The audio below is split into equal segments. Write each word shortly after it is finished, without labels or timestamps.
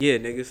Yeah,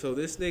 nigga. So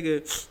this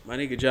nigga, my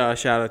nigga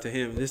Josh, shout out to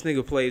him. This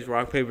nigga plays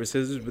rock paper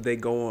scissors, but they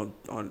go on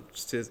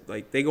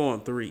like they go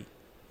on 3.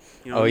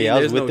 You know what I mean? I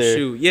was There's with no there.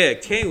 shoe. Yeah,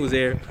 Kane was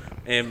there,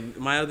 and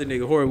my other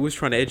nigga Horry was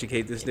trying to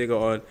educate this nigga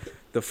on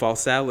the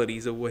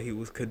falsalities of what he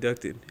was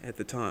conducting at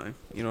the time.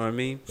 You know what I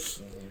mean?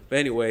 But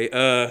anyway,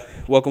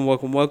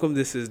 welcome.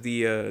 This is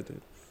the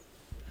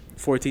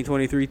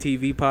 1423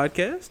 TV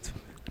podcast.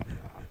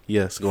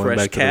 Yes, going Fresh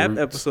back Cap, to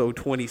the roots. episode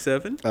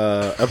 27.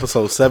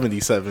 Episode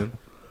 77.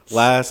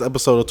 Last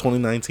episode of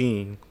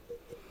 2019.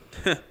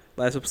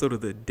 Last episode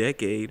of the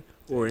decade,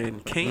 or in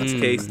Kane's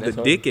case, the that's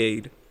hard.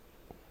 decade.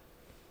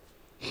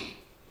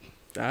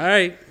 All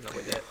right.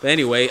 But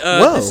anyway,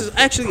 Whoa. this is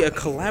actually a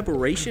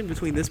collaboration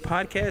between this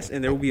podcast,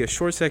 and there will be a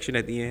short section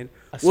at the end.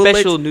 A We'll let-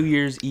 special New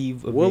Year's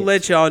Eve event. We'll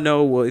let y'all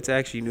know. Well, it's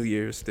actually New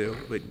Year's still,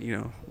 but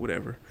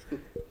whatever.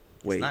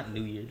 Wait, It's not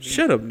New Year's.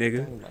 shut up,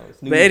 nigga. No,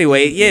 it's New But Year's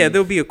anyway, Eve. yeah,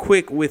 there'll be a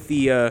quick with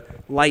the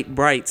Light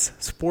Brights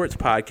sports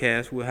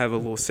podcast. We'll have a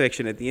little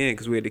section at the end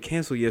because we had to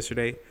cancel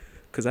yesterday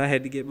because I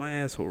had to get my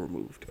asshole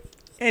removed.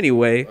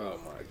 Anyway,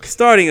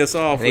 starting us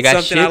off They with got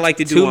something I shipped like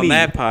to to do on me.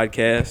 that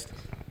podcast.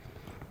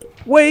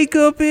 Wake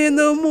up in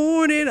the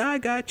morning, I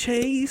got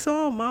Chase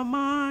on my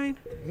mind.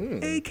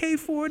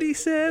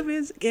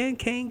 AK-47s and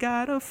Kane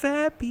got a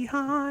fat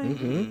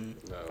behind.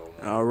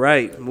 All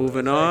right,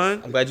 moving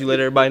on. I'm glad you let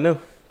everybody know.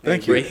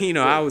 Thank Hey, you.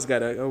 bro, I always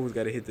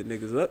gotta hit the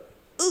niggas up.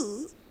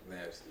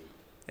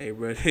 Hey,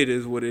 bro, it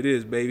is what it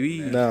is, baby.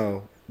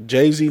 Now,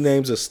 Jay-Z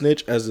names a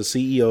snitch as the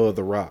CEO of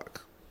The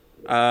Rock.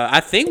 I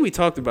think we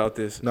talked about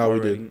this. No, we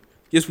already. didn't.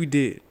 Yes, we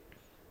did.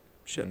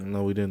 Shut up.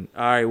 No, we didn't.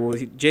 All right, well,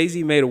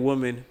 Jay-Z made a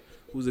woman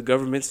who's a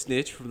government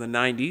snitch from the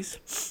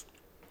 90s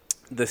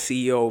the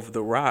CEO of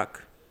The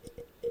Rock.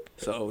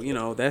 So,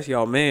 that's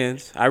y'all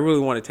man's. I really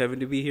wanted Tevin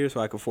to be here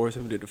so I could force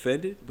him to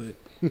defend it, but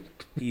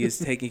he is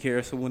taking care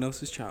of someone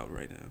else's child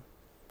right now.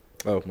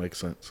 Oh, makes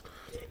sense.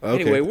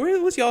 Okay. Anyway,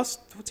 what's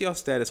y'all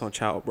status on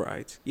child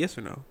brides? Yes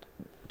or no?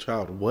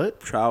 Child,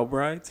 what? Child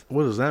brides?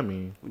 What does that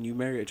mean? When you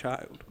marry a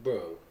child. Bro,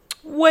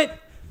 What?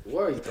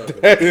 what are you talking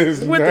about? That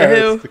is What the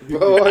hell?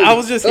 Bro, why are I you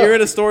was just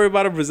hearing a story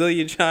about a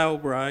Brazilian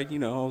child bride. I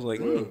was like,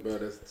 Bro,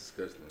 that's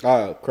disgusting.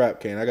 Oh, crap,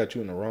 Kane. I got you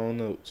in the wrong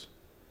notes.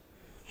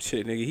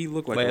 shit, nigga, he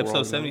looked like Wait, a episode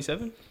wrong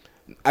 77?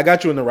 I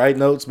got you in the right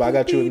notes, but I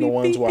got you in the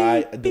ones where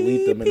I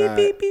delete them and I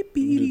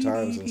do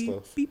times and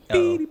stuff.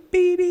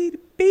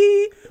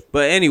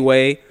 But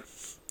anyway,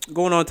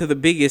 going on to the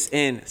biggest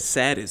and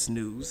saddest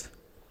news.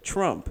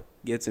 Trump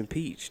gets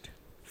impeached.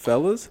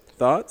 Fellas,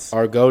 thoughts?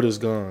 Our goat is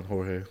gone,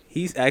 Jorge.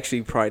 He's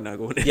actually probably not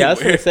going anywhere. Yeah, I was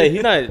going to say,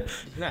 he's not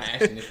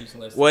asking if he's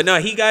unless. Well,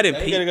 no, he got Now you got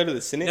to impeached. go to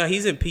the Senate? No,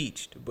 he's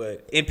impeached.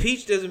 But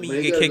impeached doesn't mean But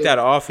you he get gotta kicked go- out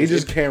of office. He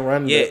just can't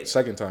run Yeah. the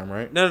second time,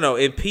 right? No.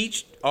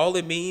 Impeached, all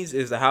it means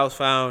is the House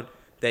found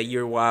that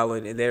you're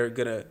wilding and they're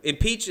going to...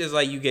 Impeached is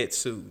like you get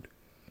sued.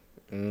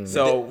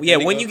 So, Then yeah,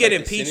 they when go you get to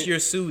the impeached, Senate? you're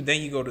sued.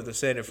 Then you go to the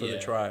Senate for the Yeah.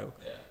 trial.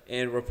 Yeah.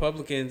 And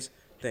Republicans,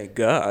 thank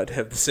God,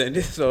 have the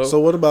Senate. So, So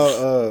what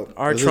about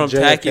our is it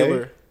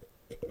Trump-tacular... JFK?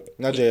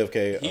 Not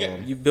JFK. He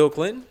got- You Bill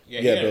Clinton? Yeah,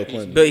 he got Bill impeached.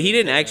 Clinton. But he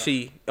didn't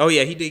actually... Oh,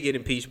 yeah, he did get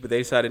impeached, but they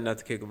decided not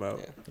to kick him out.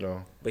 Yeah.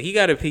 No. But he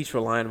got impeached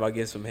for lying about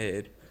getting some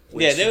head.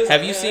 Yeah, there was,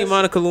 Have you seen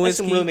Monica That's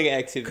some real Lewinsky? nigga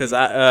activity.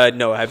 Because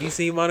no. Have you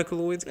seen Monica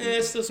Lewinsky? Yeah,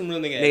 it's still some real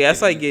nigga Nigga,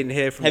 that's like activity.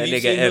 getting head from Have that you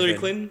nigga seen Hillary Evan.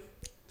 Clinton?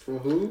 For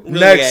who? Real nigga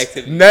Next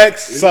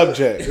activity.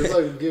 subject. It's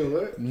like getting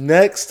what?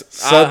 Next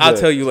subject. I'll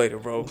tell you later,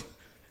 bro.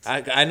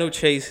 I know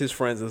Chase, his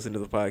friends, listen to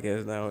the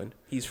podcast now, and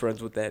he's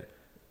friends with that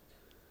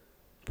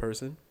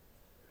person.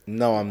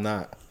 No, I'm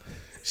not.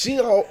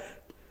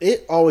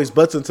 It always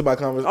butts into my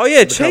conversation. Oh,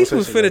 yeah, Chase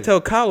was finna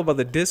tell Kyle about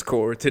the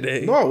Discord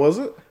today. No, I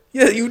wasn't.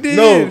 Yeah, you did.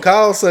 No,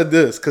 Kyle said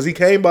this because he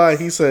came by and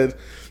he said,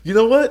 "You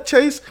know what,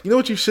 Chase? You know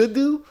what you should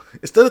do?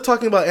 Instead of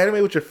talking about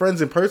anime with your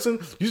friends in person,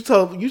 you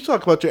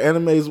talk about your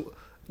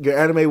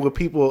anime with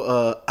people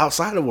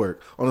outside of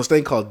work on this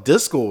thing called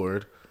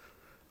Discord."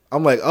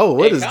 I'm like, "Oh,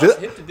 what Hey, is Kyle's this?"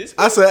 hip to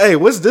Discord. I said, "Hey,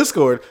 what's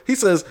Discord?" He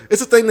says,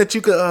 "It's a thing that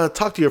you could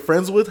talk to your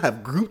friends with,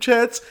 have group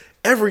chats,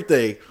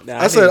 everything." Nah,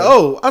 I said, nigga.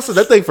 "Oh,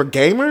 that thing for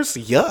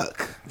gamers?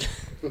 Yuck."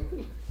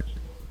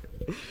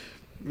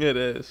 It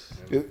is.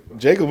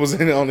 Jacob was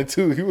in on it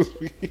too.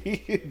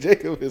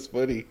 Jacob is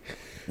funny.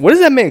 What is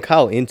that man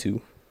Kyle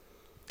into?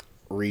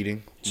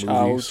 Reading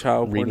Child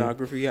Reading.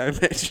 pornography, I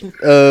imagine.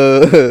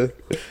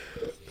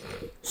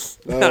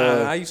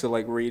 I used to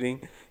like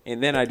reading,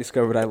 and then I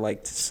discovered I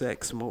liked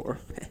sex more.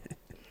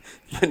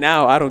 But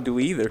now I don't do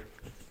either.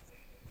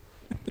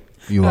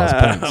 You lost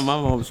My points.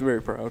 mom's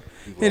very proud.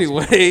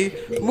 Anyway,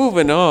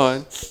 moving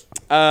on.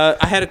 I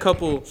had a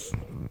couple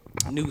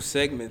new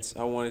segments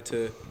I wanted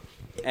to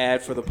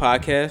add for the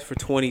podcast for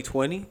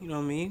 2020. You know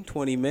what I mean?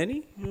 20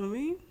 many. You know what I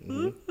mean?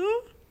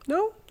 Mm-hmm.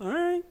 No? All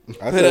right.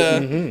 I But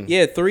said,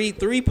 yeah, three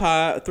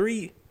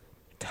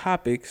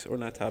topics, or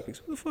not topics.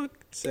 What the fuck?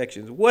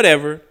 Sections.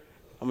 Whatever.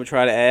 I'm gonna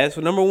try to add.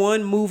 So number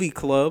one, movie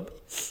club.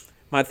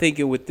 My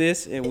thinking with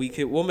this, and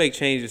we'll make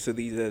changes to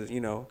these as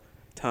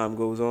time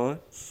goes on.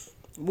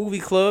 Movie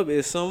club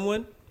is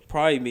someone,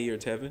 probably me or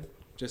Tevin,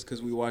 just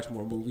because we watch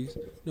more movies.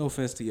 No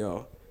offense to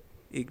y'all,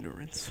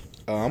 ignorance.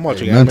 I'm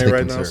watching None anime right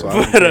taken, now, sir. so I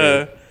don't But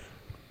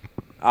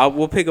care.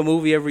 we'll pick a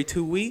movie every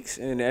 2 weeks,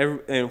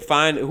 and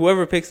find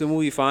whoever picks the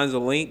movie finds a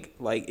link,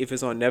 like if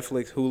it's on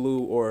Netflix,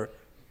 Hulu, or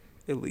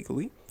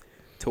illegally,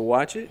 to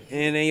watch it,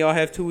 and then y'all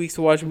have 2 weeks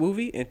to watch a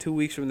movie, and 2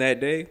 weeks from that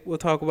day, we'll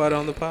talk about it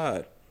on the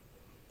pod.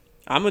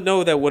 I'm gonna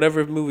know that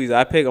whatever movies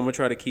I pick, I'm gonna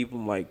try to keep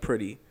them like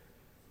pretty.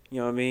 You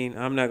know what I mean?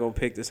 I'm not gonna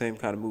pick the same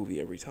kind of movie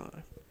every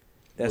time.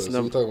 That's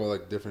So we talking about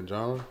like different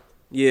genre?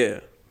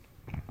 yeah.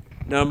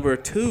 Number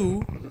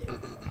 2,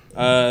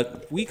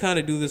 we kind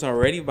of do this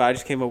already, but I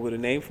just came up with a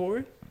name for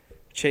it.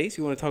 Chase,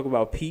 you want to talk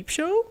about Peep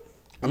Show?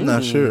 I'm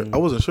not sure. I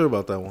wasn't sure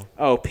about that one.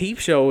 Oh, Peep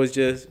Show is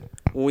just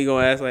when we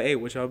gonna ask like, hey,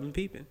 what y'all been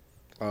peeping?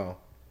 Oh.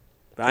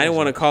 But I didn't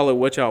want to call it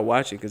what y'all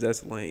watching because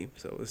that's lame.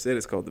 So instead,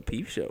 it's called the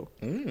Peep Show.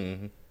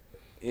 Mm.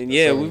 And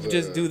yeah, we sounds,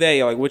 just do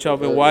that. Like what y'all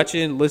been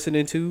watching,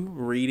 listening to,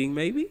 reading,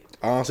 maybe.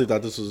 I honestly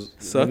thought this was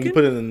when Sucking? you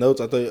put it in the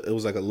notes. I thought it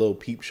was like a little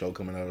peep show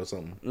coming out or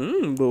something.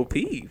 Little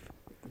peep.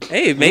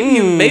 Hey,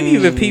 maybe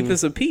you've been peeping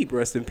some peep.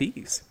 Rest in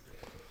peace.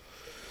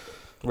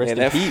 Rest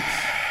Yeah, in peeps.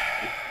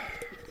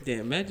 Damn,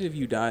 imagine if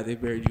you died, they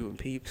buried you in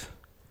peeps.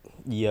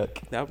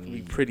 Yuck. That would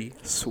be pretty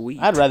sweet.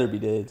 I'd rather be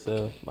dead,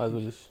 so might as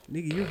well just.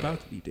 Nigga, you're about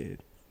to be dead.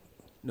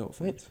 No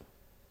offense.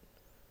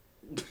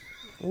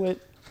 What?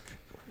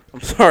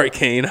 I'm sorry,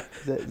 Kane.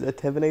 Is that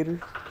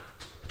Tevinator?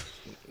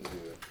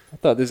 I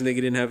thought this nigga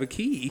didn't have a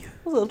key.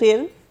 What's up,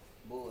 Tevin?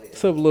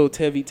 What's up, little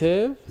Tevy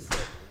Tev?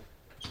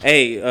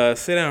 Hey,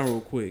 sit down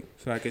real quick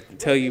so I can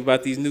tell you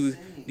about these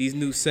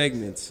new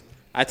segments.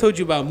 I told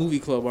you about Movie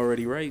Club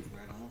already, right?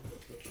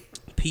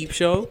 Peep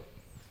Show.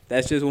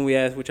 That's just when we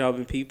ask what y'all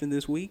been peeping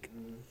this week.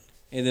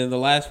 And then the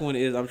last one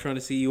is I'm trying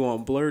to see you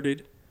on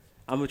Blurted.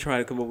 I'm going to try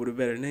to come up with a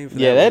better name for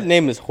that. Yeah, that one.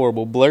 name is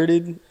horrible.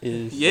 Blurted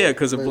is. Yeah,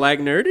 because of Black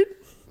Nerded.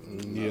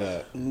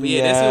 Yeah. But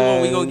yeah, that's the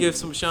one we gonna give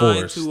some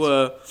shine Forced.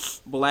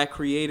 to black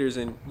creators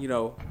and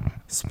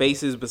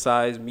spaces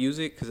besides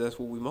music because that's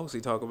what we mostly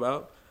talk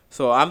about.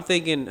 So I'm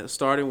thinking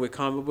starting with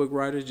comic book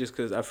writers just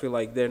because I feel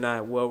like they're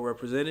not well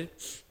represented.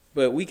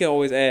 But we can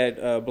always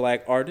add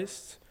black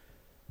artists,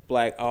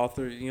 black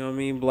authors. You know what I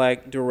mean?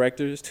 Black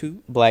directors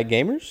too. Black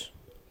gamers?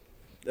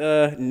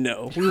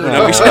 No, we will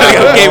not be shouting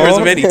out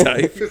gamers of any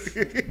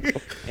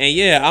type. And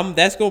yeah,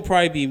 that's gonna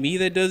probably be me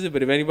that does it.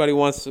 But if anybody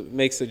wants to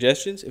make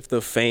suggestions, if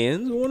the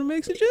fans want to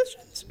make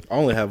suggestions, I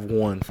only have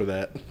one for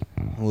that.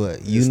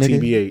 What you It's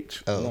nigga?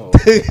 TBH. Oh.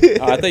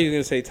 No. I thought you were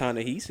gonna say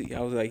Ta-Nehisi.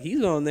 I was like,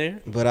 he's on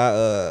there. But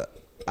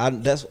I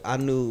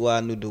knew why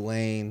I knew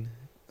Dwayne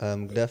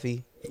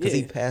Duffy because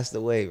he Yeah. passed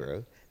away,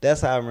 bro. That's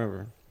how I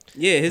remember.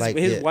 Yeah, his Like,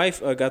 his yeah.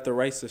 wife got the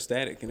rights to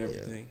Static and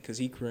everything because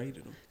he created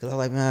them. Cause I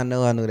was like, man,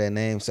 I knew that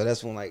name. So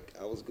that's when like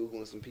I was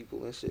googling some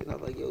people and shit. And I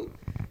was like, yo,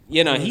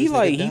 Yeah, no, Oh, he this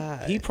like nigga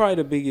died. he probably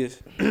the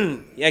biggest.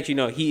 Actually,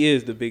 no, he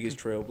is the biggest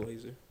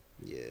trailblazer.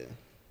 yeah.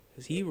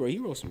 'Cause he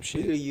wrote some We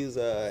shit. could use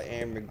his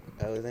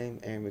name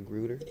Aaron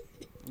McGruder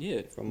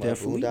Yeah, from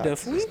definitely, Boondocks.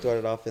 definitely. He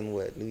started off in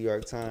New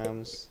York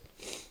Times.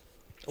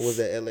 Or was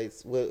that LA?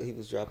 Well, he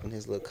was dropping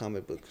his little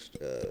comic book.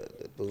 The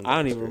Boondocks I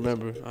don't even series.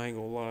 remember. I ain't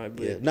gonna lie,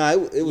 but Yeah, no,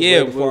 it was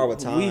yeah, way before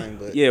but our time.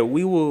 But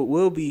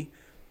we'll be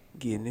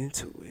getting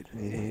into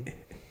it.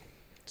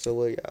 so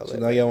what y'all? So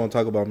now y'all want to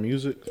talk about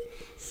music?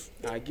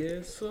 I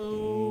guess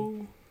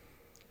so.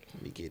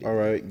 Let me get it. All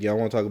right. Y'all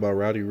want to talk about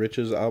Roddy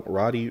Rich's album?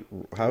 However you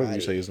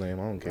Roddy. say his name.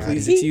 I don't care.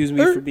 Please excuse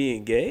me for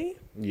being gay.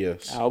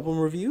 Yes. Album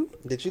review.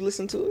 Did you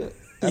listen to it?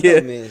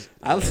 Yeah.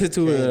 I listened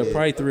to Kane it did.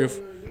 probably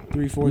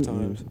 3-4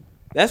 times.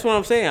 That's what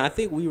I'm saying. I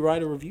think we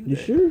write a review. You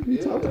Sure, we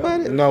talked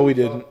about it. No, we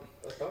didn't.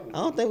 I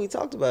don't think we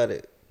talked about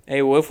it.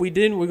 Hey, well, if we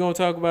didn't, we're gonna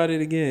talk about it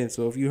again.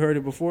 So if you heard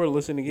it before,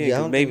 listen again. Yeah, I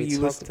 'Cause don't maybe think we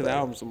you listen talked to the about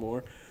album some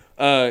more.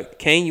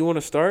 Kane, you want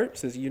to start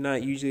since you're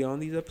not usually on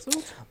these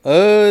episodes?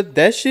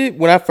 That shit,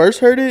 when I first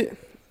heard it,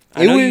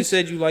 I know you was-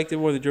 said you liked it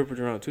more than Dripper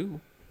Drown too.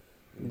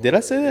 Did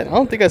I say that? I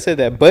don't think I said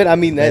that, but I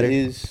mean that Better.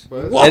 is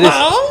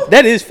Wow.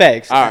 that is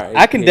facts. All right.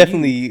 I can Yeah,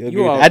 definitely you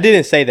agree. all- I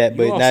didn't say that,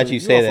 but you now also- that you you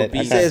say also that, beat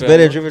I You that. said it's fella.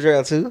 better than Dripper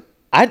Drown too.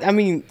 I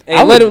mean, Hey,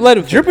 I let would- him- let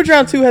him Dripper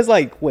Drown 2 has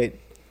like what?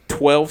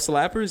 12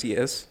 slappers,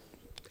 yes.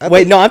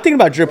 Wait, no, I'm thinking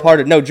about Drip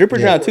Harder. No, Dripper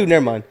Yeah. Drown 2.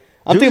 Never mind.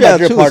 I'm Drip thinking about Drown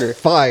Drip 2 is Harder.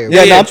 fire. Yeah, Yeah,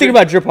 no, I'm Drip- thinking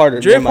about Drip Harder.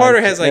 Drip Never mind.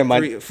 Harder has, like, Never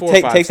mind. 4 or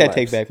 5 Take that slaps.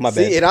 take back. My bad.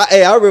 See, and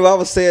I remember I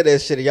was saying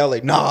that shit, and y'all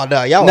like, nah,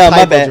 y'all. No, was my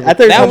hype on bad. Dripper. I thought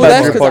you were That's talking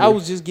about Drip because I Harder.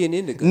 was just getting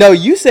into. No,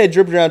 you said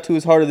Drip Drown 2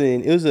 is harder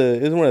than it was one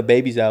of the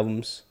Baby's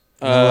albums.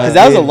 Because Because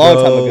that was a long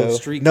time ago.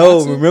 Street No,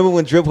 Concert? remember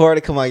when Drip Harder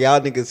come out? Y'all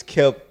niggas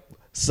kept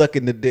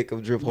sucking the dick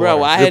of Drip Harder.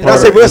 Bro, I had Drip I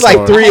said, bro, it's like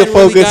Harder 3 or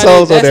 4 good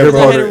songs on there, Drip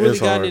bro. Harder Really is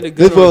gotten hard. into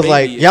good This on was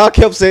like, Baby. y'all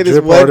kept saying this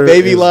Drip one Harder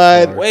baby is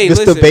line, hard. Wait, Mr.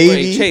 listen, Baby,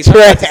 wait, Chase, I'm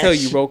about to trash. tell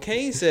you, bro.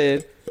 Kane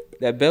said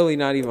that Belly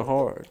not even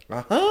hard.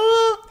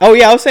 Oh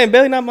yeah, I was saying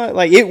Belly not my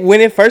like it when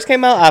it first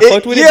came out. I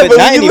fucked with yeah, it, but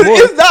not when you anymore.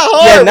 it's not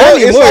hard, Yeah, bro. not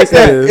It's anymore. like It's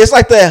not. that. It's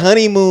like that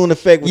honeymoon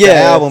effect with the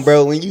Yeah. album,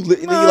 bro. When you you're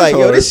Nah, like, it's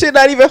yo, hard. this shit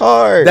not even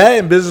hard. That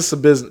and business is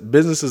business.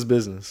 Business is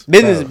business.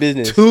 Business is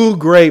business. Two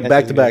great That's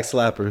back-to-back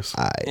slappers.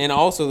 And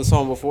also the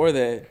song before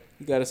that,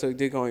 you gotta suck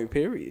dick on your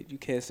period. You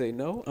can't say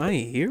no. I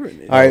ain't hearing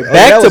it. All right, Oh, back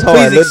that to was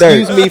hard. please Lil Durk.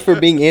 excuse me for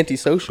being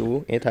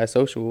antisocial.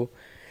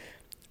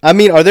 I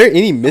mean, are there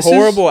any misses?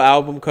 Horrible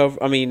album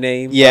cover. I mean,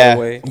 name. Yeah, By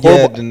the way.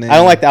 horrible. the name. I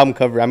don't like the album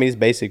cover. I mean, it's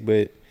basic, but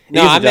it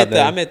No, gets I the job meant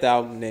done. I meant the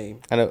album name.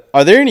 I know.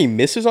 Are there any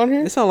misses on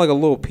here? It sounds like a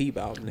Lil Peep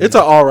album. Name. It's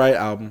an all right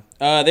album.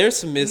 There's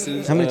some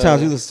misses. How many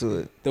times you listen to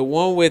it? The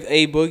one with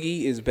A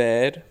Boogie is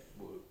bad.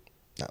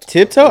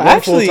 Tiptoe. One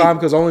Actually, full time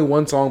because only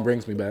one song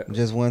brings me back.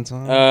 Just one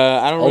time.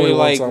 I don't Only really one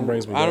like. song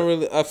brings me I don't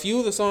back. really. A few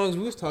of the songs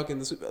we was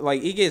talking.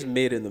 Like it gets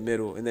mid in the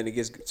middle, and then it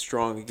gets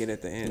strong again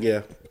at the end.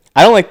 Yeah.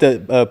 I don't like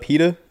the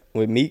PETA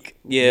with Meek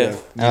Yeah.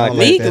 I don't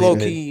like Meek that low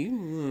either. key.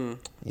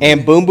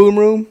 and Boom Boom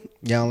Room.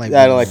 Yeah, I don't like.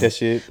 I don't like that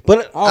shit.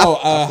 But Oh, I feel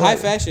High like-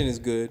 Fashion is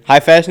good.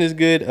 High Fashion is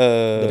good.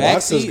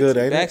 Box is good,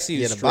 ain't it? Backseat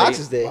Yeah, is the straight. box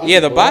is there.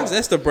 Yeah, the box.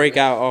 That's the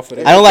breakout off of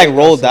that. I don't like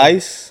Roll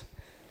Dice.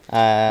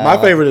 My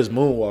favorite is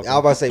Moonwalker. I was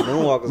about to say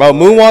Moonwalker. Bro,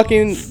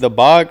 Moonwalking, The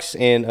Box,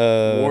 and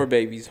War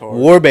Baby's hard.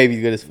 War Baby's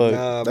good as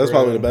fuck. That's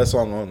probably the best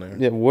song on there.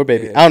 Yeah, War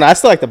Baby. Yeah. I don't know. I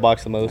still like The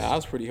Box the most. That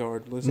was pretty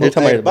hard. Listen. Every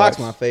time I hear The Box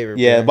my favorite.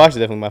 Yeah, bro. The Box is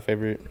definitely my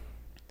favorite.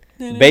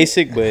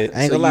 Basic, but I ain't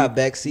So gonna lie, you-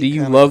 backseat. do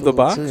you kinda love the cool,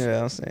 Box? too, you know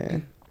what I'm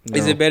saying?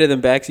 Is it better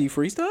than Backseat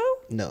Freestyle?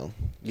 No.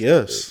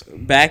 Yes.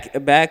 Back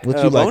What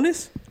you like?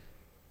 bonus?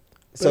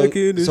 So, Back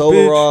in this so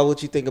overall,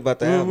 what you think about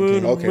the album?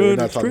 Kenny? Okay, we're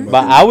not talking but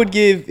about I would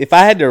give if I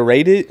had to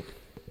rate it.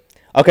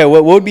 Okay,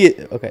 what would be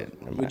it? Okay,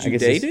 never mind. Would I you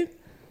guess date it's-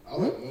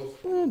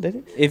 it? Date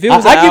it? If it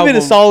was I an give it a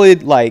album-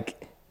 solid like.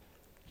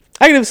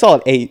 I give it a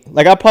solid 8.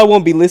 Like I probably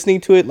won't be listening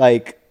to it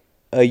like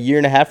a year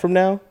and a half from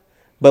now,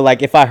 but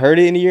like if I heard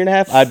it in a year and a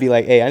half, I'd be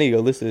like, hey, I need to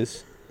go listen to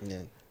this. Yeah.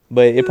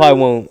 But it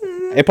probably won't.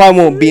 It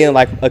probably won't be in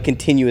like a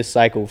continuous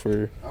cycle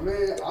for I mean,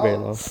 very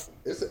long.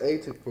 it's an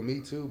 8 for me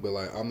too, but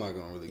like I'm not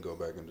gonna really go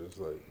back and just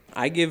like.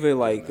 I give it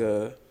like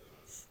a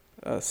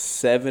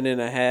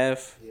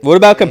 7.5. What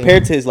about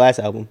compared to his last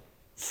album?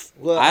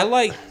 Well, I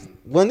like.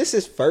 when this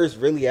is first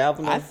really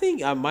album. I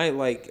think I might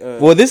like.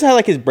 Well, this had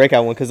like his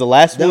breakout one because the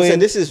last I'm one. saying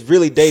this is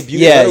really debut.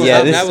 Yeah, That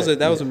was- yeah,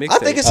 that was a mixtape. I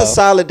think it's a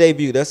solid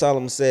debut. That's all I'm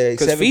gonna say.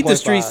 because Feed the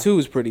Streets 7.5. 2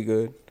 is pretty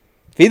good.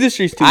 Feed the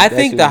Streets 2. I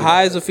think the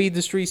highs of Feed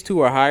the Streets 2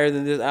 are higher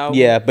than this album.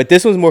 Yeah, but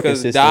this one's more because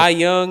consistent. Die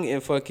Young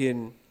and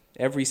fucking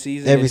Every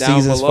Season. Every and Down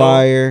season's Below.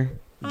 fire.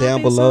 I've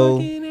Down been below.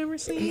 sucking every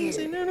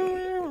season.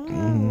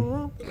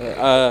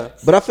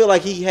 But I feel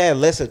like he had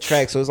lesser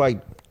tracks, so it's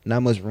like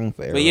not much room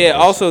for. But yeah,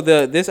 also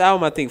this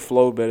album I think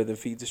flowed better than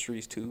Feed the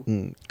Streets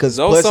 2. because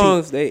those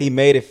songs, he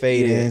made it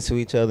fade Yeah. into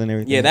each other and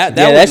everything. Yeah, that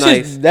yeah, was that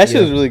nice. shit, that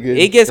shit was really good.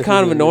 It gets That shit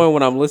kind was of really annoying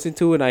when I'm listening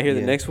to it and I hear the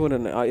Yeah. next one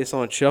and it's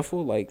on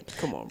shuffle. Like,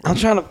 come on, bro. I'm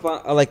trying to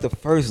find like the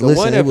first The listen.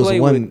 one It that was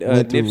played one with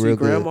went through Nipsey real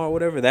Grandma good. or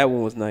whatever, that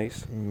one was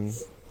nice. good.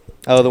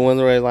 Oh, the ones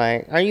where it's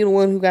like, are you the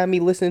one who got me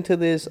listening to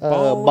this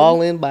Ballin'?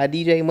 Ballin' by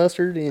DJ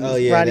Mustard and Oh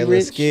yeah, Roddy that little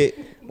Rich? skit.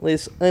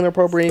 This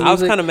inappropriate I was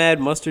music. kind of mad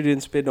Mustard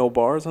didn't spit no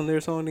bars on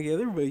their song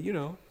together, but you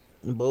know.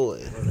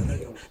 Boy.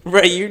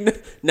 Right,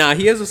 nah,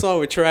 he has a song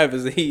with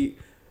Travis that he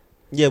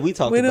Yeah, we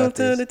talked went about up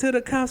turn this. it to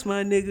the cops,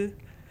 my nigga.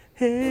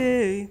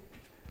 Hey.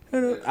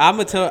 I'm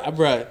gonna tell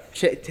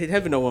bruh,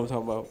 heaven know what I'm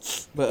talking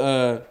about.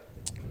 But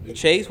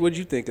Chase, what'd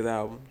you think of the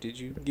album? Did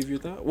you give your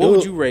thought? What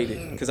would you rate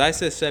it? Because I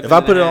said 7. If I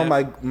put it on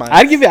my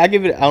I'd give it. I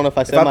don't know if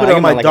I if said I mine. put it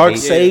on my like Dark an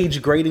 8.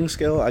 Sage grading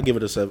scale, I give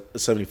it a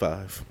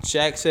 75.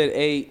 Shaq said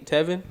 8,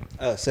 Tevin.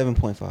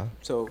 7.5.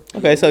 So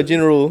Okay, so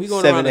general we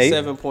going 7, around 8. to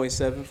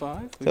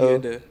 7.75. We So-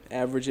 had to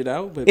average it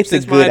out, but It's a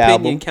since good my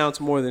opinion album.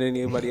 counts more than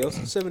anybody else,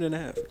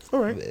 7.5. All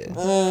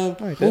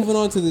right. Moving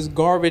on to this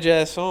garbage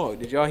ass song.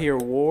 Did y'all hear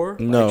 "War"?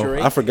 by No,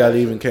 Drake? I forgot it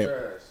even came.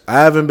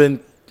 I haven't been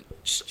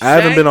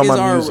on my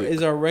our, music.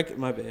 Is our record?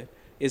 My bad.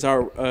 Is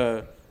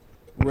our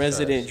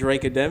resident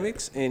Drake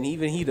academics, and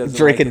even he doesn't.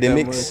 like it that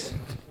Drake-ademics.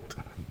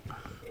 much.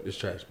 It's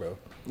trash, bro.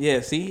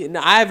 Yeah. See, no,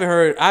 I haven't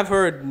heard. I've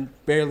heard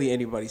barely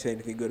anybody say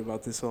anything good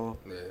about this song.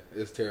 Yeah,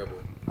 it's terrible.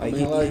 Like, I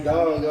mean, like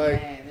dog,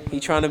 like He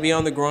trying to be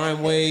on the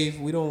grind wave.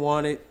 We don't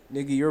want it,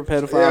 nigga. You're a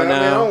pedophile yeah, I mean, I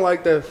now. don't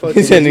like that fucking.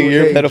 He said, "Nigga,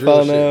 you're a 2K pedophile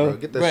drill shit, now." bro.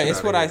 Get that Right. shit It's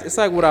outta what here. I. It's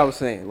like what I was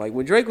saying. Like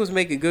when Drake was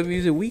making good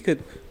music, we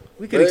could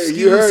Hey, excuse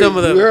you heard, some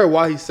of the. You heard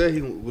why he said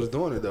he was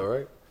doing it though,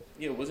 right?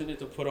 Yeah, wasn't it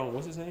to put on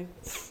what's his name?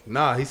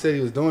 Nah, he said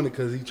he was doing it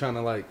because he trying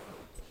to like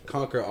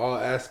conquer all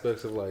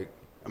aspects of like.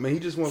 I mean, he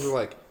just wanted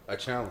like a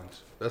challenge.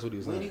 That's what he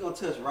was saying. gonna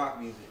touch rock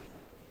music?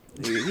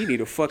 Nigga, he need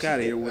to fuck out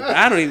of here with.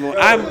 I don't even.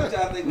 I'm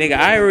nigga.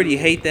 I already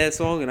hate that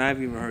song and I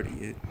haven't even heard it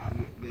yet.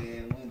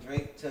 Man, when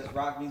Drake touched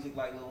rock music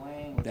like Lil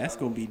Wayne. That's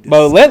gonna be.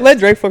 Bro, let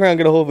Drake fuck around and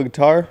get a hold of a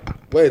guitar.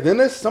 Wait, then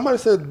there's somebody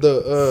said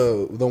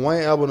the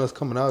Wayne album that's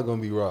coming out is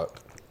gonna be rock.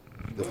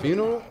 The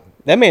Funeral.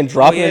 That man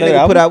dropping yeah, another Nigga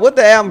album. put out what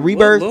the album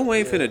Rebirth. Lil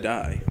Wayne finna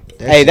die.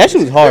 Hey, that shit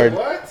was hard,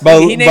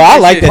 bro. He named Bro, I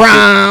that like shit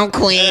that. Prom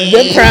Queen.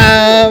 Shit. The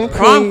prom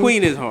Prom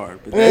Queen is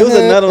hard. But It was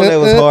another one that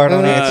was hard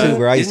on there too,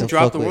 bro. I used to Didn't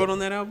Drop fuck the with. World on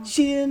that album?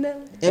 and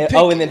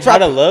then Try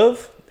to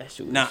Love. That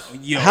shit was Nah,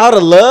 yo. How to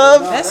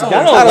Love? That's Y'all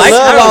on. don't How to like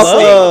Love How to off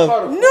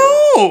Love?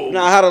 No.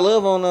 Nah, How to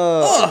Love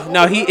on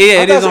No, he.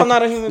 Yeah, it I is thought on. I'm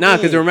Not a Human Nah, Being.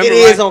 because remember, It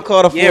is right, on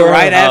Carter 4. Yeah,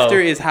 right Oh. after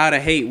is How to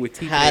Hate with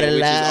T. How to which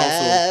is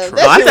Love. also.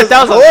 That shit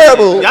was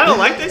horrible. Y'all don't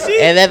like that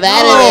shit?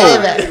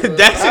 Everybody.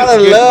 That's How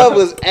to Love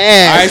was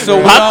ass. All right, so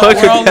bro. we're all fuck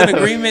with in that.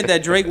 agreement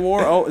that Drake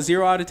wore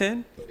 0 out of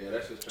 10. Yeah,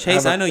 that's just trash.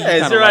 Chase, I know you Yeah,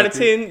 kind 0 of out of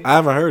 10. I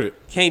haven't heard it.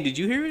 Kane, did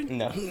you hear it?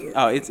 No.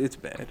 Oh, it's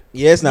bad.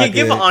 Yeah, it's not Yeah, good.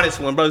 give an honest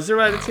one, bro. 0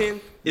 out of 10.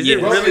 Is Yeah. it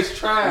Bro, really? it's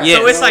trash. Yeah.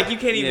 So it's like you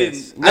can't even.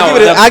 Yes.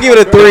 I give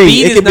it a 3.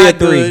 Beat It is could be a not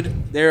 3. good.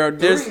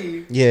 There's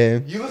Three? Yeah.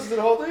 You listen to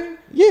the whole thing?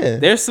 Yeah.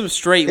 there's some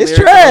straight. It's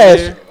lyrics trash.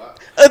 on there.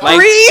 A Like,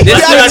 3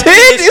 this out of nigga- 10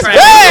 it's is trash.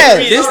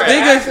 bad. This Right.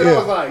 nigga, I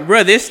was like,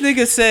 bro, this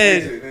nigga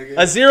said. nigga.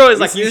 A 0 is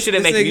like this- you this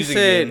shouldn't make nigga music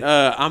said,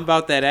 again. I'm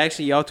about that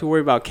action. Y'all too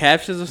worried about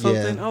captions or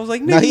something. Yeah. I was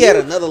like, nigga, No, he had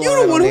you- another You line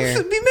the on one who there.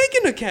 should be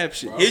making the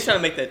caption. He was trying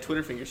to make that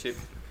Twitter finger shit.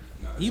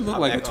 You look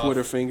like a back off.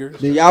 Twitter finger.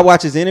 Did y'all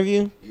watch his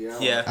interview?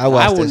 Yeah. I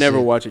watched I will that never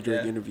shit. watch a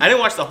Drake Yeah. interview. I didn't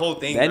watch the whole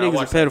thing. That but I nigga's a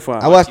watched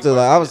pedophile. I watched it.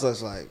 Like, I was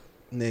just like,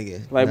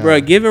 nigga. Like, nah.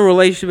 bro, giving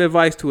relationship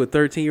advice to a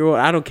 13-year-old,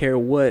 I don't care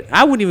what.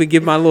 I wouldn't even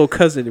give my little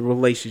cousin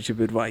relationship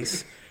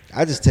advice.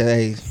 I just tell,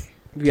 hey,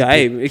 Yeah,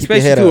 hey, your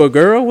especially head to up. a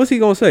girl. What's he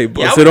gonna say? Yeah,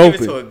 Bust I it would open.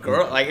 give it to a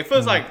girl. Like if it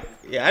was like,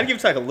 yeah, I'd give it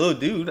to like a little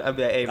dude. I'd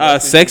be like, hey, bro,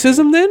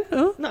 Sexism then?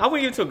 Huh? No, I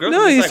wouldn't give it to a girl. No,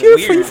 'cause it's like you.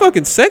 weird. You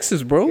fucking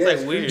sexist, bro. It's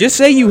like weird. Just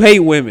say you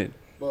hate women.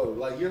 Bro,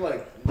 like, you're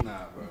like, nah,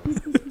 bro.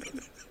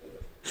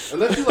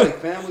 Unless you like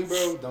family,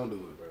 bro, don't do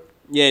it, bro.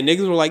 Yeah,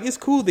 niggas were like, it's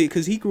cool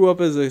because he grew up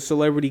as a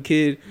celebrity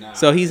kid, Nah.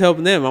 so he's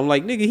helping them. I'm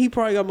like, nigga, he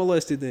probably got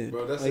molested then.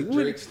 Bro, that's like, what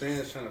what- Drake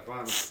stands trying to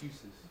find excuses.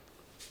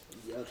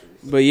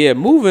 But yeah,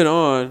 moving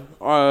on.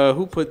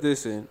 Who put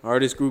this in?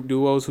 Artist group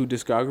duos who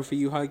discography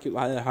you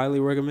highly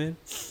recommend?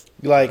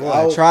 Like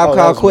Tribe that Called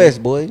was Quest,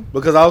 me. boy.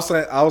 Because I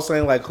was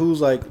saying like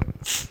who's like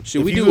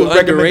Should if we you do would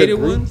recommend a underrated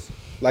group, ones?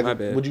 Like, My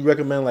bad. would you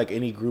recommend like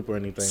any group or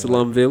anything?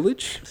 Slum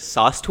Village.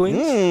 Sauce Twins.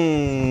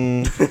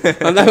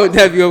 Mm. I'm not gonna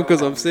tap you up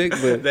because I'm sick,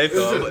 but They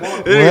fell.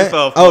 What? They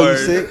fell Oh, you hard.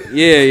 sick?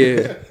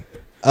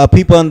 yeah.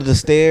 People Under the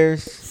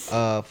Stairs.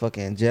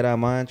 Fucking Jedi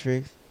Mind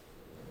Tricks.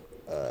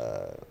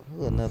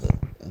 Who another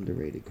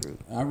underrated group?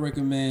 I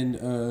recommend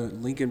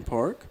Linkin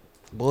Park.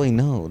 Boy,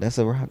 no, that's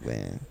a rock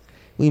band.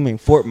 We mean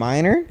Fort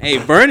Minor? Hey,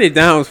 Burn It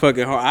Down is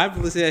fucking hard. I've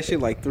listened to that shit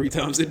like 3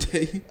 times a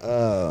day.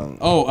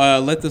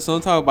 Let the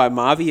Sun Talk by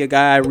Mavi, a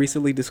guy I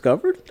recently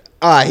discovered.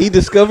 He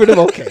discovered him.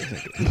 Okay,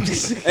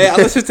 Hey, I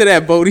listened to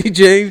that Bodie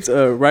James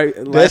right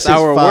that last shit's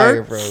hour of fire,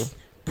 work. bro.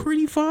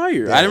 Pretty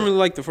fire. Yeah. I didn't really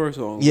like the first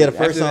song. Yeah, the Like,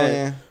 first after song. that-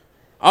 Yeah.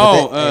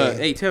 Oh, But that-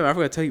 hey, Tim, I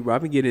forgot to tell you, bro.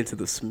 I've been getting into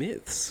the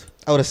Smiths.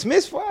 Oh, the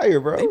Smiths fire,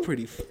 bro. They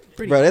pretty.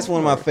 Bro, that's one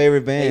of my hard.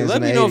 favorite bands. Hey, let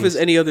in me the know if 80s. there's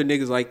any other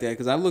niggas like that,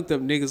 because I looked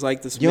up niggas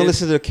like the Smiths. You don't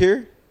listen to The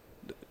Cure?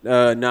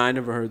 Nah, I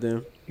never heard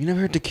them. You never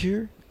heard The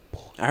Cure?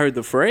 I heard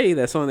The Fray,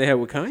 that song they had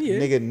with Kanye.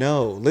 Nigga,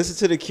 no. Listen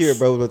to The Cure,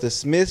 bro. But the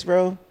Smiths,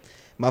 bro.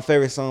 My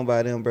favorite song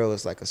by them, bro,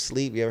 is like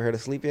Asleep. You ever heard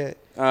Asleep yet?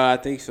 I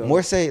think so.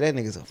 More say that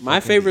nigga's a My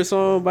fucking favorite beast,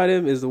 song by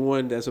them is the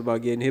one that's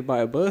about getting hit by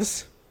a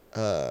bus.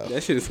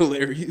 That shit is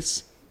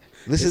hilarious.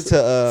 Listen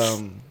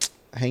to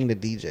Hang the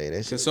DJ.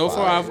 That shit. Cause so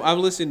far I've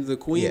listened to The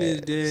Queen is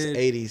Dead,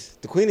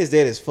 80s. The Queen is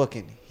Dead is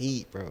fucking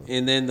heat, bro.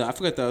 and then I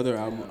forgot the other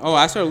album. Oh,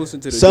 I started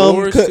listening to the Some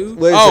Doors co- too.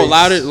 what is Oh,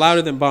 it?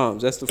 louder than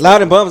bombs. That's the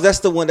Loud and Bums, that's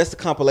the one. That's the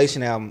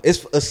compilation album.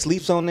 It's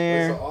Asleep's on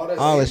there. Wait, so all that's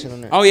All that 80s? shit on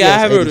there. Oh yeah, I it's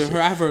have heard 80s of shit.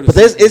 her. I've heard. But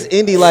of it's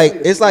indie like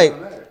it's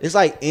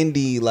like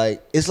indie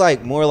like it's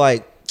like more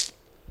like,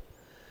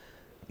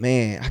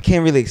 man, I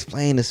can't really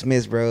explain the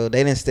Smiths, bro.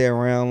 They didn't stay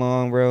around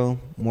long, bro.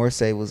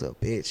 Morrissey was a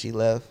bitch. She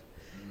left,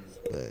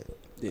 but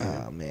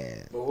Yeah. oh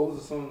man, But what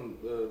was the song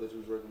that you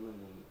was recommending?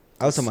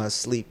 I was talking about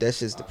Sleep. That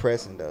shit's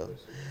depressing though.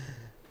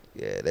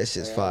 Yeah, that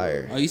shit's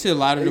fire. Oh, you said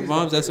louder than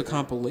bombs. That's a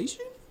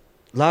compilation.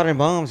 Louder Than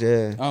Bombs,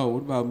 yeah. Oh, what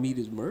about Meat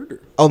Is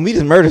Murder? Oh, Meat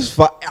Is Murder's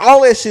fire.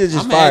 All that shit is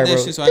just I'm fire, add that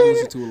bro. shit so I can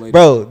listen to it later.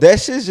 Bro, that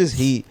shit's just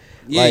heat.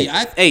 Yeah, Like,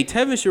 yeah, hey,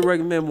 Tevin should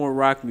recommend more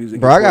rock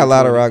music. Bro, I got a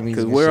lot of rock music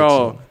because and we're shit,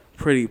 all too.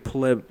 pretty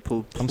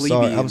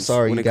I'm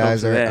sorry, when you it comes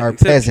guys to are that,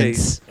 except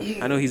peasants.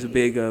 Chase. I know he's a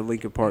big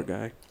Linkin Park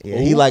guy. Yeah,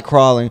 he like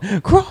crawling.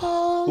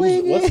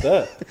 Crawling. What's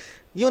that?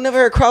 You never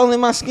heard Crawling in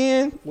My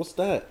Skin? What's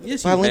that?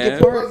 Yes, By you Linkin have.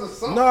 Park?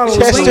 No, I don't Chester,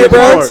 listen to Linkin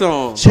bro. Park.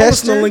 Song. I listen to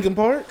Chester? Linkin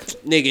Park.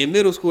 Nigga, in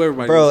middle school,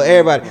 everybody. Bro, listened to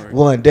everybody. Linkin Park.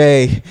 One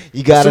day,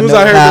 you gotta As soon as know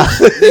I how.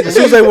 heard, as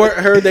soon as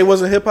heard they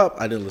wasn't hip hop,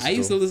 I didn't listen. I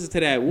used to listen to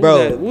that. What Bro,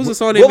 was that? What was the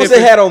song? what was they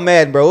made for- had on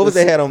Madden, bro? What was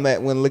they had on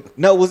Madden?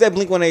 No, was that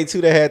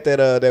Blink-182 that had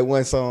that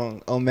one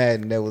song on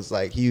Madden that was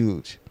like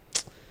huge?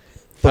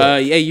 Yeah,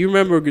 you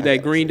remember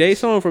that Green Day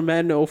song from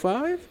Madden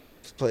 05?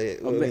 Play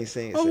it. Let me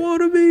sing it. I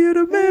want to be an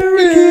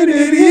American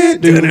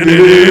idiot.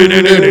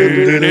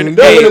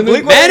 Hey, Hey,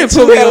 Blink-182 Madden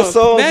put me had a on.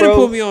 song, Madden bro.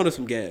 put me on to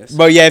some gas.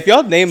 Bro, yeah, if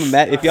y'all name him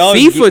that, if y'all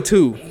FIFA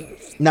 2.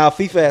 Now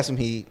FIFA has some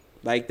heat.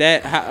 Like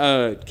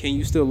that, Can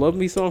You Still Love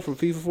Me song from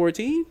FIFA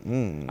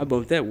 14? I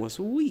bumped that once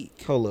a week.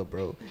 Hold up,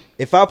 bro.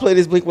 If I play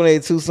this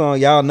Blink-182 song,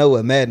 y'all know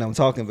what Madden I'm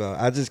talking about.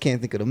 I just can't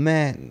think of the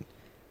Madden.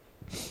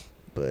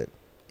 But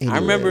I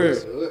remember.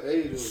 What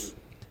age was it?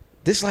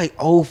 this like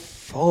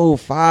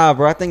 05,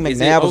 bro. I think Is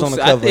it McNabb was on the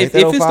 06? cover. If Ain't that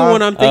it's the 05?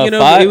 one I'm thinking of,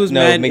 five? it was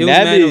no, Madden. It was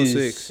McNabb Madden is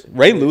 06.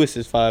 Ray Lewis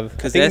is 5. I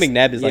think that's-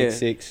 McNabb is yeah, like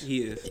 6. He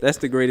is. That's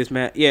the greatest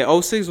Matt. Yeah,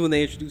 06 when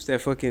they introduced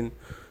that fucking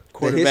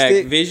quarterback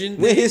stick? vision.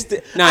 When his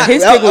stick, Nah,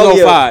 his stick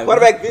was 05.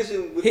 Quarterback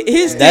vision.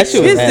 His That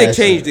stick, shit was stick ass.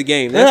 changed the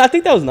game. No, I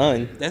think that was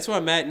 9. That's why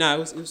Matt. Nah, it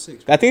was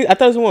 6. I thought it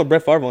was one with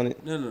Brett Favre on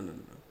it. No.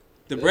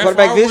 The Brett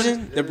Quarterback Favre vision?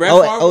 one, the Brett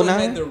Oh, Favre one 09?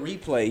 had the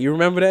replay. You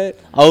remember that?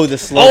 Oh, the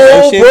slow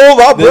Oh, motion. bro,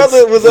 my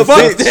brother was a fuck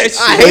bitch. that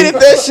I shit. hated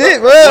that shit,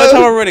 One time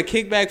bro. I run a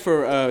kickback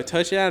for a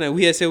touchdown, and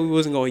we had said we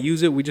wasn't going to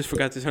use it. We just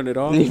forgot to turn it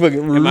off. You fucking-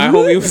 And my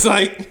homie was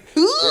like,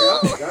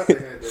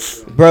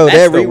 Bro, That's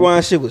that the-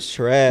 rewind shit was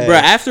trash. bro,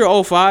 after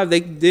 05, they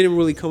didn't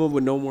really come up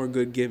with no more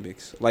good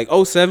gimmicks. Like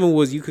 07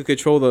 was you could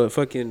control the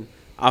fucking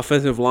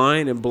offensive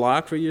line and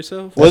block for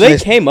yourself. Well,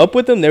 That's they came up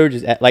with them. They were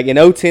just like in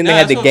 010, Nah, they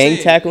had that's the what I'm gang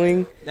saying.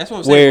 tackling. That's what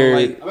I'm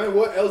saying. But, Where- I mean,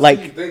 what else Like,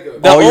 do you think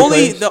of? the all your only,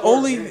 plays? the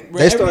only,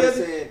 They started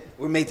saying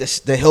we made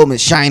the helmet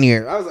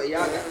shinier. I was like,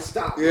 y'all gotta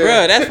stop.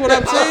 Bruh, that's what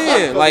I'm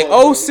saying. Like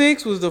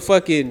 06 was the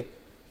fucking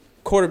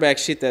quarterback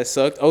shit that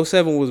sucked.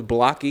 07 was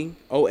blocking.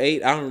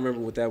 08, I don't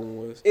remember what that one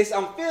was.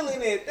 I'm feeling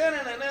it.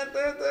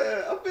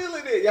 I'm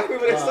feeling it. Y'all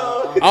remember that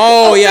song?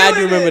 Oh yeah, I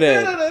do remember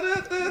that.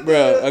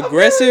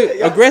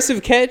 Bruh,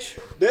 aggressive catch.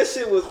 That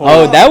shit was.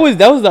 Oh, that was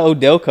the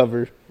Odell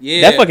cover.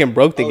 Yeah. That fucking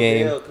broke the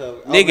game.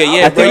 Nigga,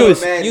 yeah, I think bro. it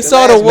was- You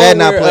saw the one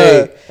Madden I where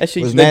played. That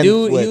shit. was the Madden,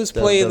 dude what, he was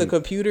playing the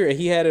computer and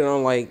he had it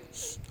on like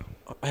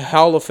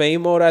Hall of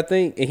Fame mode, I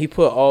think, and he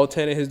put all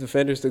 10 of his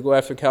defenders to go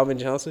after Calvin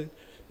Johnson.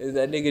 And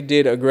that nigga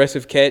did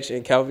aggressive catch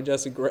and Calvin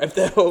Johnson grabbed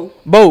that hoe.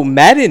 Bro,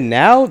 Madden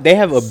now they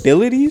have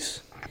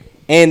abilities,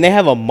 and they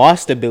have a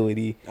Most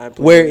ability I played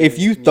where it if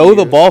you in throw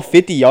the years. ball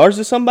 50 yards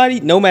to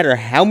somebody, no matter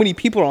how many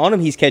people are on him,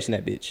 he's catching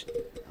that bitch.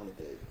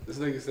 This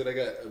nigga said I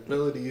got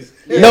abilities.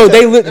 No,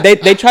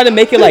 they try to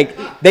make it like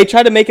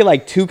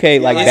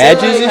 2K like Is it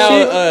badges like and how,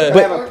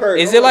 shit. But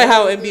Is it like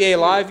how NBA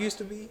Live used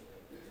to be?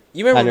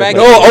 You remember I back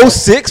never in No,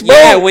 06, bro.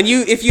 Yeah, when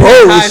you if you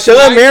had Bro, high Sean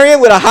fly-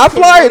 Marion with a high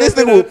flyer. This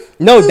nigga.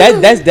 no,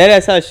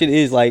 that's how shit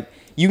is. Like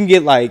you can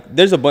get like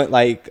there's a bunch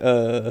like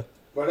But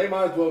they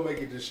might as well make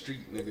it the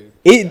street,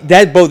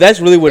 nigga. that's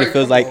really what it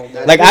feels like.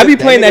 Like I be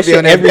That playing that nigga be shit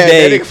on that every bad-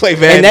 day, that nigga play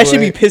bad, and that boy. should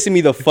be pissing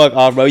me the fuck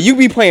off, bro. You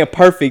be playing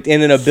perfect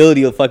and an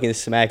ability to fucking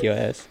smack your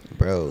ass.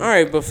 Bro. All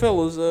right, but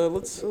fellas,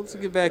 let's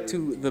get back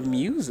to the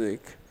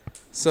music.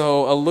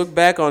 So a look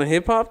back on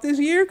hip hop this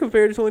year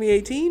compared to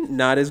 2018,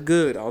 not as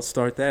good. I'll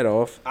start that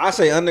off. I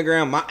say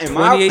underground. In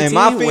 2018,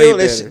 my way field,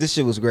 better. this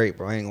shit was great,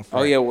 bro. I ain't gonna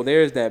front. Oh yeah, well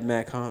there's that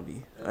Mac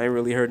Homie. I ain't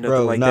really heard nothing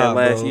Bro, like nah, that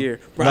last bro. year.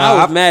 Bro, Nah,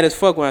 I was I- mad as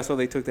fuck when I saw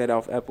they took that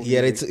off Apple.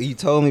 Yeah, Music. you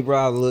told me, bro.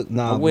 I look, I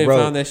nah, went bro.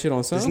 and found that shit on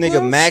This SoundCloud.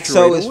 nigga Maxo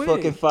straight is away.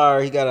 fucking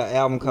fire. He got an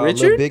album called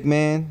Richard? Little Big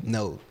Man.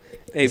 No,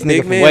 Hey, this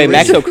big nigga man. Wait,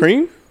 Richard. Maxo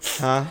Cream?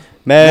 huh?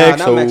 Maxo. Nah,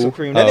 not Maxo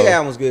Cream. That Oh. nigga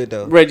album was good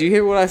though. Bro, did you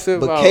hear what I said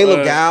But about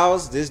Caleb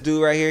Giles, this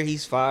dude right here,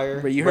 he's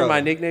fire. Bro, you heard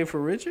my nickname for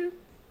Richard?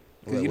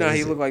 Because What- you know what how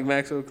he is look like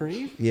Maxo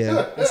Cream?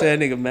 Yeah. I said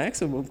that nigga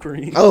Maximum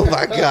Cream. Oh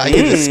my god,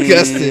 you're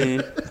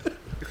disgusting.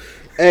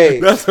 Hey,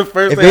 That's the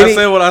first If thing any- I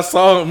said when I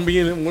saw him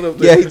being in one of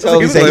the. yeah, he told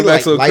me was he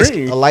Maxo like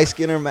Cream. a light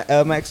skinner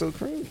Maxo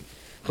Cream.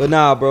 But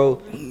nah,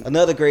 bro,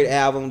 another great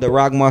album, The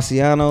Rock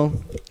Marciano.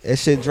 That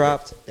shit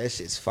dropped. That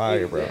shit's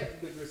fire, bro.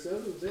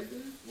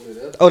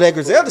 Oh, that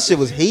Griselda shit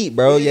was heat,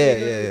 bro.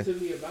 Yeah.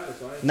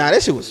 Nah,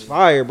 that shit was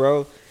fire,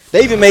 bro.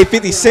 They even made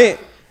 50 Cent.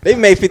 They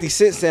made 50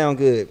 Cent sound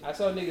good. I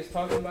saw niggas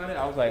talking about it.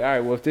 I was like, all right,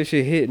 well, if this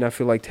shit hit, and I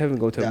feel like Tevin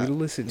gonna tell me to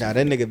listen to Nah, it.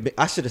 that nigga.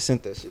 I should have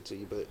sent that shit to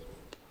you, but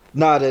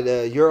nah,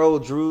 that your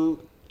old Drew,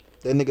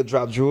 that nigga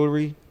dropped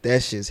Jewelry.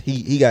 That shit's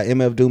he got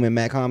MF Doom and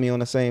Mac Homie on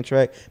the same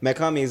track. Mac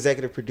Homie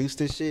executive produced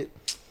this shit.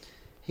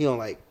 He on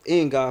like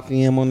Ian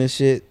Goffey on this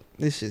shit.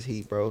 This shit's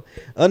heat, bro.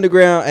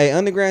 Underground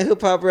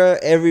hip hop, bro.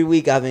 Every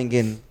week I've been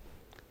getting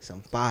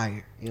some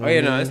fire. You know Oh, yeah,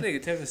 what I no, mean?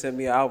 this nigga Tevin sent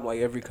me an album like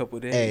every couple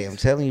of days. Hey, I'm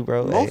telling you,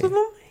 bro. Most hey. of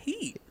them,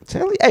 heat.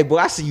 Tell you, hey, boy,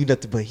 I see you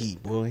nothing but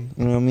heat, boy.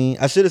 You know what I mean?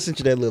 I should have sent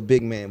you that little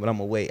big man, but I'm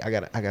gonna wait. I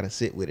gotta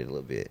sit with it a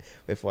little bit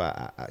before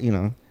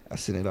I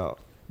send it off.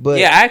 But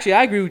Yeah, actually,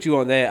 I agree with you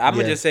on that. I'm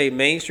Yeah. gonna just say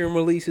mainstream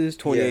releases,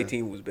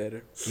 2018 was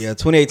better. yeah,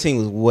 2018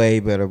 was way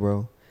better,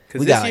 bro. Because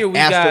We this got year like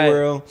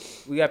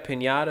we got Astroworld,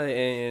 Pinata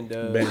and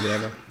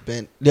Bandana.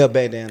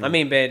 Bandana. I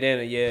mean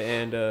Bandana, yeah,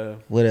 and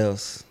what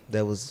else?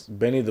 That was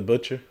Benny the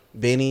Butcher.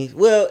 Benny.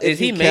 Well, Is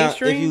he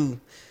mainstream? If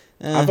you,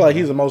 I feel like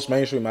he's the most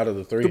mainstream out of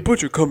the three.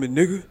 Butcher coming,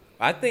 nigga.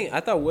 I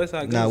thought Westside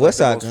Gun. nah, was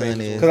Westside like the most Gun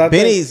famous is one. I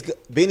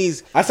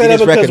Benny's. I say that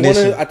biggest because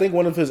recognition. I think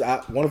one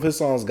of his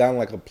songs got on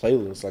like a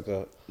playlist, like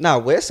a. Nah,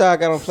 Westside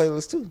got on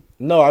playlist too.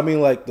 No, I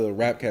mean like the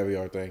Rap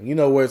Caviar thing. You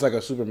know where it's like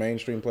a super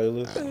mainstream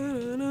playlist.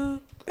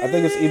 I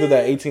think it's either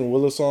that 18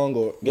 Willer song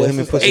or With him and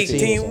it's the Pusha T.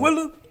 18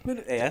 Willer.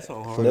 Hey, that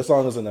song hard. That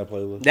song is in that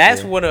playlist.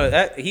 That's Yeah. one of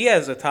that. He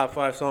has a top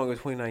 5 song of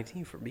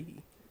 2019 for me.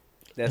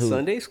 That Who?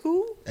 Sunday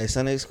School. At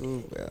Sunday school,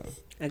 bro.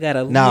 I got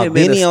a Nah, lemon,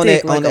 Benny a on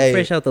stick that- like on a that-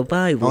 fresh out the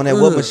Bible. On that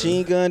What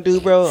Machine Gun do,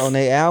 bro, on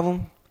their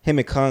album, him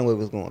and Conway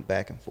was going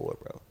back and forth,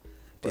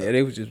 bro. Yeah,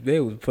 they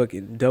was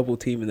fucking double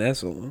teaming that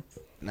song.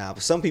 Nah,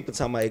 but some people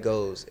talking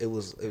about it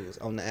was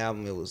on the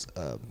album, it was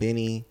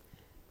Benny,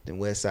 then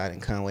Westside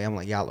and Conway. I'm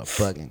like, y'all are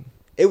bugging.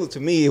 It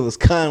was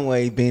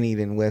Conway, Benny,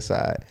 then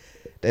Westside.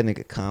 That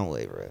nigga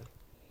Conway, bro.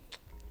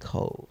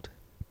 Cold.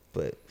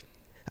 But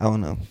I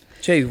don't know.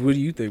 Chase, what do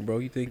you think, bro?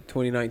 You think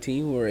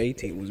 2019 or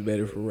 18 was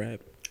better for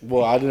rap?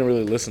 Well, I didn't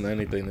really listen to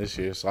anything this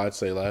year, so I'd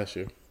say last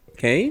year.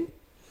 Kane?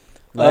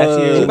 Last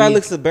year. Anybody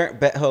listen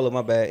to hold up,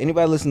 my bad.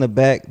 Anybody listen to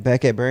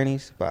Back at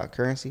Bernie's by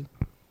Currency?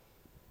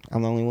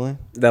 I'm the only one.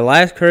 The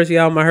last Currency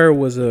album I heard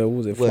was it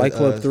What, Flight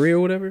Club 3 or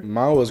whatever?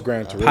 Mine was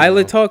Gran Turismo.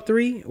 Pilot Talk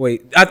 3?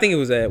 Wait, I think it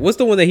was that. What's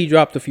the one that he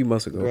dropped a few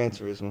months ago? Gran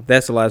Turismo.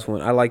 That's the last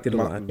one. I liked it a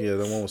lot. Yeah,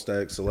 the one with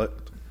Static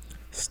Select.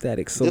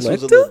 Static This was a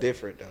Selector? little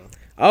different though.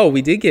 Oh,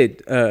 we did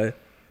get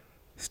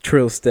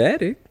Trill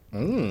Static.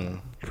 Mm.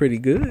 Pretty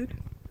good.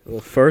 Well,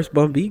 first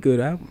Bun B, good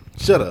album.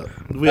 Shut up.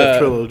 We have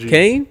trilogy.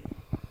 Kane?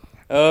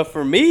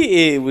 For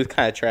me, it was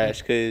kind of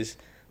trash because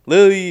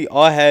literally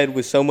all I had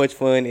was so much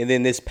fun, and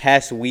then this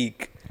past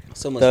week,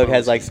 So much Thug fun.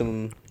 has like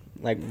some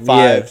like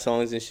 5 Yeah.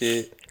 songs and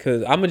shit.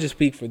 Because I'm going to just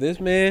speak for this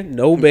man.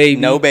 No Baby.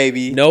 No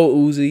Baby. No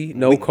Uzi.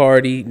 No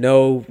Cardi.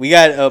 No We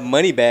got a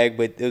Money Bag,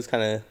 but it was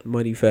kind of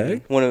Money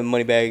Fag. one of the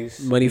Money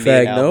Bag's Money main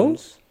Fag, no?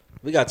 albums.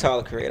 We got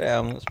Tyler Creator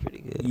album. That's pretty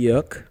good.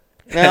 Yuck.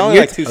 Nah, only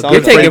You're- like 2 a songs.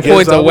 You're good taking Frank Gibbs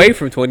points album? away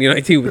from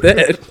 2019 with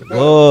that.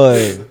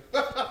 Boy.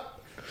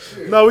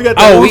 No, we got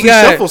the Oh, we Uzi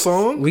got Shuffle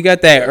song. We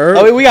got that Herb.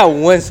 Oh, wait, we got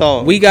one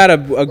song. We got a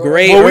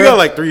great. Well, we Herb- got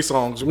like 3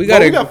 songs. We We got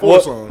got, a- we got 4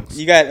 What- songs.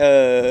 You got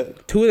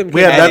 2 of them.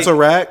 We have came That's out. a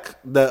Rack,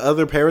 that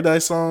other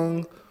Paradise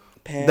song,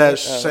 that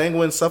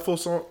Sanguine Sanguine Shuffle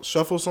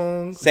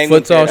song, Futsal and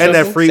that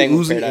Shuffle? free Sanguine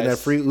Uzi and Paradise. that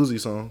free Uzi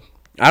song.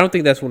 I don't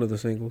think that's one of the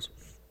singles.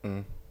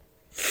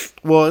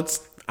 Well,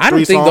 it's I don't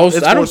 3 think songs- those.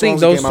 it's I 4 don't think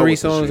songs he those came out 3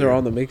 with this songs year. are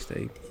on the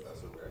mixtape.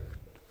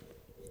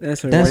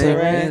 That's a That's right. a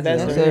right.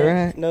 That's a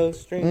right. right. No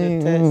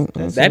strings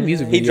attached. That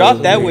music. He video dropped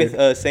is that weird.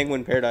 with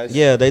Sanguine Paradise.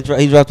 Yeah,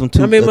 he dropped them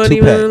two. I mean, money,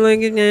 2-pack. like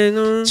it,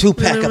 on.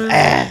 2-pack of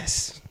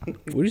ass.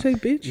 What'd you say,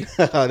 bitch?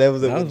 That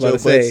was I what was Joe about Budden to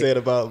say. said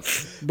about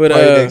But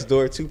Party Next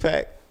Door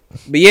 2-pack.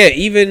 but yeah,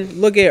 even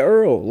look at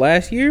Earl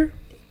last year.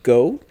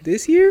 Go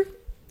this year.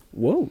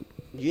 Whoa.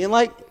 You didn't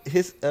like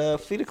his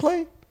Feet of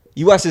Clay?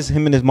 You watched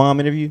him and his mom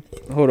interview?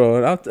 Hold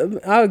on.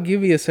 I'll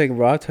give you a second,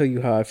 bro. I'll tell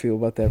you how I feel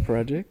about that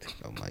project.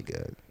 Oh my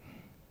god.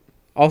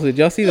 Also, did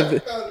y'all see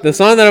the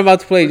song that I'm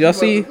about to play? Did y'all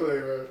see?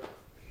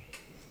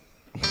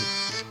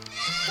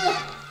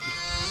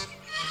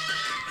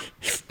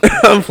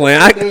 I'm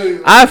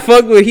playing. I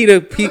fuck with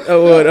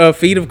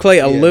Feet of Clay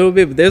a little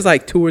bit, but there's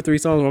like 2 or 3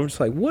 songs where I'm just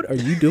like, what are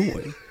you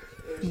doing?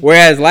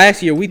 Whereas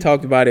last year we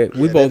talked about it.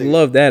 We both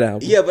loved that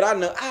album. Yeah, but I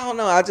don't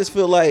know. I just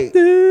feel like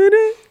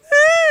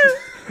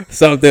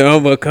Something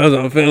on because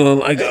I'm feeling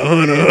like a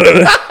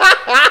hunter.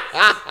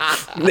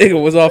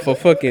 Nigga was off a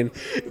fucking.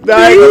 Nah,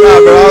 I ain't gonna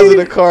lie, bro. I was in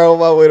the car on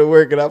my way to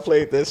work and I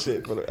played that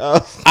shit.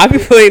 I be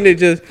playing it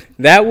just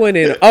that one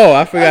and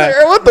I forgot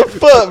What the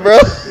fuck, bro?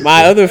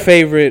 my other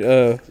favorite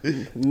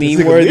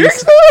meme worthy.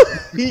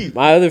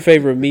 My other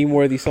favorite meme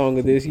worthy song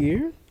of this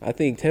year. I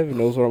think Tevin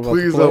knows what I'm about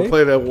Please to play. don't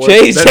play that one.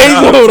 Chase, that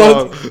Chase, Nas hold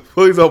on. song.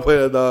 Please don't play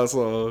that Nas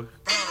song.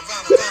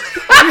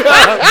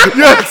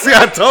 Yeah, see,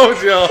 I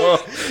told y'all.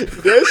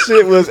 That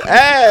shit was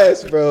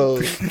ass,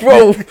 bro.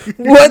 Bro,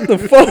 what the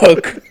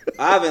fuck?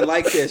 I haven't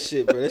liked that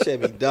shit, bro. That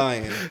shit be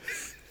dying.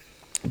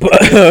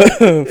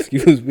 But,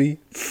 excuse me.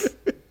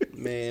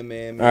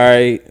 Man. All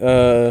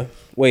right.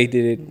 Wait,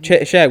 did it?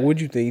 Shaq,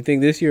 what'd you think? You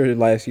think this year or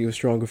last year was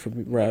stronger for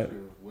rap?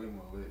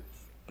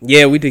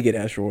 Yeah, we did get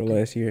Astro World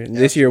last year. And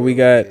this year we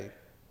got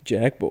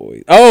Jack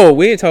Boys. Oh,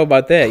 we didn't talk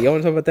about that. Y'all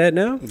want to talk about that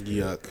now?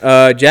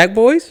 Yuck. Jack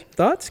Boys?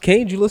 Thoughts? Kane,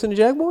 did you listen to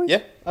Jack Boys?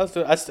 Yeah. How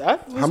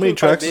many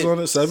tracks is on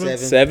it? 7?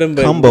 7,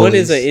 but Combos. one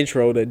is an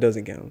intro that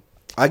doesn't count.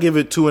 I give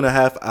it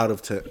 2.5 out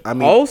of 10. I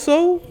mean,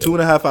 Also,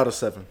 2.5 out of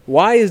 7.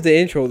 why is the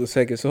intro the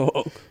second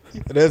song?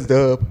 That's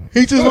dope.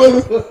 He just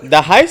wasn't.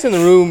 The Heist in the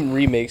Room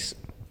remix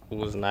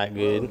was not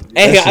good.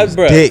 Hey,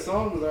 bro, dick.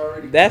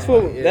 that's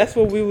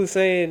what we was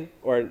saying,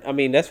 or I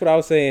mean, that's what I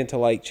was saying to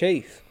like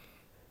Chase.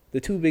 The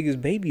 2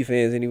 biggest Baby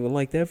fans didn't even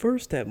like that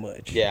verse that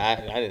much. Yeah,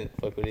 I didn't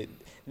fuck with it.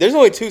 There's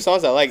only 2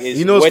 songs I like. Is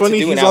You know what's What to funny?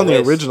 Do He's and on the Out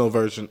West. original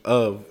version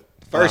of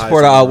First the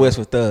part of Heist. Out West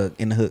with Thug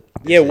in the hook.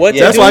 Yeah, what?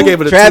 Yeah, to That's do, why I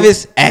gave it a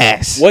Travis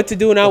ass. What to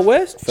do in Out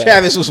West? Fact.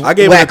 Travis was I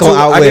gave it a whack 2. on Out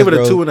I West, gave it a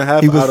bro.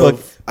 2.5 He was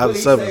out of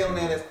 7.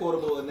 that that's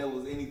quotable and there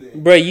was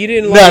anything? Bro, you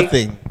didn't like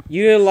Nothing.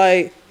 You didn't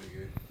like.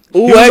 He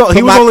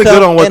was only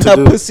good on What and to her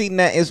Do. pussy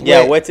nut is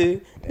Yeah, wet. What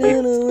to?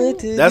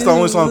 That's the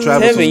only song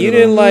Travis was Tevin, you good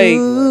didn't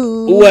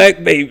on. like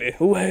Whack Baby.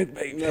 Whack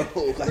Baby.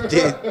 I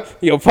did.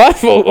 Yo,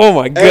 Popo. Oh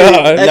my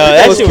god. No,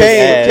 that shit was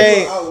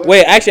Kane.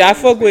 Wait, actually, I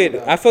fuck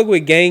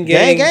with Gang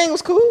Gang. Gang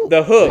was cool.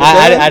 The hook.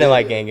 I didn't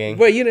like Gang Gang.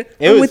 Wait, you didn't.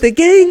 It I'm was- with the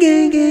gang.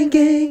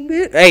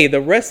 Hey,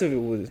 the rest of it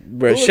was,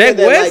 bro. Who was Shaq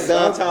that West.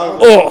 downtown?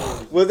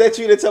 Oh Was that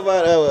you that talk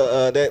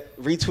about that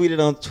retweeted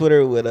on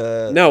Twitter with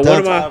No, one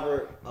of my-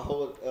 Tolliver, a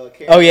whole,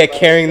 Oh yeah,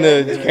 carrying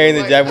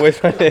the Jack Boys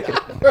front.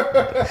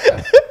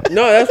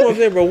 no, that's what I'm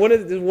saying, bro.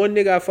 This one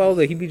nigga I follow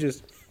that he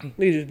just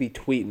be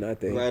tweeting. I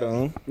think Right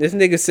on. this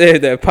nigga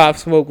said that Pop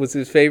Smoke was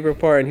his favorite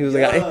part, and he was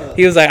like,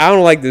 I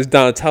don't like this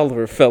Don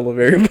Tolliver fella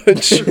very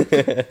much.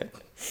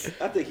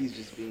 I think he's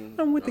just being.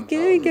 I'm with the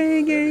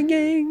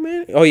gang,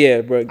 man. Oh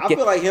yeah, bro. I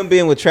feel like him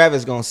being with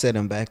Travis gonna set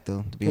him back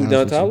though. To be Who,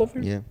 honest Don with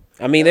you. Tolliver?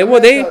 Yeah. I mean, they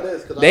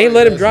ain't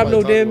let him drop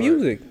no damn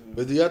music.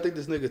 But do y'all think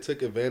this nigga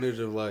took advantage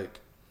of like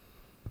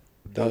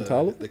Don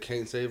Tolliver? the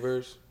Can't Say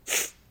verse?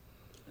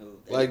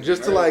 Like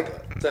just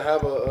to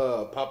have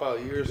a pop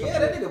out year or something. Yeah,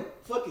 that nigga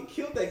fucking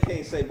killed that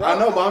Can't Say. Bro. I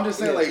know, but I'm just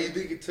saying like you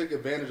think he took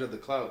advantage of the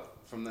clout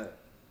from that?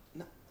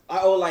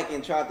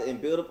 and tried to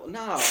build up.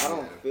 No, I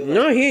don't feel like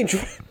No, he ain't. I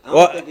don't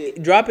Well, think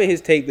it- dropping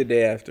his tape the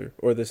day after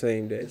or the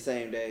same day. the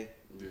same day.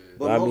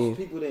 But I most mean-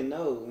 people didn't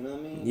know. You know what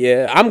I mean?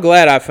 Yeah, I'm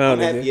glad I I'm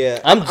found happy, it. yeah.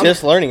 I'm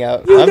just learning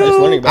out. I'm just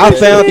learning about I that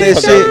found shit.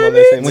 this Come shit out on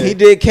that same when day. he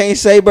did Can't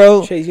Say,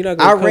 bro. Chase, you're not I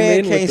gonna come ran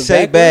in with Can't the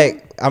Say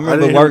background? back. I remember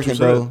didn't hear what working, you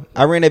bro. said.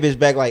 I ran that bitch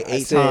back like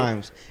 8 said,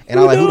 times, and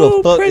I'm like, who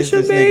the fuck is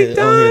this nigga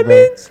on here,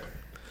 bro?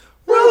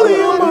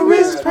 Rolling on my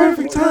wrist,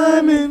 perfect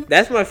timing.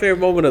 That's my favorite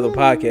moment of the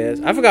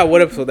podcast. I forgot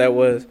what episode that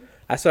was.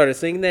 I started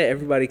singing that.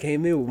 Everybody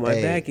came in with my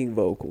Hey. backing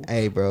vocal.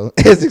 Hey, bro,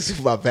 it's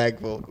my back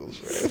vocals,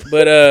 bro.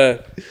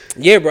 But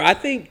yeah, bro, I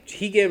think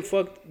he getting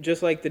fucked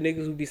just like the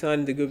niggas who be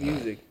signing to good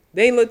music.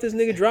 They ain't let this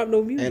nigga drop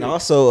no music. And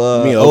also,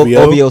 You mean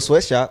OVO OVO?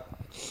 Sweatshop.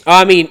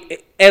 I mean,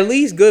 at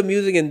least good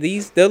music and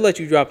these they'll let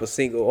you drop a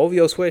single.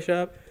 OVO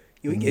Sweatshop,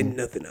 you ain't getting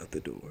nothing out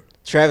the door.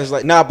 Travis,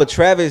 like, nah, but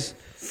Travis,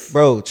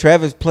 bro,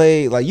 Travis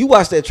played like you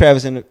watched that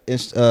Travis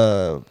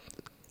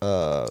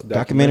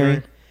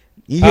documentary.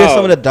 You hear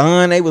some of the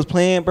Don they was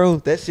playing, bro.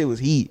 That shit was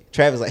heat.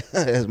 Travis like,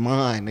 that's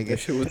mine, nigga. That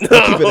shit was Keep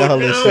it all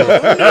this shit.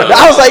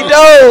 I was like,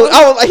 no.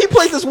 I was like, he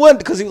played this one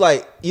because he was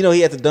like, you know,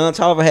 he had the Don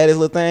Tolliver had his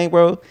little thing,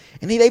 bro.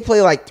 And they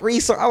played like 3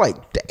 songs. I was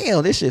like,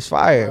 damn, this shit's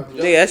fire,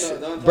 Yeah, that's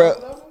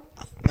bro.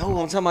 No,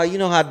 I'm talking about, you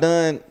know how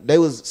Don they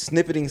was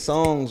snippeting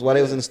songs while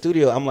they was in the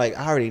studio. I'm like,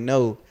 I already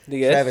know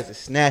Nigga, Travis is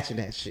snatching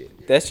that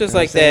shit. that's just You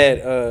know like what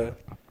I'm that.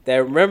 That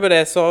remember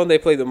that song they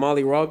played the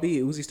Molly Raw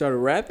beat? Uzi started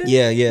rapping.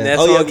 Yeah, yeah. And that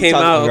Oh, song yeah, we came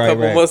talked- out a right,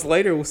 couple right. months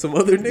later with some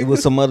other nigga. It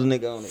was some other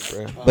nigga on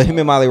it, bro. But him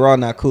and Molly Raw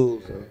not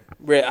cool. So.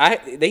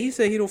 Bruh, he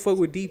said he don't fuck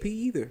with DP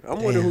either.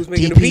 I'm wondering who's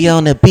making the beat. DP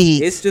on the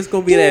beat. It's just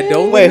gonna be that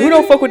Dolan. Wait, who nigga?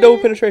 don't fuck with double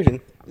penetration?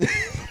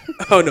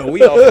 Oh no,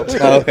 we all fuck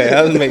with Oh, okay,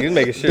 I was making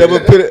sure.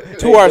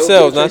 to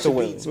ourselves, not to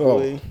women.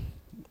 Oh.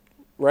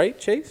 Right,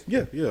 Chase?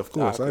 Yeah, of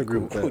course. I agree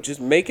with Cool. that.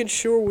 Just making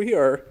sure we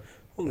are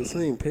on the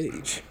same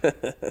page.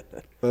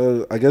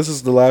 I guess this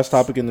is the last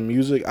topic in the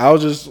music. I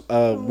was just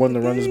wanting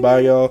to run this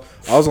by y'all.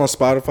 I was on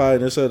Spotify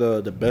and it said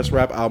the best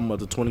rap album of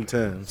the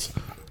 2010s: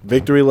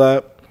 Victory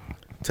Lap,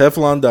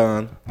 Teflon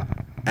Don,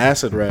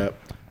 Acid Rap,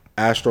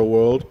 Astro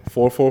World,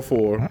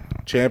 444,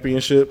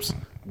 Championships,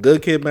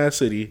 Good Kid, Mad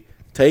City,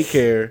 Take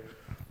Care,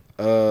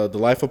 The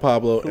Life of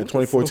Pablo, and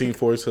 2014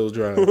 Forest Hills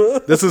Drive.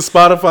 This is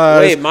Spotify's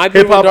Wait, my hip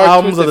beautiful hop dark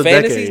albums of twisted the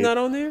fantasies decade. not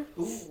on there?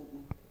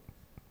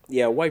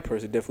 Yeah, a white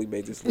person definitely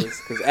made this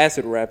list because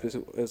acid rap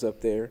is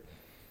up there.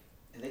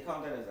 And they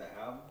call that as an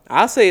album?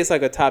 I'll say it's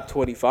like a top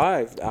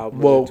 25 album.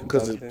 Well, of the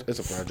because 2010. it's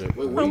a project.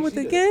 I'm with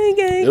the gang,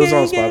 gang. It was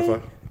on gang, gang.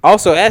 Spotify.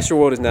 Also, Astro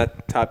World is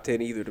not top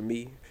 10 either to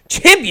me.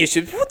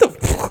 Championships? What the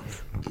fuck?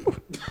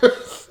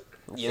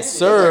 Yes,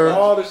 sir.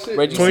 All the shit.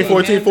 Reggie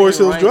 2014 Sanders, Forest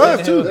Hills Ryan Drive,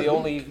 Tannehill, too. The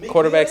only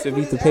quarterbacks to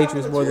beat the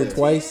Patriots more than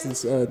twice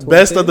since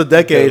Best of the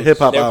decade hip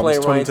hop They're albums,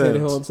 playing Ryan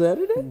Tannehill 2010s. on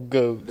Saturday.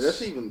 Go.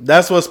 That's even.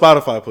 That's what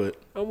Spotify put.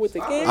 I'm with the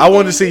gang. I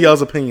wanted to see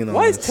y'all's opinion on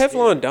Why is this.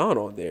 Teflon Don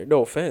on there?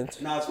 No offense.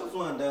 Nah, it's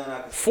fun done.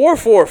 I can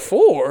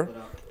 444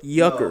 No,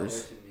 yuckers.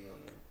 that should be on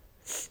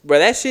there. Bro,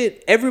 that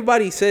shit,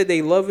 everybody said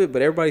they love it,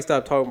 but everybody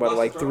stopped talking about it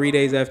like 3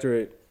 days after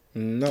it.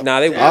 No. Nah,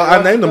 they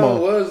I named them all.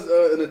 Was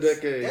in a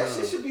decade. That huh?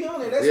 shit should be on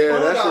there. That's Yeah,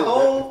 fun. that Got shit-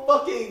 whole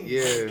fucking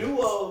Yeah.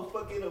 duo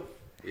fucking.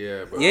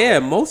 Yeah, bro. Yeah,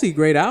 mostly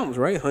great albums,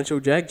 right?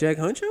 Huncho Jack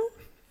Huncho?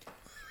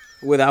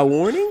 Without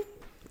Warning?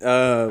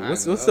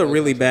 What's know. the I like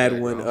really Huncho bad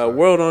Jack, one? I'm sorry.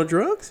 World on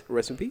Drugs?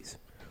 Rest in peace.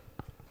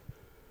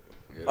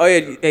 Oh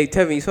yeah, hey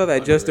Tevin, you saw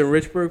that Justin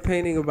Richburg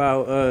painting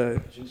about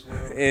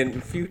in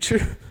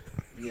Future?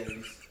 Yeah,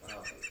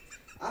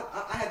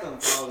 I had to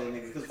unfollow that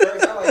nigga because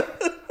first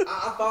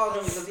I followed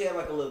him because he had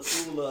like a little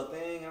cool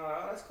thing. I'm like,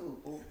 oh, that's cool,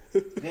 fool.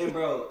 Then,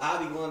 bro,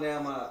 I be going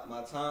down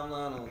my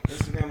timeline on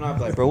Instagram and I be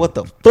like, bro, what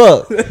the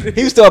fuck?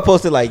 He started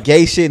posting like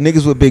gay shit,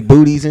 niggas with big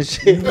booties and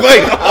shit. Wait,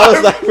 I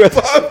was like, bro,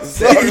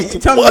 You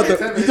talking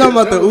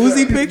about the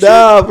Uzi picture?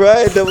 nah, bro, I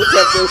had double tap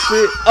that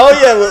shit. Oh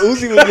yeah, Lil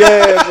Uzi was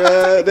yeah,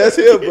 bro. That's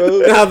him, bro.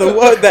 Now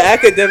the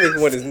academic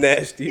one is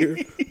nastier,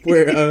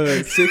 where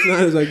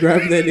 6ix9ine is like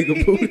grabbing that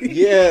nigga booty.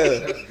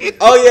 Yeah.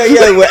 Oh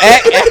yeah. Well,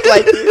 act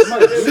like this.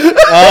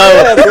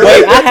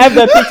 Wait, I have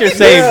that picture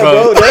saved, Yeah,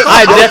 bro. bro, that's-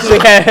 I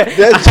definitely have.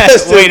 that's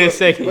Justin. Wait a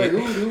second. Wait,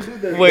 who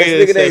did that? Wait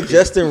This a nigga named second.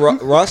 Justin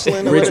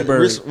Rosslin. or whatever.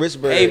 Richburg.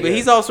 Richburg. Hey, but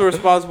he's also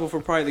responsible for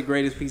probably the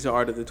greatest piece of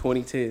art of the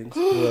 2010s.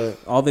 What?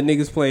 All the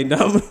niggas playing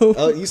domino.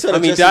 Oh, you said I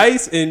mean,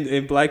 Justin- Dice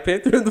and Black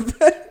Panther in the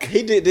back.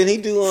 He did. Then he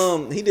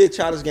did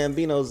Childish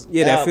Gambino's.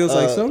 Yeah, that Feels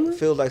Like Summer?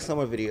 Feels like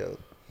summer video.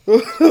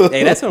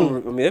 Hey, that's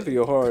that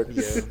video hard.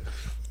 Yeah.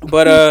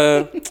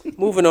 But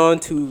moving on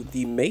to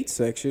the mate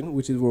section,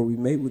 which is where we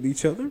mate with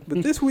each other.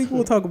 But this week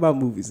we'll talk about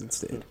movies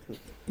instead.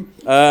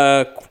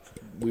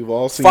 We've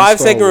all seen 5-second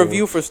Star Wars.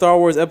 review for Star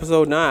Wars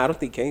Episode 9. I don't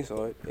think Kane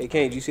saw it. Hey,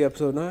 Kane, did you see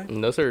Episode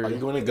 9? No, sir. Are you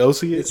going to go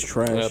see It's it?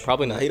 trash.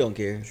 Probably Nah, not. he don't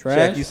care. Trash,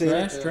 Shaq, you seen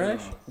trash, it?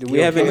 trash. Do we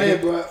have any? Man,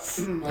 bro, I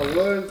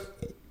was,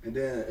 and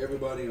then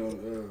everybody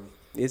on.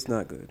 It's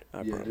not good. I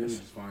Yeah, they was promise.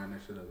 just firing that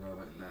shit up. I was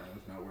like, nah,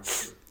 it's not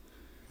worth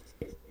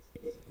it.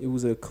 It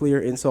was a clear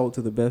insult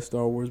to the best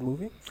Star Wars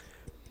movie.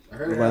 I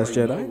heard The it had, Last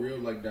like, Jedi? no real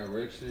like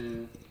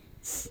direction.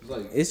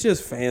 It's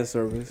just fan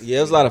service. Yeah,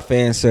 it was a lot of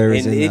fan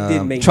service And and, it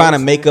didn't make trying no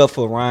to make sense. up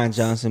for Ryan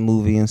Johnson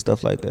movie and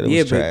stuff like that. It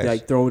Yeah, was but trash.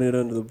 like throwing it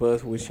under the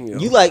bus, which you know.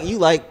 you like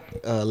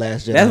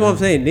Last Jedi. That's what I'm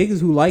saying.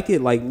 Niggas who like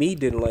it, like me,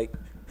 didn't like.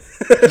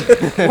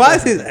 Why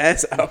is his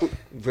ass out?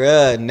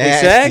 Bruh,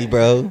 nasty, Shaq?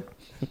 bro.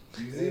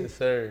 Yes,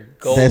 sir.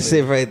 Golden. That's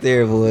it right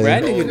there, boy.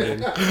 Brad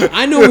nigga,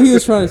 I know what he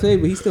was trying to say,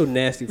 but he's still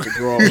nasty for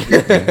drawing.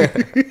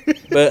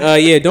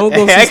 But yeah, don't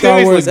go see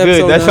Star Wars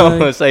Episode That's all I'm 9.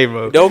 gonna say,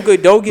 bro. Don't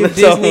give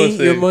That's all I'm Disney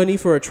gonna your say. money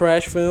for a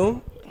trash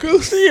film. Go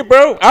see it,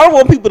 bro. I don't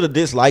want people to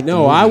dislike the No,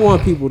 movie. I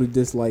want people to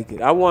dislike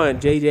it. I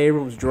want J.J.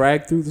 Abrams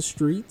dragged through the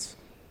streets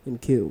and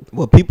killed.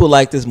 Well, people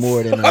like this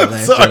more than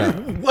Last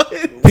Jedi. What?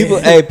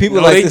 People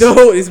No, like they this.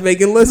 don't. It's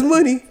making less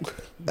money.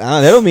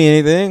 That don't mean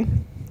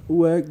anything.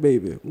 Whack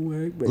baby.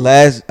 Whack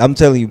baby. I'm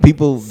telling you,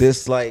 people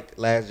dislike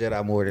Last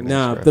Jedi more than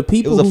Nah, this, bro. the It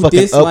people was a who fucking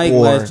dislike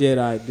uproar. Last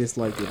Jedi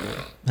dislike it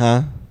more.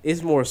 Huh?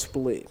 It's more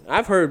split.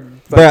 I've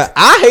heard. Bruh,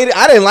 I hate it.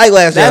 I didn't like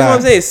Last That's Jedi. what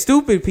I'm saying.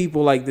 Stupid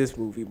people like this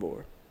movie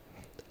more.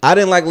 I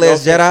didn't like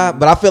Last No, Jedi,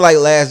 but I feel like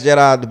Last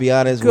Jedi, to be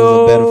honest,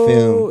 was a better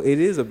film. It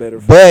is a better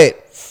film.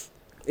 But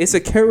It's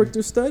a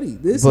character study.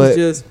 This But-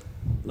 is just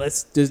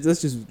let's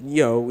just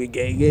we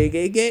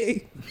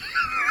gay.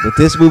 But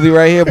this movie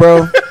right here,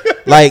 bro,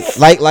 like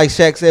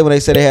Shaq said when they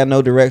said they had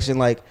no direction,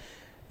 like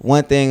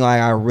one thing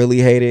like I really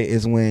hated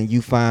is when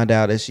you find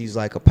out that she's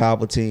like a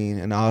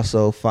Palpatine and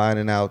also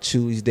finding out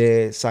Chewie's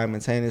dead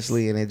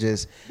simultaneously, and it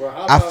just Bro,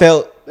 how I about-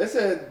 felt They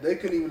said they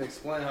couldn't even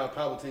explain how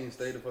Palpatine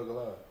stayed the fuck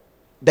alive.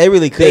 they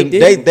really couldn't.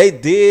 didn't. They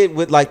did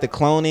with like the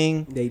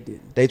cloning. They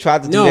didn't. They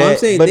tried to do No, that, I'm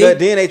saying but they-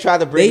 then they tried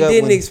to They bring up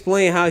didn't when-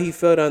 explain how he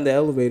fell down the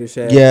elevator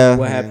shaft. Yeah.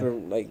 What Yeah.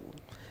 happened? Like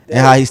and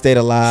how he stayed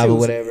alive shit or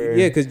was- whatever.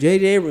 Yeah, because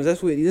J.J. Abrams,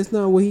 that's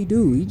not what he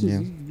do. He just Yeah.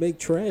 he make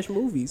trash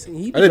movies. And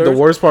he I think the deserves-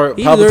 worst part,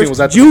 he Palpatine deserves- was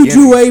at the Juju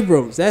beginning.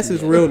 Abrams. That's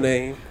his real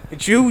name.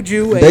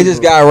 Juju Abrams. They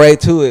just got right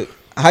to it.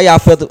 How y'all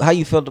felt? How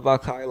you felt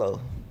about Kylo?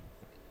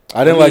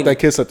 I didn't I like mean, that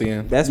kiss at the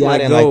end. That's Yeah, I my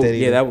didn't goal. like that either.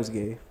 Yeah, that was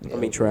gay. I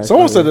mean, trash.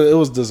 Someone said that it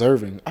was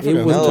deserving. I forgot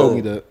who was- told No.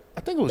 me that. I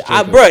think it was. I,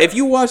 Jacob. bro, if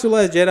you watch The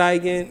Last Jedi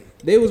again,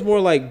 they was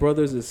more like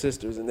brothers and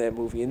sisters in that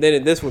movie. And then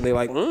in this one, they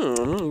like, you're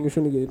trying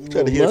to get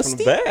Trying to hit it from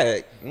lusty?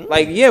 the back.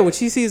 Like, yeah, when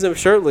she sees him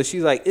shirtless,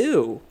 she's like,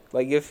 ew.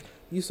 Like, if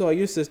you saw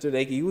your sister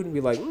naked, you wouldn't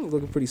be like,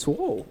 looking pretty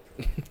swole.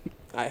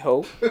 I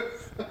hope.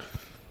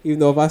 Even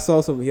though if I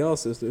saw some of y'all's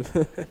sisters.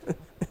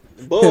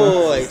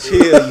 Boy,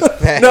 chill. You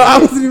fat. No, I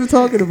wasn't even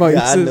talking about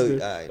Yeah, I your know.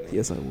 sister. All right,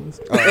 Yes, I was.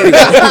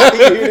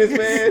 you hear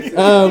this,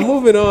 man?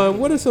 Moving on.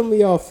 What are some of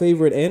y'all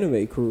favorite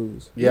anime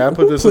crews? Yeah, I Who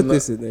put this put in.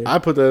 this in there. I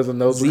put that as a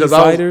note Z because I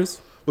was,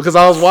 Fighters. because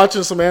I was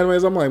watching some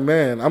animes. I'm like,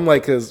 man,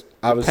 because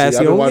obviously I've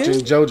Passion been watching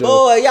game? JoJo.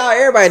 Boy, y'all,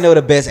 everybody know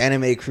the best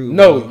anime crew.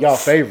 No, bro. y'all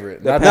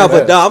favorite. Not No, the but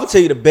best. no, I'm gonna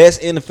tell you the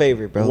best and the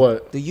favorite, bro.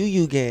 What? The Yu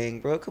Yu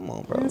gang, bro. Come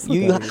on, bro. Yeah, fuck Yu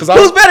Yu. outta here. Cause I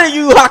Who's was- better than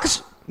Yu Yu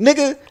Hakusho?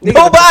 Nigga, Nigga,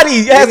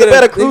 nobody has a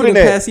better crew than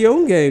the that.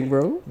 Passion gang,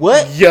 bro.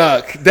 What?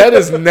 Yuck! That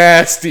is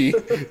nasty.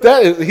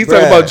 That is. He's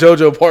talking Bruh. about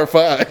JoJo Part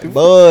 5.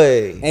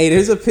 Boy. Hey,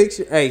 there's a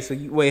picture. Hey, so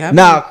you, wait, how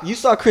Now, you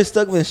saw Chris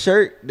Stuckman's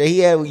shirt that he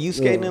had with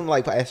Yusuke and them,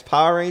 like, as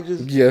Power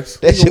Rangers? Yes.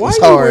 That shit Why was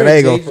you hard. I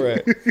ain't wearing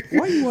gonna JJ?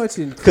 front. Why you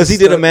watching? Because he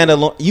did a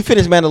Mandalorian. You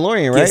finished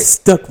Mandalorian, Get right?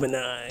 stuck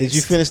manized. Did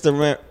you finish the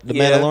Yeah.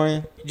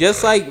 Mandalorian?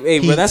 Just like, hey,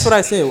 but that's what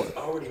I said.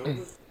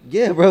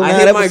 Yeah, bro. I 9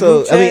 hit my group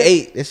episodes. I mean, chat.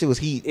 8. That shit was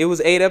heat. It was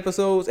 8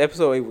 episodes.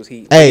 Episode 8 was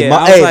heat. Hey, yeah,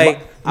 I was hey, like,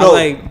 I no. was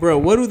like, bro,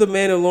 what do the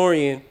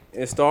Mandalorian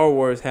and Star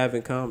Wars have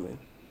in common?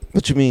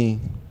 What you mean?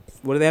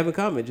 What do they have in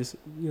common? Just say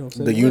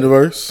The what.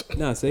 universe.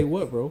 Nah, say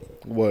what, bro?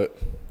 What?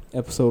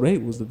 Episode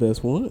 8 was the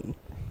best one.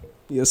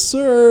 Yes,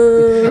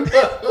 sir.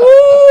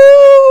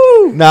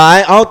 Woo! Nah,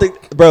 I don't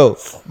think, bro.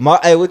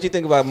 Hey, what you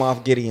think about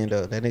Moff Gideon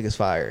though? That nigga's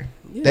fire.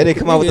 Yeah, That didn't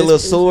come out with the little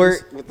it's- sword.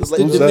 It's, with it's the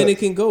the laser- that?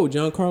 Dominican goat,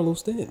 Giancarlo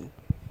Stanton.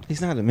 He's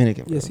not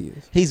Dominican. Bro. Yes, he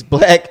is. He's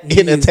black He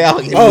and is-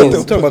 Italian. Oh, He I'm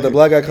is. talking about the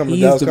black guy coming to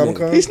He's Dallas Dominican.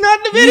 Comic Con. He's not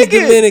He's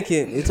Dominican.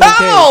 Dominican. It's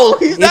okay. No,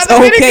 he's not It's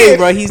okay, Dominican.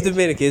 bro. He's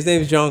Dominican. His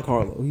name is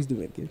Giancarlo. He's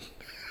Dominican.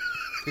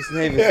 His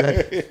name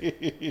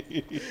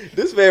is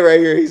this man right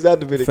here. He's not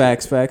Dominican.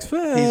 Facts. He's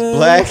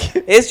black.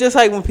 It's just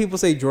like when people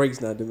say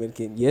Drake's not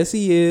Dominican. Yes,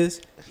 he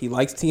is. He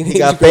likes teenage He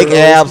got girls. fake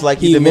abs like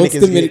he looks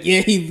Dominicans Dominican.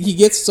 get. Yeah, he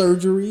gets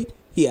surgery.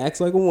 He acts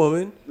like a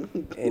woman,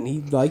 and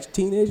he likes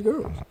teenage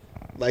girls.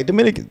 Like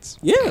Dominicans.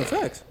 Yeah,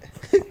 facts.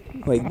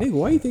 Like, nigga,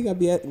 why you think I'd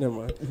be at? Never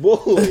mind.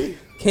 Boy.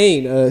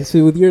 Kane,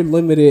 so with your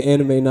limited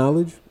anime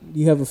knowledge, do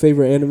you have a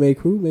favorite anime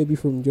crew, maybe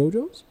from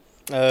JoJo's?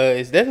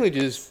 It's definitely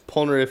just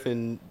Polnareff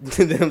and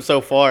them so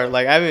far.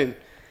 Like I haven't.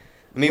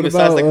 I mean, What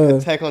besides about,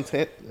 like Attack on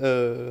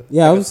Titan.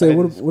 Yeah, I would say, Attack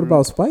on what Titan's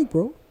about Spike,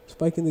 bro?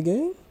 Spike in the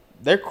game?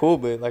 They're cool,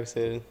 but like I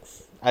said,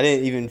 I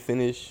didn't even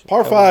finish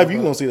Part 5, you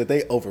gonna see that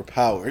they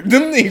overpowered.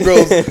 Them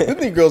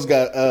Negroes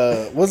got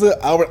was it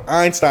Albert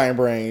Einstein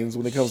brains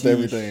when it comes to Sheesh.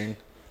 everything.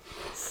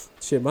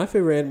 Shit, my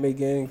favorite anime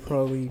gang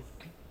probably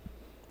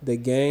the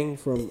gang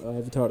from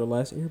Avatar: The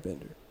Last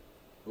Airbender.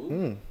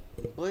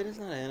 Boy, that's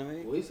not an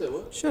anime. What you said?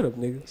 What? Shut up,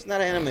 nigga. It's not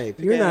an anime. Pick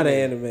You're not an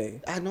anime.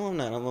 anime. I know I'm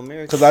not. I'm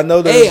American. Because I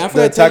know Hey, I there's forgot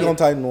the to tell Attack you, on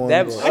Titan one.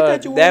 That but-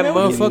 thought you that would never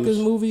motherfucker's use.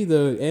 movie,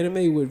 the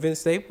anime with Vince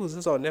Staples,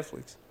 it's on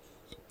Netflix.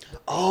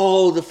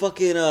 Oh, the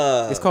fucking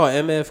It's called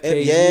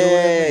MFKG.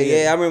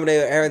 yeah. I remember they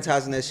were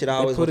advertising that shit. I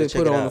always put wanted it to check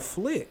put it on the out.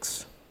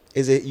 flicks.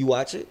 Is it you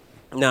watch it?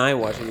 Nah, I ain't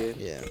watching it.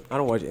 Yeah. I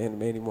don't watch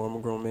anime anymore. I'm a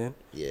grown man.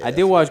 Yeah. I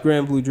did watch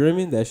Grand Blue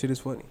Dreaming. That shit is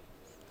funny.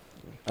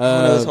 I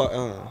know it's hard.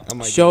 I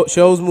might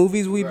Shows,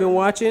 movies we've been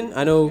watching.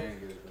 I know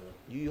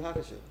you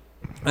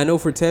Hakusho.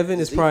 for Tevin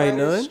it's probably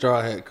none.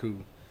 Straw Hat Cool.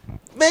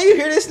 Man, you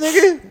hear this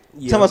nigga?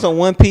 Yeah. Talking about some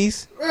One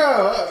Piece.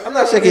 I'm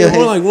not shaking your More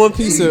head. like one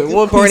piece of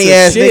corny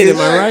ass shit. niggas.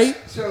 Am I right?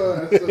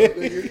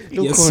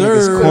 Them Yes, corny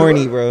niggas sir.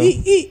 corny, bro.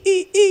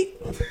 Eat.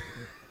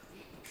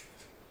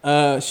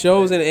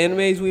 Shows and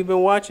animes we've been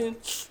watching.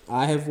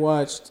 I have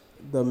watched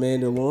The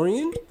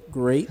Mandalorian.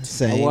 Great.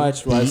 Same. I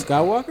watched Rise of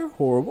Skywalker.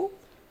 Horrible.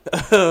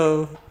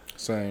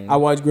 Same. I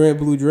watched Grand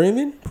Blue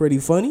Dreaming. Pretty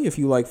funny if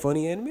you like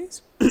funny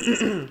animes.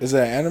 Is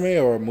that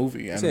anime or a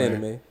movie? It's an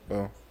anime.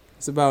 Oh.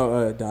 It's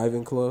about a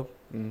diving club.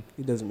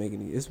 It doesn't make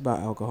any. It's about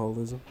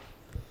alcoholism.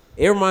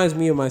 It reminds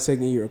me of my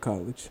second year of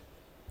college,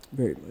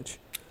 very much.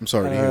 I'm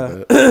sorry to hear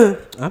that.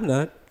 I'm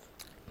not.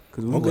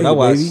 Cause we Okay. late, I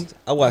baby.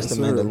 watched Yes, The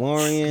sir.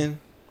 Mandalorian.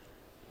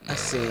 I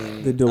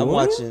seen. The DeLorean? I'm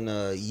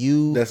watching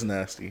You. That's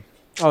nasty.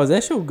 Oh, is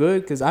that show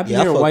good? Cause I've been Yeah,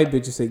 I hearing fuck- white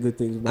bitches say good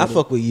things about I it.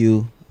 fuck with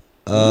You.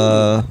 Hey,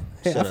 I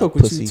shut fuck up,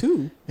 with pussy. you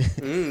too.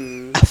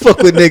 I fuck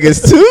with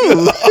niggas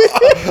too.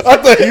 I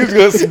thought you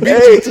was gonna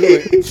beat you to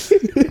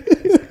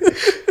it.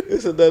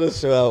 It's another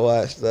show I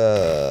watched.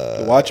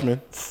 The Watchmen.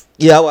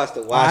 Yeah, I watched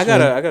The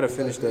Watchmen. I gotta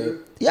finish that.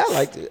 Yeah, I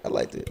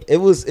liked it. It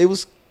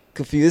was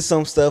confused.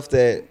 Some stuff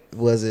that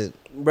wasn't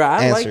Bro,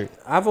 answered.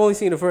 I've only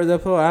seen the first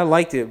episode. I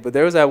liked it, but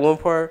there was that one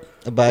part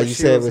about where you she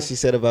said was- what she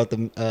said about the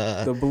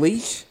the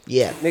bleach.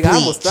 yeah. Nigga, I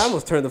bleach.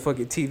 almost turned the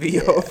fucking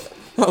TV off.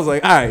 I was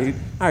like, all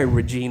right,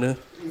 Regina,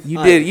 you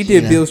All did right, you did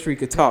Regina. Bill Street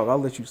could talk. I'll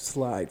let you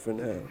slide for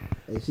now.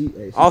 Hey, she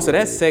Also,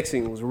 that did sex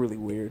scene was really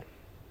weird. it.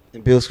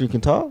 And Bill Street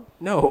can talk.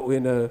 No,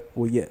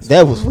 well, yes.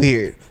 That was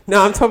weird.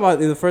 No, I'm talking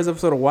about in the first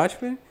episode of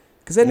Watchmen.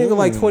 Cause that nigga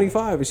like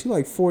 25 and she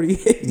like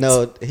 48.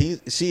 No,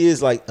 she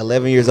is like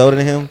 11 years older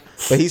than him,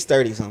 but he's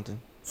 30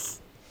 something.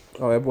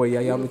 Oh, that boy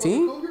Yaya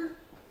Mateen.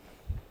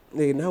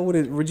 Nigga, now what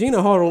is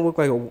Regina Hall don't look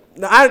like a?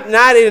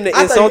 Not in the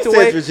I thought insulting you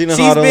said way. Regina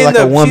She's Hall don't been look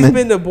like a woman. She's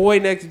been the boy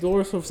next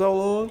door for so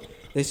long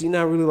that she's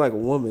not really like a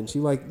woman. She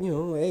like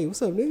like, hey,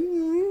 what's up,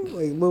 nigga? Like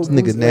little This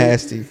nigga boost,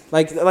 nasty.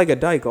 like a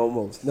dyke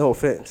almost. No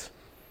offense.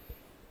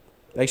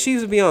 Like she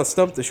used to be on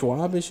Stump the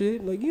Schwab and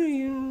shit. Like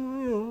you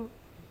know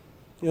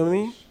what I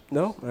mean?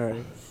 No,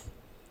 all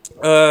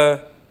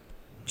right.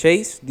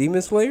 Chase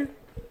Demon Slayer.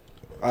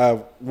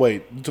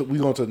 Wait, we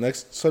going to the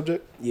next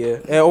subject? Yeah.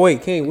 Oh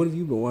wait, Kane, what have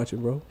you been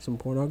watching, bro? Some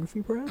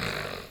pornography, perhaps?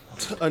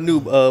 A new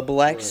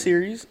Black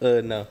series?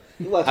 No.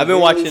 watching I've been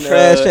watching,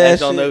 trash ass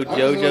as y'all know, shit?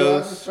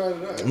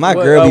 JoJo's. My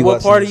What, girl be what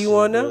watching part are this you shit,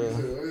 on now?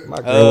 bro.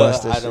 My girl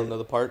watched this I shit. don't know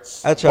the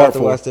parts. I tried Part to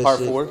four. watch that Part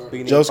shit. 4.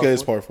 beginning of Josuke part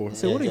is 4. part 4.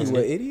 So what are you, Josuke.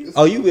 what, idiots?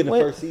 Oh, you in the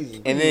What? first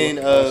season. And then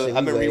Oh, shit,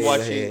 I've been he's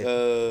ahead.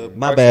 rewatching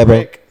My Parks bad, and bro.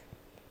 Rec.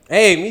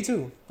 Hey, me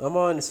too. I'm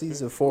on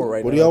season 4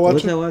 right What now. are y'all What's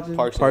watching? that watching?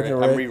 Parks Park and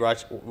and Rec. I'm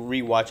Rec.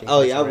 rewatching.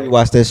 Oh yeah, I Parks and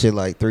Rec. rewatched that shit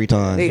like 3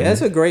 times. Hey, bro.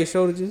 that's a great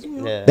show to just.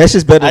 Yeah. That's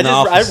just better than The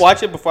Office. I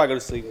watch it before I go to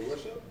sleep.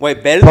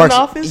 Wait, better Parks,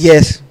 than Office?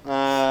 Yes.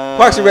 Uh,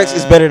 Parks and Rec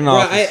is better than Bro,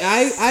 Office.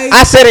 I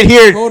I said it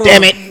here. hold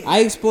Damn on. it. I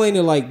explained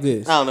it like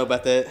this. I don't know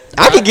about that.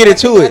 I can get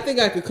into I it. think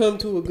I could come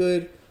to a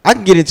good. I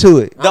can get into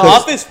it. The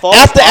 'Cause Office falls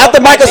after off,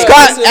 Michael I think.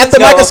 Scott Listen, after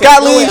no, Michael okay,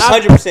 Scott no, wait, leaves.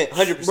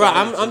 100%. Bro,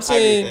 100%. I'm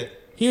saying.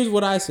 Here's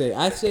what I say.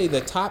 I say the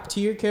top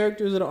tier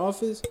characters of The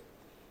Office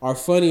are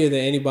funnier than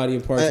anybody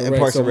in Parks and in Rec.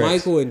 Parks So and Rec.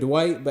 Michael and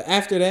Dwight, but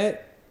after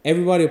that,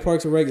 everybody in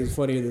Parks and Rec is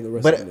funnier than the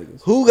rest But of the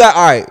niggas. who got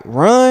all right?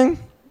 Run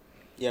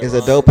is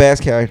a dope ass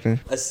character.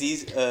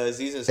 Aziz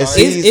Aziz,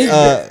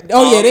 Ansari.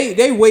 Oh yeah,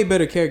 they way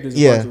better characters.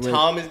 Than Yeah. Parks and Rec.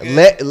 Tom is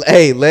good.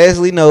 Hey,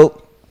 Leslie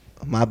Nope,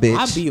 my bitch.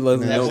 I beat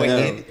Leslie Nah, Knope That boy down.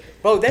 Andy.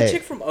 Bro, that Hey.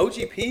 chick from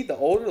OGP, the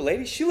older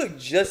lady, she looked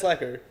just like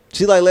her.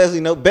 She like Leslie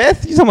Nope.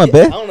 Beth, you talking about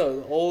I Beth? don't know,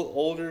 the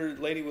older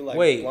lady with like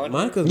Wait, blonde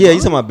hair. Monica's Yeah, you mom?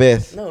 talking about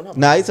Beth? No, not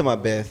Nah, you talking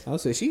about Beth. I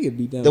would say she get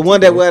beat down. The too,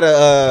 one that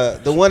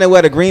bro.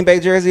 wear the Green Bay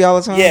jersey all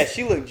the time. Yeah,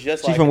 she looked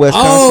just She like from her.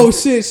 Wisconsin. Oh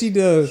shit, she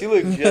does. She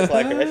looked just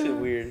like her. That shit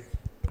weird.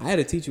 I had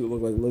a teacher who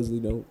looked like Leslie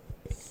Knope.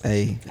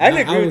 Hey, I I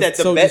agree with was that.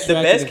 The so best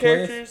distracted in class.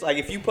 characters, like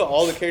if you put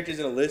all the characters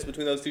in a list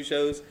between those two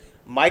shows,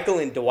 Michael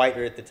and Dwight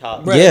are at the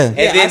top. Bruh, Yeah. And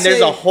I then there's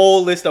say- a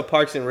whole list of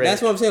Parks and Rec.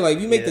 That's what I'm saying. Like,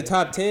 if you make Yeah. the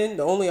top 10,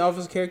 the only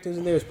Office characters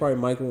in there is probably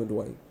Michael and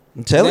Dwight. I'm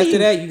And telling after you.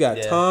 that, you got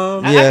Yeah.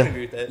 Tom. I Yeah. can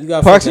agree with that. You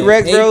got Parks and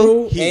fucking Rec, bro,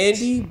 April, heat.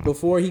 Andy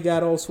before he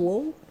got all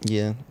swole.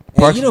 Yeah. And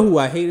Parks, you know who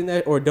I hate in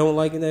that or don't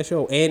like in that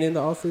show and in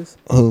The Office?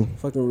 who?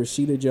 Fucking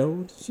Rashida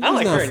Jones. She's I don't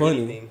like not her in funny.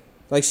 anything.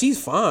 Like she's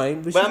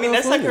fine, but But she's I mean, not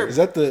that's like funny. her- Is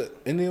that the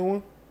Indian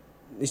one?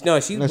 No,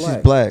 she's No, black.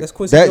 she's black. That's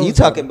Quincy That Jones' you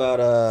talking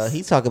daughter. about?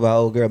 He talking about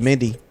old girl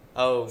Mindy.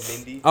 Oh,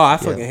 Mindy. Oh, I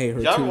fucking hate her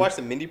Did y'all ever too. watch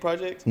the Mindy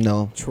Project?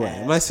 No,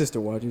 Trash. My sister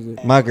watches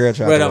it. my girl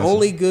tried. But to the watch it.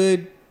 only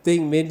good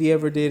thing Mindy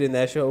ever did in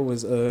that show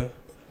was when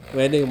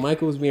that nigga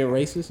Michael was being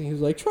racist and he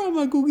was like, "Try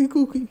my googie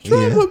cookie,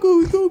 try Yeah. my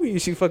googie cookie,"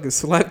 and she fucking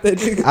slapped that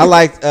nigga. I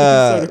liked. He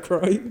started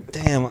crying.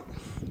 Damn.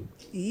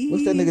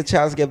 What's that nigga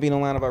Childs get beat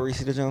online about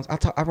Rashida Jones?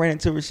 I ran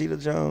into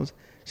Rashida Jones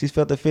She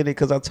felt offended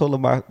because I told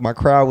her my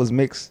crowd was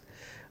mixed,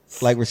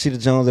 like Rashida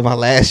Jones in my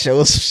last show,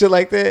 or some shit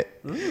like that.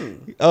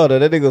 Oh no,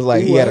 that nigga was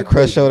like he had a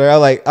crush on her. I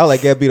like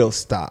Gabito,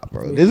 stop,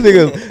 bro. This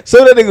nigga,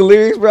 some of that nigga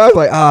lyrics, bro. I was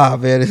like,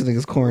 man, this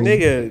nigga's corny.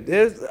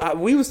 Nigga,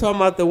 we was talking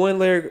about the one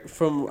lyric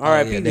from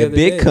R.I.P. the that other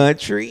big day.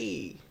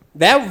 country.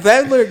 That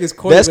lyric is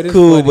corny. That's but it's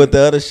cool, funny. but the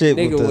other shit,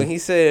 Nigga, with the when he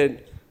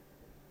said,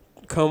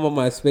 "Come on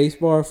my space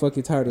bar,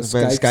 fucking tired of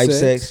Skype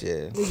sex."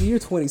 yeah. Nigga, you're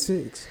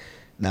 26.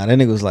 Nah, that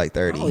nigga was like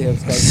 30. I only have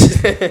Skype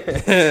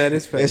sex. That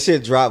is That fair.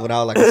 shit dropped when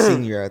I was like a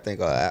senior, I think,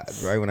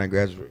 right when I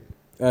graduated.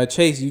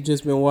 Chase, you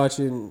just been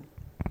watching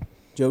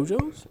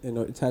JoJo's and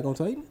Attack on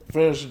Titan?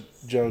 Finish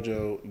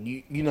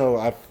JoJo. You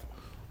know,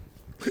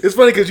 it's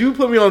funny because you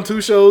put me on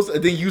 2 shows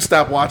and then you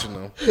stop watching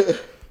them.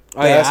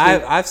 Oh yeah,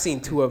 Bastard. I've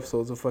seen 2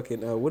 episodes of fucking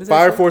what is that?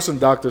 Fire show? Force and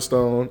Doctor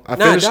Stone. I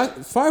Nah,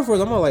 finished Fire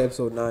Force. I'm on like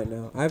episode 9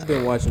 now. I've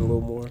been watching a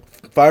little more.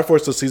 Fire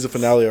Force. The season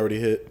finale already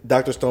hit.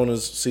 Doctor Stone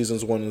is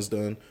seasons 1 is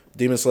done.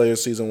 Demon Slayer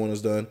season 1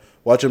 is done.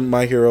 Watching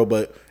My Hero,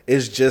 but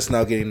it's just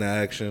now getting the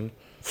action.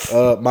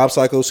 Mob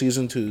Psycho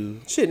season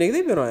 2. Shit, nigga,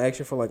 they've been on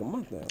action for like a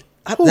month now.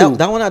 That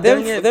one not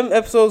done yet? Them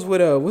episodes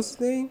with what's his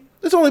name?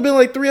 It's only been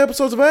like 3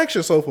 episodes of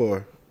action so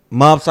far.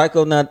 Mob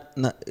Psycho not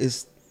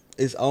is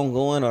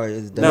ongoing or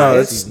is done? No,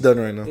 it's- it's done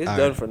right now. It's All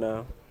done right. for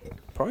now.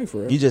 Probably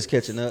for You just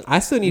catching up. I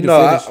still need to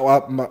No,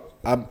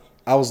 finish.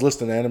 I was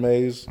listing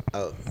animes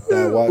Oh.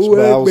 that I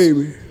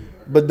watched,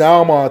 but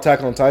now I'm on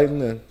Attack on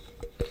Titan, and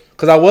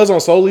because I was on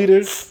Soul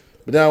Eater,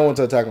 but then I went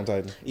to Attack on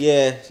Titan.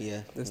 Yeah.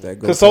 That's that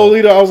Because Soul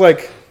Eater, I was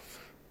like,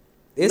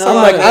 It's No, a I'm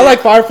lot like, of- I like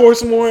Fire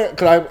Force more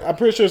because I'm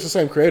pretty sure it's the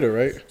same creator,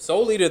 right?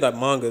 Soul Eater. That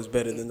manga is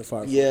better than the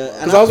Fire Force. Yeah.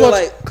 And Because I was feel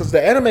watching because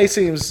the anime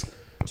seems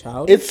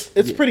Childish.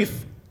 it's pretty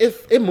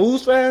it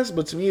moves fast,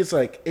 but to me it's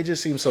like it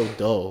just seems so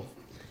dull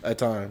at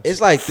times. it's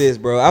like this,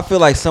 bro. I feel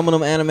like some of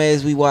them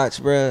animes we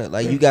watch, bro,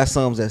 like you got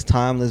some that's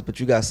timeless, but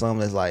you got some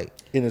that's like,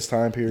 In this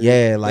time period,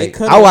 yeah, like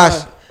cut I a watched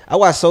lot. I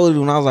watched Soul Eater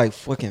when I was like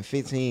fucking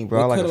 15, bro.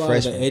 I They was cut like a a lot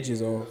of the freshman.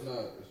 edges off.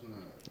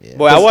 Yeah.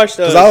 Boy, I watched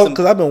because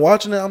I've been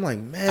watching it. I'm like,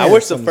 man, I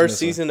watched the something's first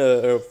missing. season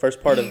or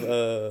first part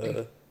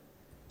of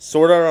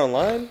Sword Art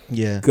Online.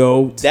 Yeah.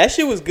 Goat. That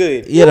shit was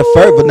good. Yeah, the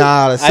first, but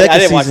nah, the second I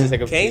didn't watch the season.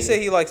 second Kane season.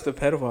 said he likes the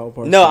pedophile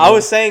part. No, I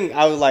was saying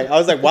I was like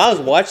while I was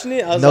watching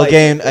it, I was No like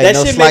game, that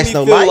no shit slice, made me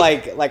no feel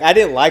light. like I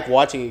didn't like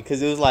watching it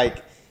because it was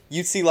like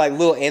you'd see like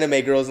little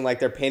anime girls in like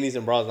their panties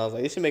and bras, and I was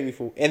like, this should make me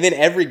fool. And then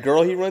every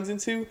girl he runs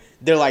into,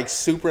 they're like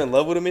super in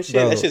love with him and shit.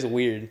 Bro. That shit's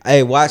weird.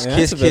 Hey, watch Yeah,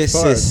 Kiss that's the best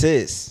Kiss part. Sis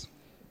Sis.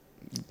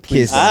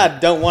 Kiss. I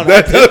don't want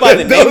to. Just by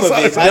the name of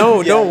it,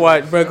 Don't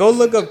watch, bro. Go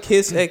look up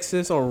Kiss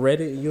Exes on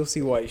Reddit, and you'll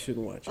see why you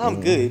shouldn't watch it. I'm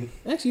good.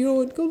 Actually, you know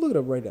what? Go look it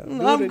up right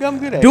now. I'm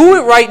good at Do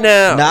it right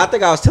now. Nah, I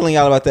think I was telling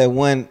y'all about that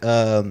one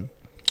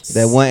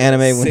anime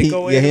when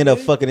Sicko he ended up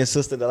anime? fucking his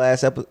sister the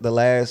last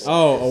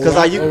Oh, because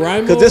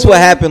Oraimo? this what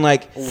happened,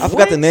 like I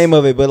forgot the What? name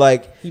of it, but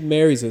like He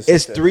marries us.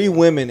 it's 3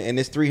 women and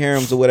it's 3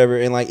 harems or whatever,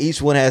 and like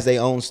each one has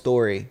their own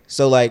story.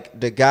 So like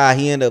the guy,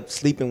 he ended up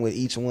sleeping with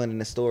each one in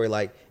the story.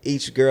 Like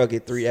each girl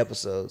get 3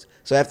 episodes.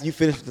 So after you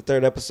finish the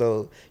 3rd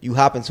episode, you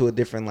hop into a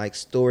different like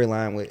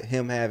storyline with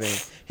him having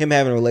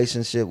a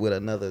relationship with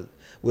one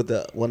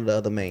of the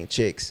other main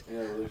chicks.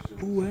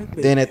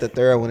 Then at the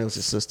 3rd one, it was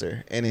his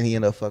sister, and then he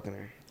ended up fucking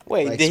her.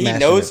 Wait, Like, did he smashing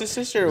know her. it's his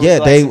sister? Or was Yeah, it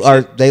like they some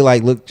are. shit? They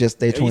like look just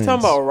they Are twins. you talking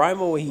about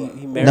Oraimo when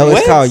he married? No,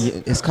 What?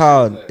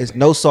 it's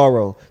No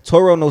Sorrow.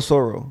 Toro no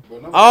Sorrow.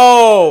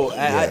 Oh,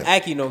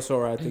 Aki no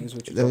Sora, I think is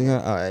what you're There we talking go.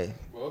 about. All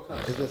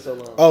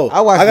right. Oh,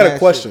 I watched I got mad a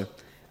question.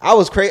 I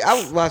was crazy. I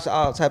was watching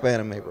all type of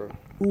anime, bro.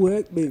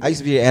 I used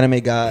to be an anime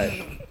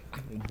guy.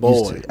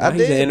 Boy, I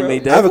He's did. an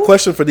anime Bro. I have a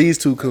question for these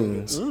 2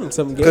 coons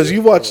Something because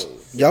y'all watch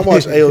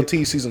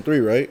AOT season 3,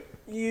 right?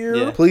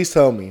 Yeah. Please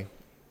tell me,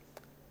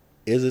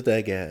 is it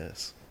that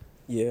gas?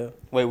 Yeah.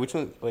 Wait, which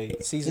one?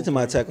 Wait, Season Into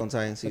my Attack on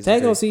Titan season.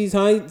 Attack on 3.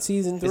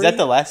 season 3. is that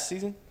the last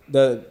season?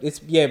 It's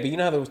but you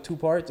know how there was 2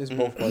 parts? It's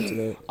both parts of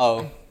that.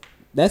 Oh,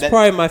 That's That-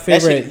 probably my that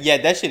favorite. shit, yeah,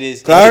 that shit is.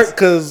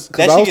 Because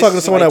That I shit was talking to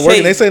gets, someone like, at work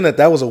and they changed. saying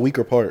that was a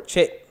weaker part.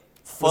 Was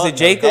Fuck, it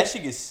Jacob? That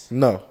shit gets.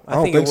 No, I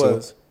don't think think it so.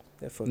 was.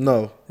 That fucking,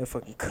 No, that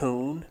fucking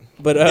coon.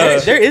 But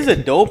There is a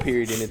dull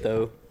period in it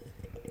though.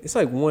 it's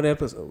like 1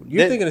 episode.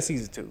 You're That- thinking of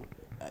season 2.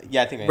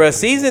 Yeah, I think. Bro,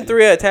 season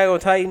 3 of Attack on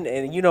Titan,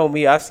 and you know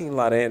me, I've seen a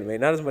lot of anime.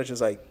 Not as much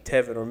as like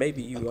Tevin or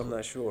maybe you, I'm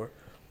not sure.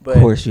 But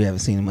Of course, you haven't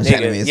seen much Nigga,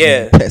 anime. As yeah.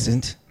 a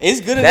peasant.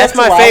 It's good That's enough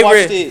my to where I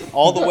favorite. watched it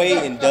all the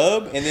way in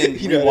dub and then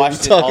You know what rewatched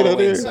I'm it all talking the on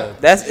way in there? sub.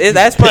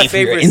 that's my Pay for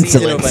your favorite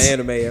season of an insolence.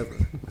 anime ever.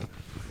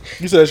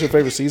 you said that's your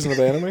favorite season of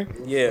anime.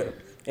 Yeah,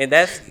 and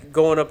that's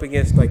going up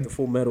against like the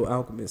Full Metal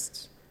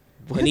Alchemists,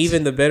 and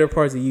even the better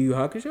parts of Yu Yu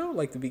Hakusho,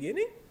 like the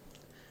beginning.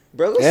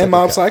 Bro, And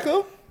Mob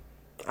Psycho.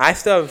 I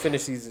still haven't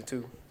finished season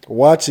 2.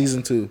 Watch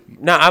season 2.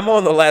 Nah, I'm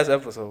on the last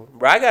episode,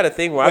 bro. I got a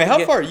thing where Wait, I how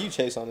get far are you,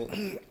 Chase, on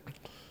it?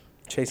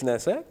 chasing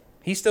that sack.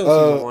 He's still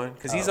in season 1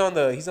 because he's on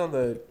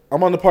the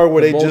I'm on the part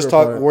where The they just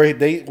vulgar talk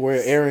part.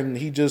 where Aaron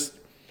he just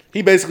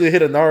He basically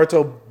hit a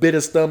Naruto, bit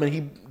his thumb, and he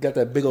got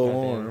that big old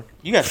arm.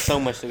 You got so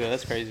much to go.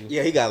 That's crazy.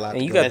 Yeah, he got a lot. And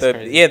To you go. got That's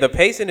crazy. the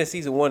pacing in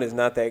season 1 is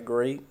not that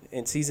great,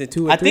 and season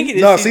 2 and I think 3? it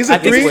is. No, I season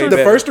think it's 3, way the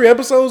better. first 3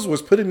 episodes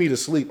was putting me to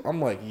sleep. I'm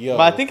like, yo.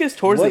 But I think it's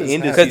towards the what is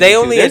end of happening? Because they season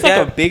two. only There's like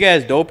adapt- a big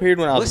ass dope period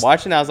when I was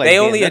watching. I was like, They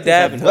damn, only nothing's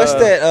adapt, happening. What's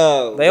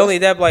that? They only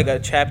adapt like a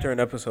chapter an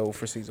episode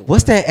for season 1.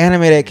 What's that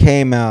anime that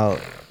came out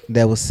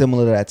that was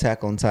similar to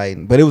Attack on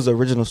Titan, but it was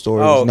original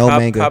story. It was no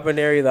manga.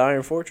 Cabaneri, the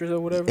Iron Fortress or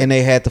whatever. And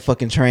they had the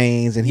fucking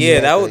trains and he yeah,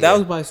 had that the- was that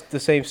was by the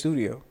same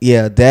studio.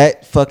 yeah,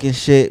 that fucking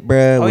shit,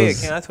 bruh. Oh yeah,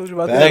 was, can I told you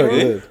about Bad that? or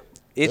good?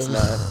 It's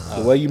not.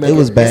 The way you make it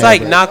was bad. It's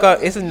like bruh.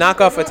 knockoff. It's a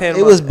knockoff of Attack.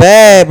 It was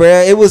bad,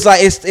 bruh. It was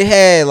like it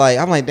had like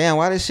I'm like, damn,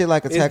 why this shit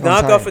like It's Attack on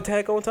knockoff Titan?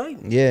 Attack on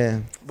Titan. Yeah,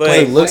 But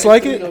It looks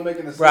like You it. know,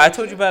 making the bro, I same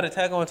told you shit. about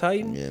Attack on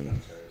Titan. yeah.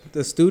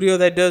 The studio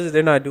that does it,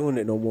 they're not doing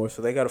it no more,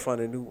 so they got to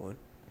find a new one.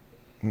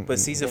 But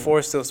season 4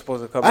 is still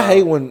supposed to come out. I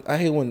hate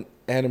when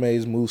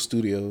animes move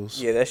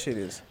studios. Yeah, that shit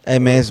is. Hey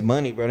man, it's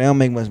money, bro. They don't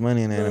make much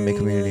money in the anime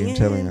community. I'm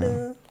telling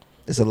you,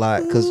 it's a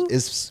lot because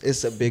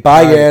it's a big.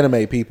 Buy your pirated-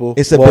 anime, people.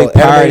 It's a Well, big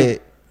anime-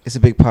 pirated. It's a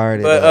big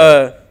pirated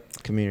But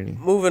community.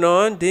 moving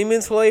on,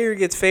 Demon Slayer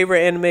gets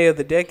favorite anime of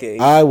the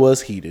decade I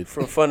was heated.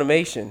 from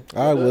Funimation.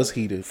 I was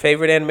heated.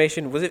 Favorite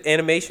animation, was it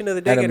animation of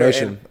the decade?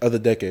 Animation of the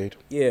decade.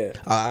 Yeah,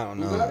 I don't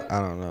know. I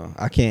don't know.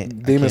 I can't.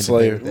 Demon I can't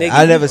Slayer. debate that. Nigga,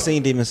 I never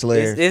seen Demon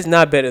Slayer. it's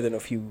not better than a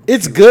few.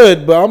 It's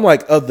good, but I'm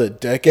like of the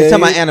decade. It's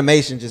talking about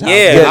animation, just how Yeah,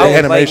 Yeah, I the was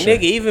animation. like,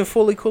 nigga, even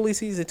Fully Cooley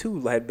season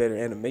 2 had better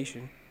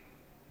animation.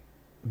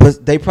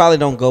 but they probably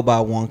don't go by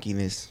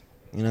wonkiness,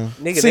 you know.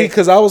 Nigga, See,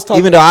 because I was talking.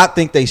 Even though I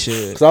think they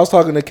should. Cause I was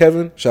talking to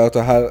Kevin. Shout out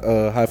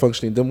to high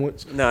functioning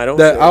dimwits. nah, don't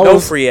that I no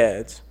was- free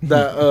ads.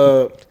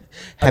 That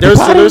Happy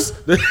Potter?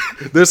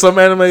 there's some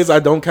animes I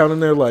don't count in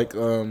there like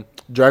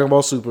Dragon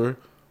Ball Super,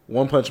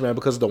 One Punch Man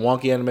because of the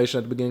wonky animation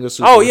at the beginning of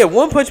Super. Oh yeah,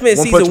 One Punch Man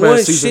One season Punch Man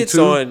 1 season shits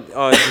 2.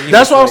 on.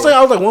 That's what I was saying.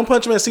 I was like One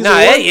Punch Man season Nah,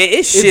 1.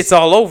 it shits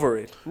all over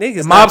it.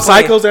 Niggas Mob not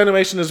playing, Psycho's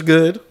animation is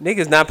good.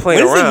 Niggas not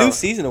playing When's the around. new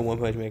season of One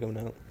Punch Man coming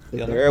out?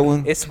 The third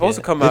one. It's supposed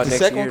to come Did out the next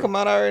second year. one come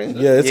out already?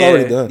 Yeah, it's Yeah.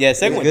 already done. Yeah,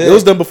 second one. Good. It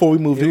was done before we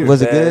moved here.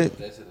 Was it bad.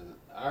 good?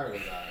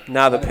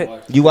 Nah, the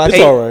You watched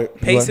It's it? all right.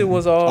 pacing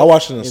was all. I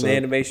watched it in a and sub. the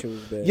animation was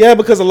bad. Yeah,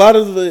 because a lot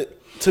of it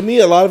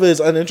is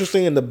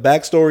uninteresting, and the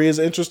backstory is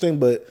interesting,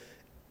 but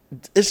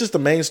it's just the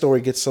main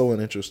story gets so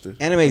uninteresting.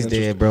 Anime's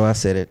dead, bro. I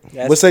said it.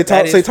 But say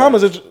that is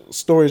Thomas'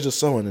 story is just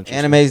so uninteresting.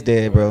 Anime's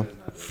dead, bro.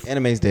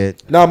 Anime's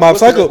dead. No, Mob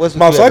Psycho. What's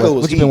Mob Psycho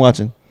was What you heat. been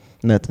watching?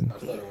 Nothing.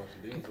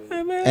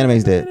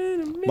 Anime's dead.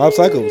 Mob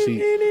Psycho was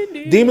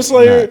heat. Demon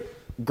Slayer,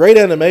 great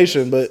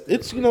animation, but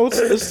it's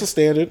it's the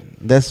standard.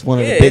 That's one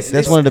of Yeah, the big. it's-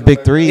 That's one of the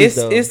big threes. It's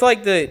though. it's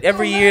like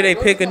every year they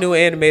pick a new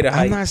anime to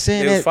hype. I'm not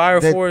saying There was that. Fire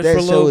that, Force that for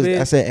a little show is,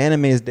 bit. I said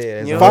anime is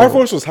dead. as You a know? Fire whole.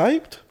 Force was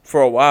hyped.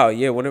 For a while,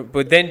 yeah.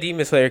 But then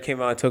Demon Slayer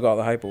came out and took all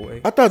the hype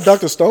away. I thought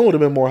Dr. Stone would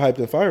have been more hyped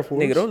than Fire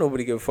Force. Nigga, don't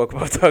nobody give a fuck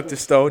about Dr.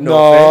 Stone. No,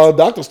 No, offense.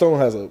 Dr. Stone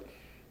has a.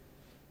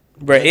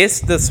 Bro, it's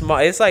the small.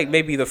 It's like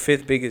maybe the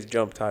 5th biggest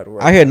jump title.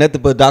 Right? I hear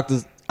nothing but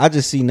doctors. I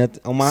just see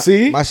nothing on my.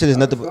 See? My shit is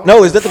nothing. But,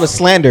 no, it's nothing but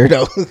slander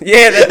though.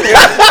 Yeah,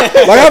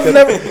 that's Like I've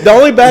never. The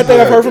only bad thing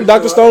I've heard from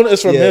Dr. Stone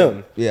is from Yeah.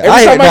 him. Yeah. Every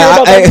I time I hear- hear nah,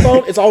 about I- Dr.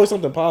 Stone, it's always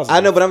something positive. I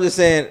know, but I'm just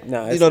saying. Nah,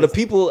 you it's- know, the it's-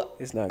 people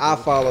it's not I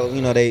good. follow.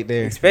 You know,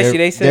 they're Especially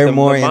they said they're the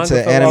more manga into fell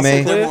off a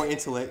anime, cliff. They're more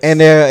intellect.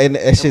 and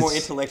it's They're more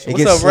just intellectual. it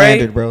What's gets up, Ray?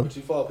 slandered, bro. But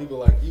you follow people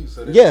like you,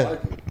 so they Yeah, like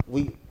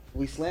it.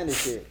 we slander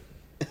shit.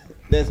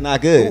 That's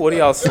not good. what are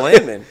y'all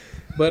slamming?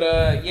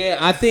 But yeah,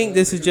 I think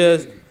this is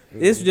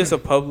just a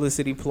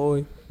publicity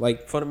ploy.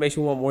 Like Funimation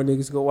want more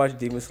niggas to go watch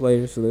Demon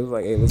Slayer, so they was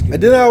like, hey, let's get.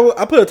 And then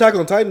I put Attack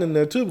on Titan in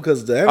there too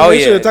because the animation Oh,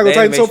 yeah, of Attack on the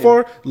Titan so animation.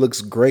 far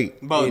looks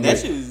great. Bro, Yeah. that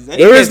shit is. That It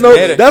There gets is no.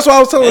 better. That's why I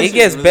was telling. It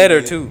gets really better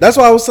good. too. That's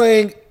why I was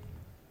saying.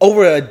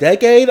 Over a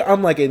decade,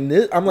 I'm like in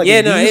this. I'm like, Yeah,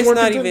 in no, these it's weren't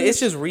not even. contenders? It's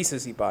just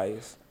recency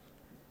bias.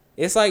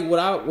 It's like what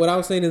I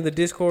was saying in the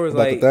Discord is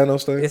About like the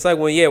Thanos thing? It's like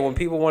when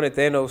people wanted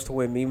Thanos to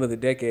win meme of the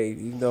decade,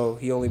 even though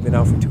he only been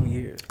out for 2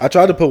 years. I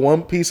tried to put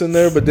One Piece in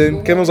there, but then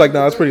Kevin was like,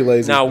 "Nah, it's pretty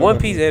lazy." Now One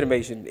Piece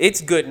animation,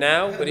 it's good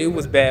now, but it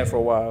was bad for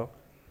a while,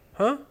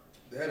 huh?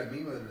 They had a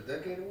meme of the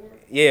decade award.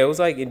 Yeah, it was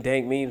like in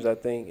dank memes, I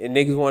think, and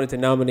niggas wanted to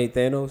nominate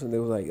Thanos, and they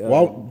was like,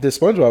 Why did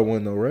SpongeBob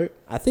win though? Right?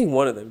 I think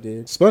one of them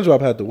did.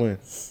 SpongeBob had to win.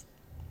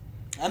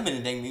 I haven't been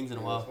in dang memes in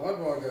a while.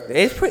 SpongeBob got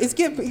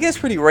It gets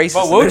pretty racist.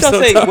 But what would y'all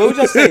say? What would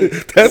y'all say?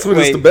 That's when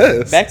it's the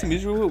best. Back to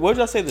musical. What would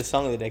y'all say the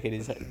song of the decade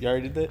is? You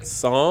already did that?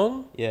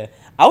 Song? Yeah,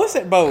 I would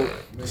say, bro.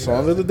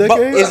 Song of the But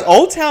decade. is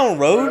Old Town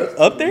Road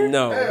up there?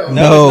 No.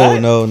 No,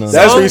 it's no, no.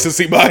 That's Song-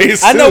 recency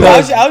bias. I know, too.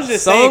 but I was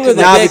just Song saying. of 'cause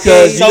the Nah, decade.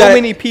 because so you gotta-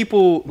 many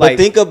people But like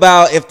think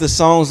about if the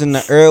songs in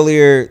the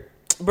earlier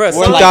Bruh, Or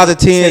song- like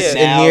 2010s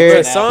now, in here, bruh,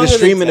 the song of the-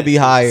 streaming to be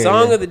higher.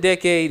 Song of the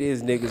decade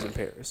is Niggas in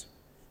Paris.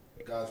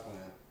 God's plan.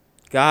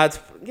 God's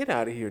get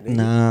out of here, nigga.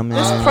 Nah, man.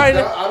 This is probably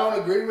not- I don't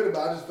agree with it, but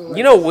I just feel like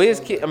You know,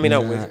 WizKid. I mean,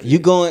 not WizKid. You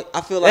going?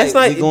 I feel like That's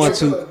not- we going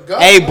to.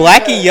 Hey,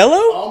 Black and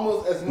Yellow?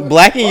 Almost as much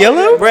Black and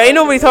Yellow? Bro, ain't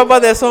nobody talk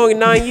about that song in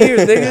 9 years,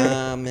 nigga.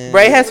 Nah, man.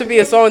 Bro, it has to be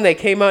a song that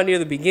came out near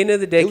the beginning of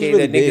the decade really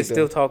that big, niggas though.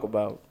 still talk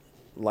about,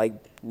 like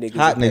niggas.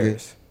 Hot in niggas.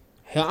 Paris.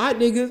 Hot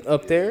niggas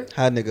up there.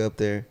 Hot nigga up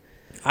there.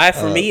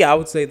 For me, I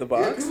would say the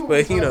box,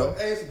 but you know,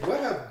 Hey, what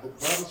have Bobby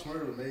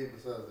Shmurda made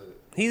besides that?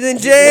 he's in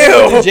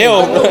jail. In jail.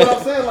 I know what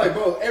I'm saying, like,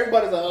 bro,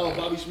 everybody's like, oh,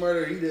 Bobby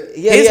Shmurda, he did.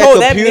 Yeah, His he whole-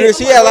 had that computers. nigga-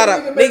 He had a lot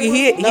of. Nigga,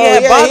 he No,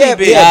 had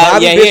Bobby bitch. Yeah,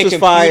 Bobby he bitch had was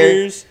fire.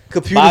 computers.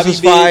 Computers Bobby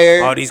was bitch.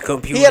 fire. All these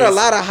computers. He had a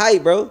lot of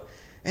hype, bro.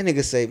 That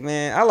nigga say,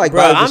 man, I like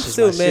Bro, Bobby I'm Bitch was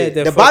still my mad shit.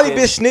 that The Bobby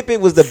fucking- Bitch snippet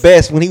was the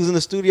best when he was in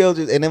the studio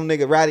and them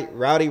nigga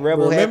Rowdy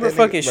Rebel Remember had that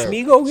fucking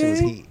nigga, Shmigo shit was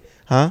Gang? heat.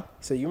 Huh?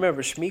 So you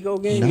remember Shmigo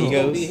Gang? No.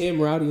 Migos.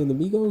 Him, Rowdy, and the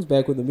Migos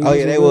back when the Migos. Oh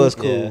yeah, they were was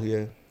good? cool.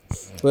 Yeah.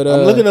 But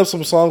I'm looking up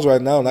some songs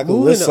right now, and I can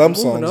list some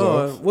songs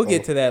off. We'll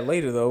get to that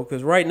later though,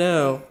 because right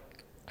now,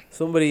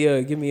 somebody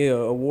give me a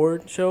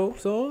award show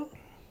song.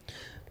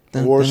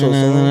 Award show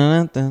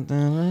song. What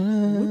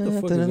the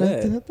fuck is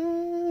that?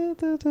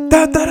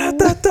 Da, da, da,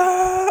 da,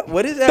 da.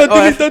 What is that?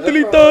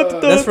 Oh,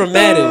 that's from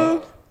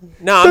Madden.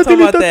 No, I'm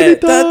talking about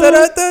that. Da, da,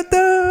 da, da,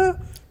 da.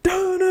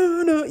 Da,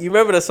 da, da. You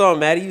remember the song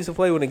Maddie used to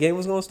play when the game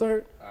was gonna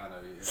start? I know,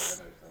 yeah.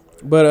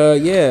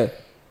 But yeah,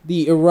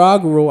 the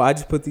inaugural. I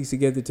just put these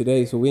together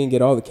today, so we didn't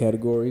get all the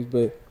categories.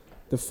 But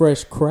the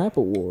Fresh Crap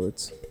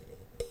Awards.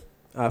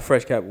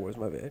 Fresh Cap Awards,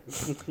 my bad.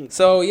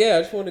 So yeah,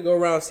 I just wanted to go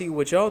around and see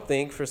what y'all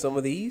think for some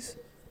of these.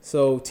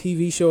 So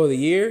TV show of the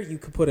year, you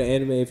could put an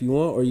anime if you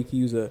want, or you could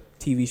use a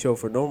TV show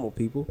for normal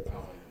people.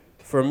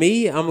 For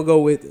me, I'm gonna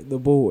go with The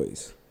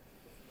Boys.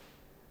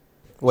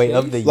 Wait,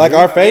 of the Like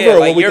year? our favorite, Yeah, or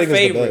like what we your think is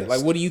the favorite. best?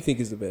 Like, what do you think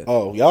is the best?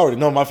 Oh, y'all already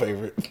know my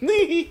favorite.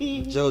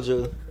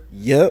 JoJo.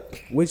 Yep.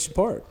 Which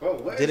part? Bro,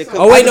 what Did it is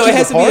come- Oh wait, I no, could it choose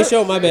has a to be a part?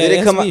 show. My bad. Did It it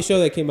has come to be a out- show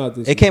that came out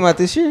this It year. came out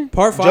this year.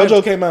 Part 5.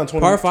 JoJo came out in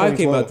 20, Part 5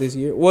 came 2012. out this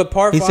year. Well,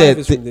 part He 5 said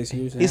is thi- from this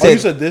year. he Oh, you said-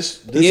 said this?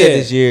 He Yeah. said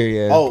this year,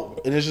 yeah. Oh,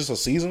 and it's just a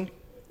season?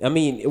 I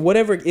mean,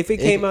 whatever. If it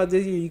came out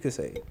this year, you could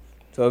say it.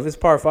 So if it's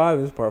part 5,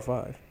 it's part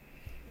 5.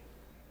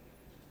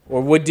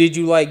 Or what did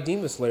you like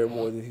Demon Slayer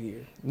more this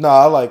year? No,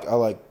 I like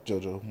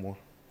JoJo more.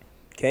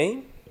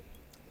 Kane?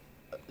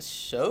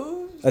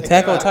 Shows?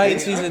 Attack on I Titan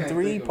can't- I season can't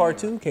 3 think of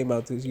part one. 2 came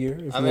out this year. If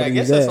I you mean, I wanna guess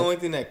use that's that. the only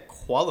thing that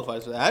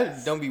qualifies for that.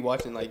 I don't be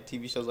watching like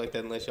TV shows like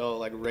that unless y'all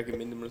like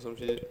recommend them or some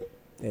shit.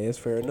 Yeah, that's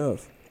fair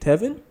enough.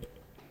 Tevin?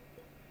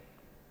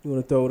 You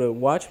want to throw the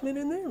Watchmen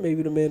in there?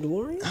 Maybe the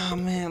Mandalorian? Oh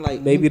man,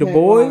 like Maybe The Impact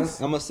Boys?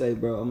 wise, I'm gonna say,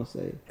 bro. I'm gonna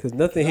say. Because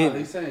nothing Nah, hit.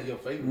 they saying your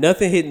favorite.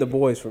 Nothing hitting The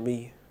Boys for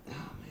me.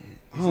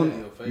 I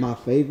don't- my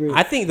favorite.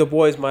 I think The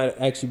Boys might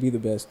actually be the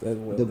best as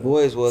well. The though.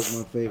 Boys was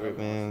my favorite,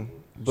 man.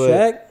 But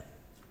Shaq?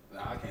 Nah,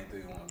 I can't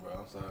think of one, bro.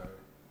 I'm sorry.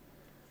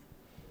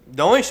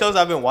 The only shows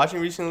I've been watching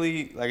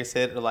recently, like I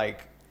said, are like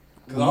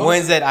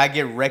ones that I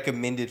get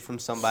recommended from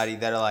somebody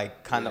that are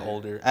like kind of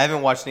older. I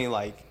haven't watched any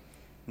like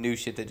new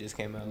shit that just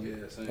came out. Yeah,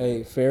 same.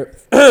 Hey, fair,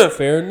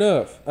 fair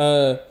enough.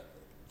 I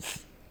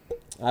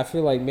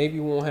feel like maybe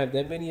we won't have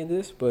that many in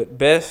this, but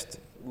best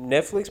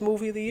Netflix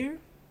movie of the year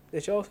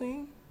that y'all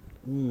seen?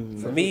 For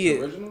me,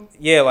 Netflix original?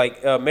 yeah,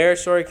 like Marriage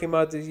Story came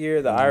out this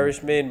year. The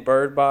Irishman,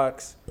 Bird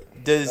Box.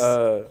 Does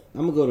I'm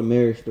gonna go to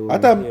Marriage Story. I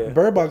thought Yeah.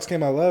 Bird Box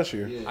came out last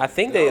year. I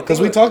think they Because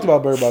we talked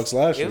about Bird Box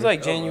last It year. was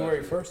like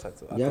January 1st. I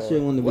thought. y'all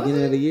sure won the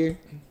beginning of the year.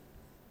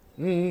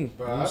 Bro,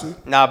 I-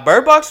 nah?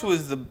 Bird Box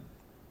was the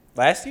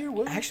Last year?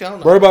 Was it? actually I don't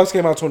know. Bird Box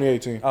came out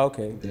 2018. Oh,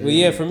 okay. Well,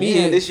 yeah, for me,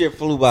 Yeah, this year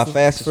flew by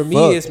fast for as me,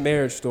 fuck. it's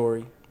Marriage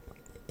Story.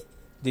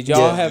 Did y'all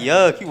Yeah. have?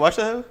 Yuck! You watch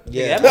that?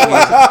 Yeah. That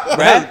movie's,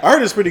 rap, I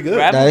heard it's pretty good.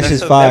 rap, Nah, this that's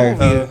is a- fire.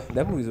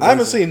 That movie's I haven't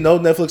amazing. seen no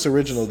Netflix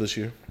original this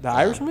year. The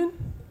Irishman.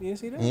 You didn't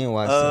see that? You ain't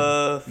watch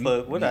that.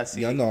 Fuck. What did I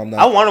see? Yeah, no, I'm not.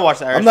 I want to watch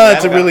the I'm Irishman. not I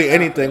into haven't really got-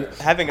 anything.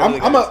 Haven't I'm,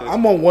 really I'm, got into it.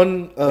 I'm on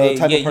one Hey,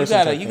 type yeah, of person. you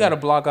gotta type you gotta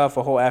thing. block off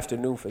a whole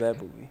afternoon for that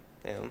movie.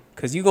 Damn.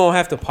 Cause you gonna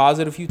have to pause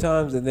it a few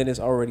times and then it's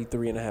already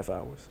 3.5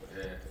 hours.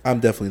 I'm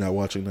definitely not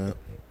watching that.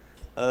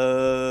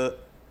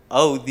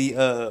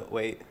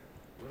 Wait.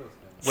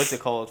 What's it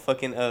called?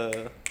 Fucking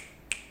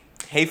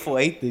Hateful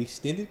Eight, the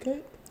extended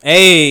cut.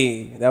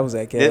 Hey, that was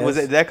that cat.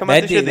 Did that come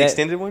out this year? The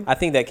extended one? I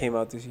think that came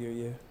out this year.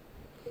 Yeah.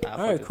 Nah, All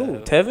fuck right, with cool.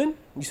 that. Tevin,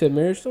 you said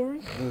Marriage Story.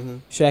 Mm-hmm.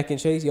 Shaq and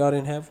Chase, y'all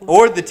didn't have one.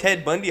 Or the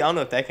Ted Bundy. I don't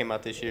know if that came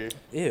out this year.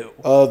 Ew.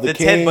 The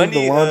King, the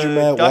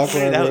Laundromat, Walk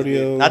documentary, Around that was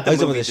Rodeo. good. Not the Oh, you talking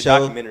movie, about the the show?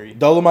 documentary.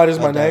 Dolomite is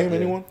my Oh, name. yeah.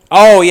 Anyone?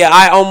 Oh yeah,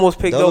 I almost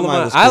picked Dolomite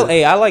Dolomite. was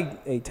cool. I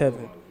like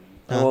Tevin.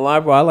 I'm gonna lie,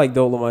 bro. I like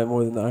Dolomite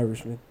more than the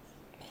Irishman.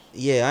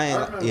 Yeah, I I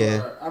ain't. remember,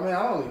 Yeah. I mean,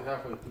 I only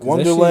halfway through.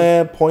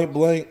 Wonderland, Point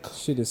Blank.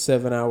 Shit is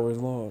 7 hours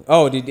long.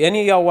 Oh, did any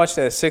of y'all watch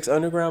that Six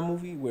Underground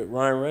movie with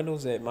Ryan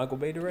Reynolds that Michael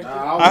Bay directed?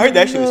 Nah, I heard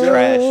that shit was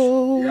trash.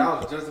 Yeah,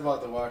 I was just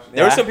about to watch it.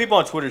 There were Yeah. some people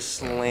on Twitter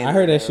slandering. I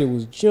heard that shit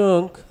was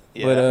junk.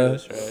 Yeah, but I heard it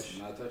was trash.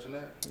 Not touching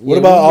that. What yeah,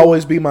 about we-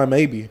 Always Be My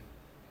Maybe?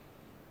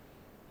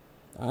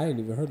 I ain't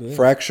even heard of that.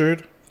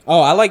 Fractured.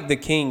 Oh, I like The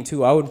King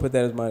too. I wouldn't put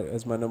that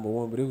as my number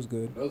one, but it was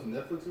good. Those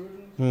Netflix originals?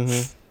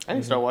 Mm-hmm. I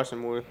need to start watching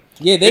more.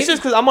 Yeah, It's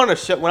just because I'm on a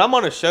show. When I'm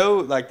on a show,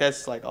 like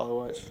that's like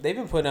all I watch. they've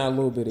been putting out a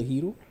little bit of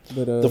Heedle,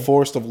 but The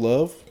Forest of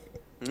Love.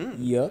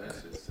 yuck. That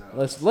shit sound-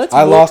 Let's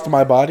I move- Lost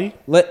My Body.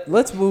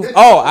 Let's move.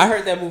 Oh, I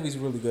heard that movie's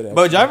really good. Actually.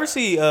 But did y'all ever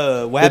see What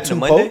The Happened to Two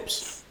Monday?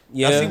 Popes.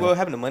 Y'all see yeah, What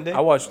Happened to Monday? I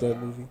watched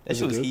that movie. That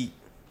shit was good? heat.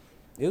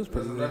 It was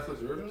That's pretty a good.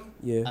 Netflix original?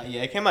 Yeah.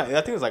 Yeah, it came out. I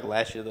think it was like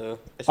last year though.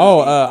 That shit Oh,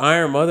 was heat.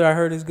 Iron Mother. I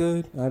heard is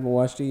good. I haven't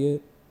watched it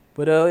yet.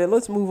 But yeah,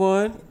 let's move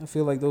on. I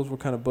feel like those were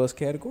kind of buzz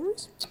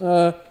categories.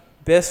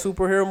 Best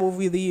superhero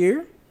movie of the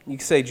year. You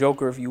can say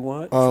Joker if you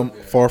want.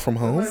 Far From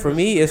Home. For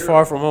me, it's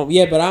Far From Home.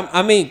 Yeah, but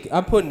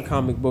I'm putting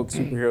comic book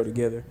superhero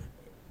together.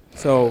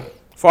 So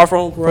Far From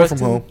Home for Far us From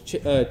too. Home.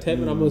 Tevin,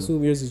 I'm gonna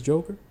assume yours is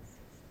Joker.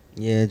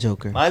 Yeah,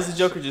 Joker. Mine's the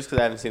Joker just because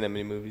I haven't seen that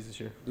many movies this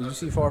year. Did you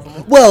see Far From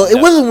Home? Well,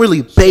 it wasn't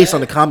really based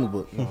on the comic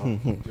book.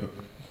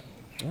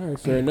 All right,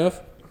 fair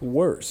enough.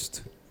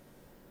 Worst.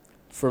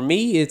 For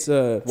me, it's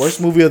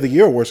Worst movie of the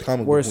year or worst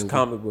comic book worst movie?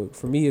 comic book.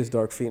 For me, it's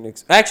Dark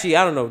Phoenix. Actually,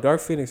 I don't know.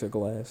 Dark Phoenix or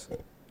Glass.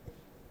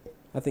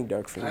 I think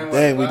Dark Phoenix.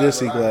 Dang, we did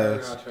see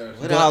Glass.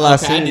 What all I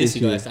Okay, I seen did this see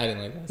year? Glass. I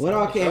didn't like Glass. What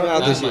all came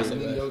out this year?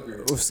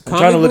 I'm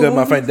trying to look at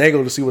my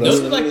Fandango to see what else.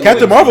 Those are like the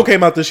Captain only- Marvel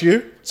came out this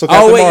year. So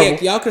Captain Oh wait,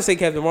 Marvel. yeah, y'all could say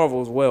Captain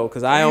Marvel as well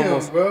because I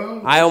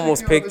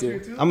almost picked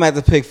it. I'm gonna have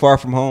to pick Far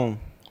From Home.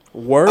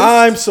 Worst.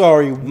 I'm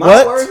sorry. My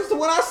What? worst is the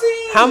one I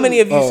seen. How many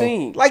have you Oh.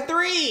 seen? Like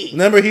 3.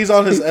 Remember, he's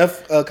on his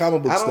comic book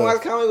I don't like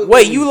stuff. comic book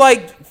Wait, movies. you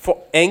like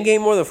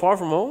Endgame more than Far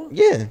From Home?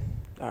 Yeah.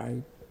 All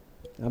right.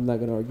 I'm not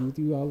gonna argue with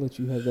you. I'll let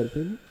you have that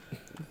opinion.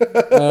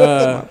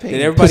 opinion.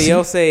 Did everybody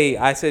else say?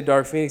 I said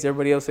Dark Phoenix.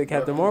 Everybody else say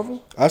Captain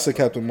Marvel. I said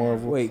Captain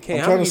Marvel. Wait, Kane, I'm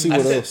how trying many- to see I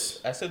what said,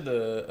 else. I said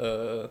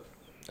the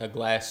a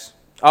Glass.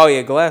 Oh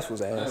yeah, Glass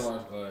was ass.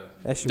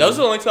 That shit. Those Was,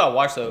 are the only two I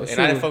watched though, That and shit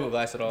I didn't was- fuck with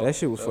Glass at all. that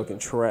shit was So- fucking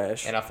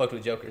trash. And I fucked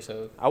with Joker,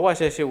 so I watched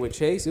that shit with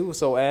Chase. It was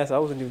so ass. I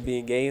wasn't even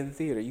being gay in the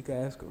theater. You can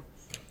ask him.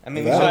 I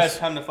mean, we That still was- had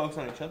time to focus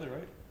on each other,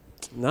 right?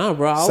 Nah,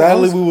 bro.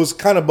 Sadly, we was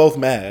kind of both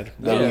mad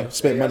that Yeah. we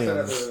spent money on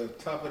this.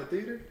 Top of the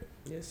theater.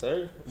 Yes,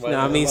 sir.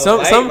 Nah, I mean,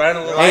 some.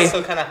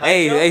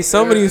 Hey,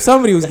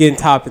 somebody was getting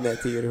top in that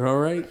theater. All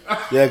right.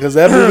 Yeah, because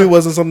that movie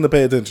wasn't something to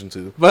pay attention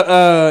to. But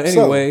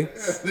anyway.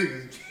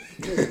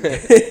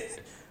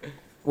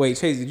 Wait,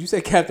 Chase, did you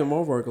say Captain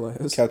Marvel or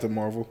Glass? Captain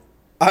Marvel.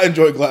 I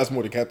enjoyed Glass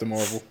more than Captain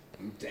Marvel.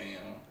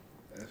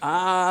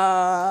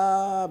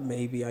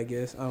 Maybe, I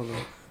guess. I don't know.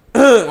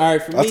 All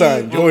right, for I'll me, tell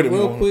you I enjoyed it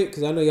real more. quick,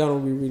 because I know y'all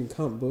don't be reading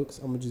comic books.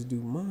 I'm going to just do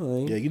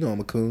mine. Yeah, you know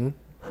I'm a coon.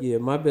 Yeah,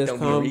 my best Don't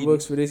be comic reading.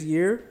 books for this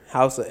year: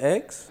 House of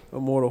X,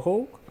 Immortal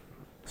Hulk,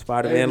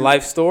 Spider-Man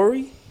Life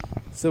Story,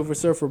 Silver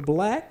Surfer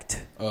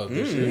Blacked, oh,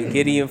 and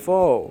Gideon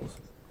Falls.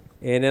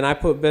 And then I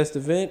put best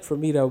event. For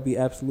me, that would be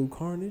Absolute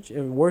Carnage.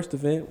 And worst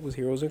event was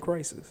Heroes in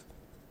Crisis.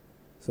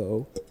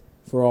 So,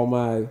 for all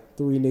my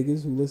 3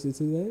 niggas who listen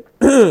to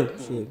that,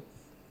 shit.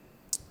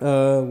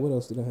 What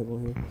else did I have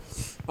on here?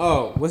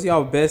 Oh, what's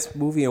y'all best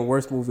movie and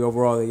worst movie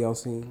overall that y'all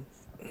seen?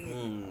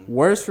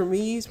 Worst for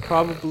me is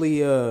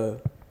probably I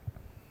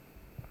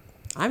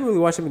haven't really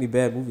watched that many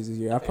bad movies this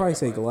year. I'd probably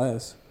say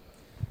Glass.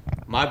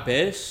 my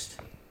best.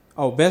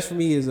 Oh, best for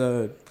me is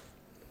My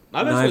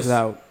best Knives was,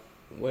 Out.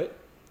 What?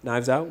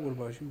 Knives Out. What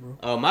about you,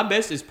 bro? My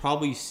best is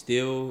probably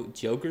still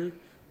Joker,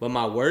 but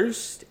my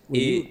worst Well,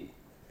 is you-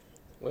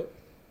 what?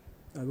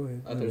 Oh, go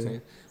ahead. I thought you were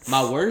saying.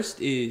 My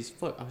worst is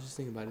fuck. I was just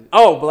thinking about it.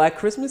 Oh, Black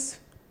Christmas.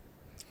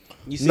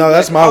 You see No,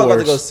 that's Black- my I was about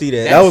worst. to go see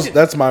that.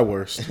 That's my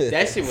worst.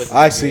 That shit was.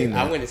 I good. seen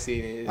I that. went to see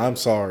it. I'm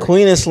sorry.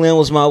 Queen and Slim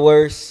was my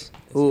worst.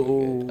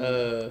 Ooh.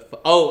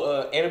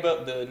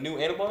 Annabelle, the new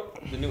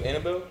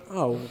Annabelle.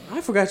 Oh,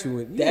 I forgot you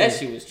went. That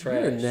shit was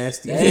trash. You're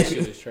nasty. That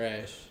shit was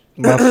trash.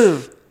 My- I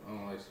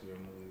don't like scary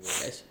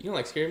movies. You don't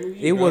like scary movies?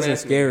 It Grown wasn't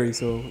ass man. scary,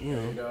 so you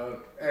know. Dog.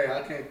 Hey,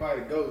 I can't fight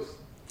a ghost.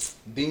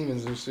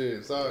 Demons and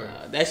shit. Sorry.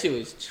 That shit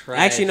was trash.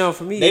 Actually, no.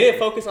 For me, They didn't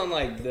focus on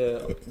like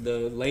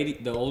the lady,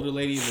 the older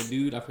lady, and the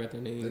dude. I forgot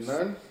their The names.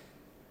 nun?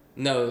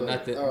 No,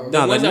 not the. Oh.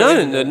 No, the ones that nun.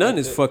 went- The nun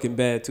is fucking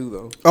bad too,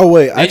 though. Oh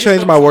wait, I just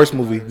changed my focused worst on-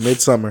 movie.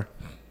 Midsummer.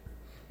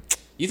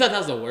 You thought that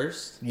was the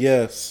worst?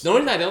 Yes. The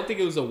only reason I don't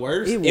think it was the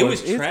worst. It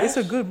was trash. It's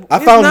a good. I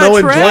it's found not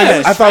no trash.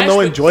 enjoyment. I found no Trash,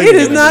 but- enjoyment. It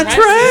is in not Trash.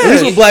 trash. At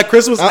least with Black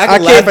Christmas, I I could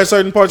can't- laugh at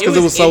certain parts It because it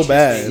was was so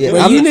bad. interesting. Yeah,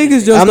 Well, I'm, you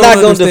niggas just I'm don't not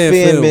gonna understand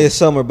defend film.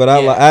 Midsummer, but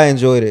I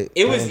enjoyed it.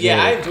 It was. I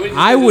Yeah, I enjoyed enjoyed it.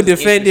 I because would it was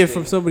defend it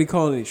interesting. from somebody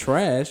calling it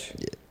trash.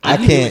 I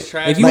knew it can't. was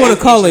trash, If you but want it to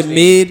was call it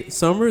interesting.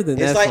 Midsummer, then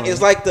It's that's like fine.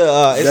 it's like the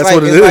That's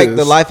what it it's like is.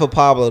 the Life of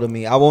Pablo to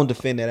me. I won't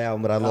defend that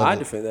album, but I love I it.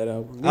 defend that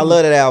album. I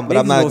love that album, but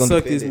I'm Niggas not gonna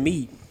suck defend this it.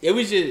 meat. It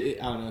was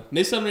just. I don't know.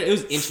 Midsummer. It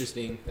was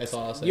interesting. That's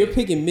all I'll say. You're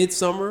picking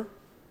Midsummer.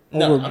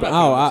 No, over, I'm not picking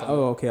Midsommar.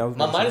 okay. I was.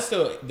 My gonna mind say. is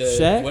still the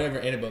Shaq? whatever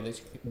Annabelle.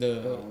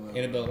 The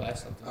Annabelle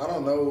last something. I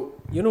don't know.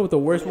 You know what the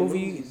worst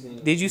movie?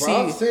 Did you Bro,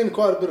 I've see? seen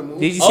quite a bit of movies.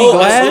 Did you see Oh,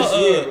 Glass? I saw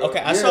but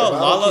I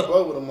don't keep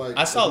Lala. up with them like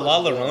I saw as much La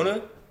as I-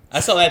 Llorona. I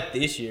saw that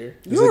this year.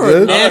 You're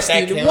good? nasty.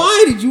 That counts.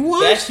 Why did you That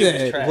watch shit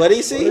was that? trash. What did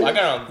he see? I got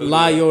it on Vudu.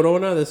 La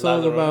Llorona, the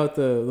song La Llorona. about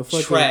the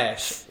fucking.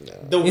 Trash.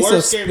 The It's a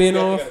worst scary movie I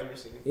spin-off. think I've ever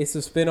seen. It's a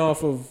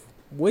spinoff of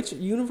which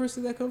universe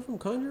did that come from?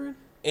 Conjuring.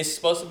 It's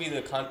supposed to be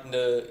the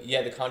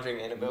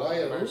Conjuring Annabelle La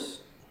Llorona? universe.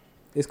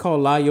 It's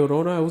called La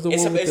Llorona. It was the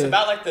one with It's the.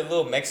 about like the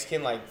little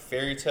Mexican like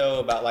fairy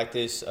tale about like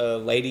this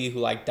lady who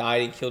like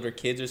died and killed her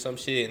kids or some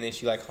shit, and then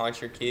she like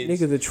haunts your kids.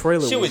 Nigga, the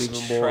trailer Shit was was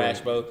even boring.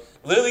 trash, bro.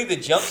 Literally, the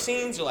jump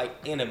scenes are like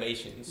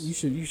animations. You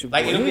should.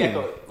 Like it'll be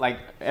yeah. like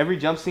every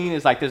jump scene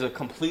is like there's a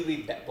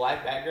completely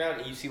black background,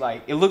 and you see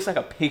like it looks like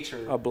a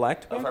picture a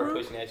black of her background?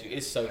 pushing at you.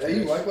 It's so Hey,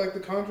 you trash. like the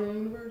Conjuring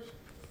universe?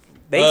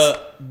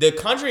 The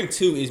Conjuring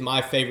 2 is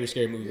my favorite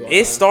scary movie. of all It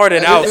time.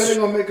 started They out. said they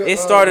gonna make a, It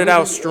started out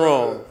movie,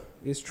 strong.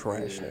 It's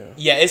trash now.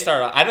 Yeah, it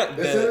started. I don't.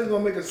 They said they're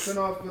gonna make a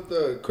spinoff with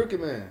the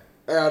Cricket Man.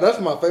 That's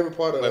my favorite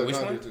part of Wait, which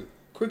Conjuring one? 2.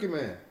 Cricket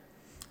Man.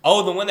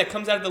 Oh, the one that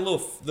comes out of the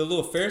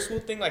little Ferris wheel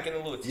thing, like in the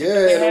little. tent that Yeah,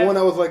 they the have? one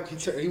that was like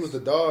he was the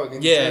dog.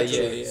 And he Yeah, turned yeah,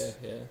 to-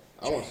 yeah.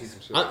 I want to see some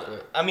shit like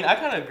that. I mean, I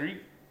kind of agree.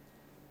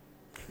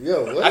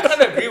 Yo, what? I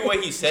kind of agree with what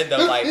he said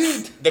though. Like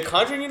the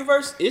Conjuring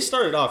universe, it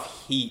started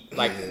off heat.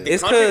 Like the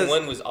It's Conjuring 'cause-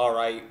 1 was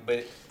alright,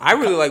 but I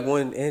really like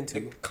 1 and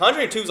 2.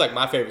 Conjuring 2 is like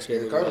my favorite scary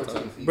Yeah, movie of all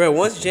Conjuring time. 2. Bro,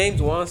 once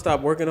James Wan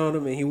stopped working on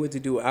him and he went to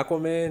do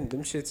Aquaman,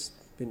 them shit's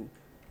been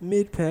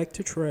mid-pack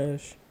to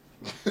trash.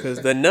 Because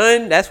The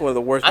Nun, that's one of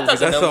the worst I thought movies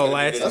the I Nun saw was gonna be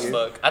last good as year.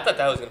 fuck. I thought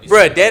that was gonna be. Bro,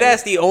 so dead good.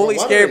 ass. The only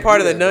Why do scary they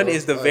part do of The that, Nun bro?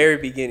 is the Like, very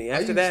beginning. How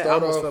After you that, I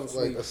start almost off fell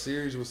asleep. like a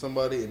series with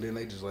somebody and then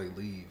they just like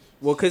leave.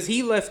 Well, because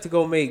he left to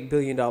go make $1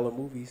 billion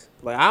movies.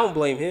 Like, I don't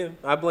blame him.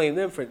 I blame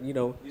them for, You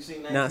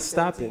seen not 1917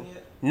 stopping.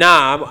 yet?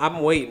 Nah,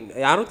 I'm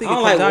waiting. I don't think I it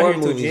don't comes like out war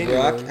here until movies,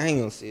 bro. I January. ain't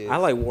gonna see it. I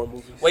like war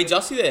movies. Wait,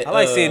 y'all see that? I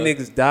like seeing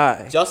niggas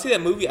die. Did y'all see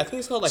that movie? I think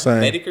it's called like Same.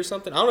 Medic or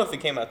something. I don't know if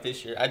it came out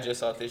this year. I just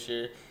saw it this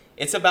year.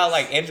 It's about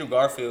like Andrew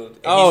Garfield. and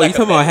Oh, he's, you like,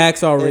 talking a about medic.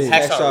 Hacksaw Ridge?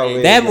 Hacksaw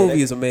Ridge. That yeah,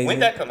 movie is amazing. When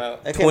did that come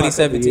out? That came out a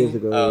couple 2017. years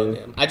ago, Oh, yeah.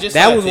 damn. I just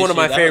That saw it was this one of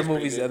my year. That favorite was pretty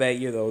movies good. of that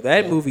year, though.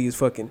 That movie is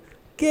fucking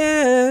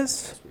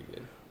gas. That's pretty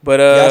good. But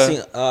Y'all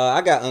seen?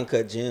 I got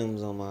Uncut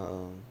Gems on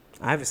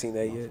my. I haven't seen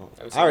that yet.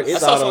 Haven't I already, seen it.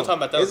 it's I saw out, someone on, talking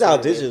about that. it's was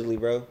out pretty good. digitally,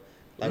 bro.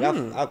 Like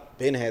I've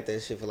been had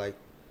that shit for like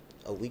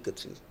a week or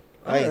two.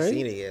 I ain't Alright.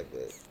 seen it yet,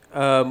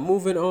 but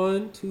Moving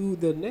on to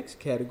the next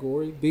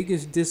category,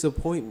 biggest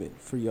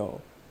disappointment for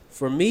y'all.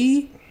 For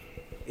me,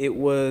 it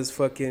was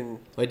fucking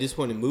Like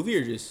disappointing movie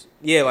or just?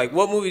 yeah. Like,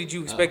 what movie did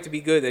you expect to be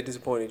good that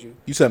disappointed you?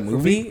 You said For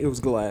movie? me, it was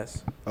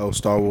Glass. Oh,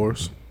 Star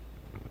Wars.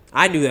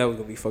 I knew that was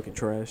gonna be fucking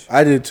trash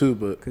I did too,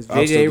 but because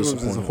I was J.J. still Abrams is a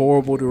disappointed.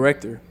 horrible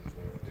director.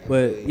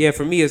 But yeah,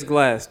 for me, it's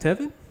Glass.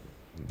 Tevin?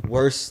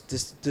 worst,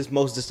 this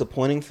most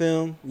disappointing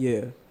film,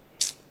 Yeah.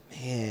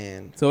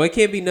 man. So it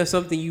can't be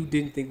something you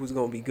didn't think was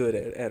gonna be good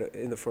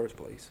in the first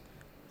place.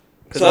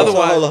 Because So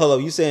otherwise, hold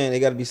up. You saying it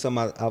got to be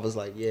something I was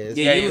like, yeah, it's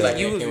yeah, Yeah, you he was, was like,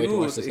 you I was, can't wait to you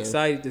watch was this,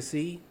 excited to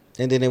see.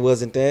 and then it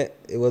wasn't that.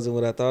 It wasn't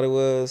what I thought it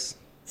was.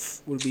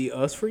 Would it be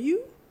Us for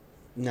you?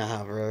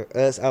 Nah, bro.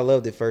 Us, I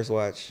loved it first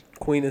watch.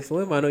 Queen and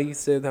Slim. I know you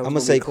said that was I'm gonna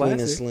gonna say be Queen and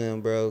classic. Slim,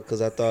 bro,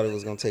 because I thought it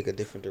was gonna take a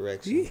different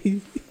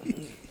direction.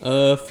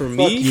 For Fuck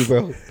me, you,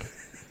 bro.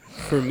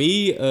 For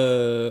me,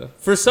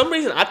 for some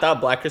reason, I thought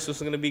Black Christmas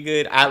was gonna be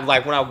good. I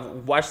like when I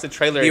watched the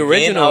trailer The again,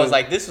 original- I was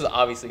like, this was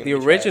obviously gonna The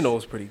be original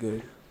trash. is pretty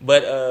good.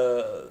 But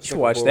You should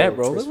watch that,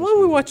 bro. Why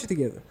don't we watch it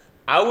together?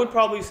 I would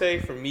probably say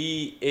for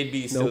me, it'd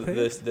be still pay?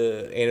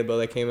 the Annabelle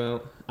that came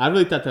out. I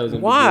really thought that was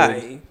gonna be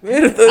Why?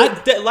 Man, good.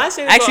 The last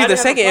Annabelle, actually, I the didn't have a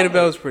second problem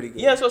Annabelle with. is pretty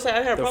good. Yeah, that's what I'm saying. I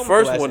didn't have a The problem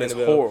with first the one last is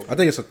Annabelle. horrible. I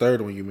think it's the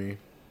third one you mean.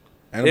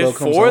 There's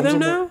Comes 4 of Home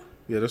them somewhere? now.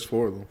 Yeah, there's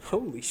 4 of them.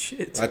 Holy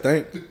shit! I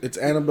think it's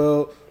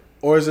Annabelle,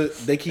 or is it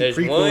they keep There's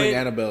prequeling one-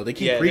 Annabelle? They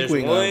keep Yeah, there's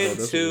prequeling one, Annabelle.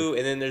 That's two,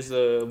 and then there's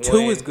the 2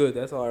 one, is good.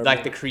 That's all I remember.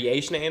 like the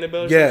creation of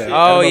Annabelle. or Yeah. some shit. Oh,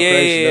 Annabelle yeah,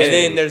 Creation, yeah, that's And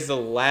yeah. then there's the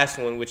last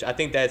one, which I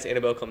think that's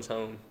Annabelle Comes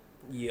Home.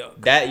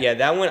 Yuck.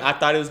 That one I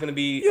thought it was gonna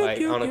be Yuck, like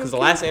I yuck, don't know because yuck, the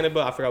last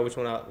Annabelle I forgot which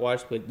one I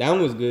watched, but that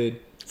one was good.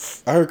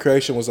 I heard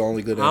Creation was the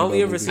only good I only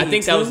Annabelle ever movie. I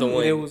think that was the two,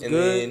 one. and it was and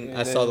good, then and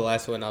I saw then- the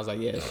last one and I was like,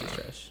 yeah, this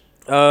is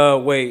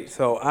trash. Wait.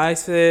 So I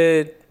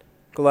said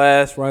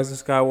Glass, Rise of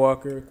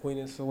Skywalker, Queen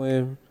and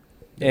Slim,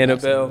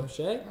 Annabelle.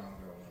 Shaq?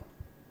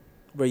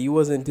 But you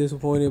wasn't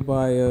disappointed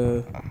by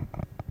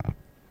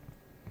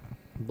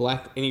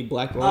Any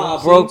black Oh,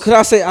 romance bro, scenes? could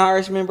I say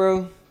Irishman,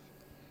 bro?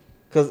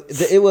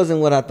 Because it wasn't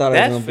what I thought it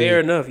That's was gonna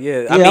fair be. enough.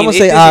 Yeah, Yeah, I'ma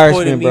say it disappointed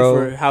Irishman, me bro.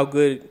 For how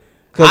good.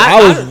 Because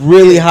I was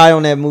really high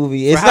on that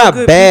movie. for It's how not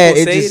good bad.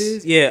 people It say just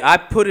is. Yeah, I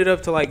put it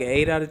up to like an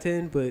 8 out of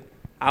 10, but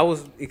I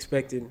was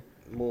expecting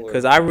more.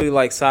 because I really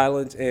like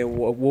Silence and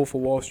Wolf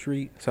of Wall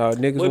Street. So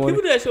niggas Well, wanted.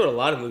 people do that shit with a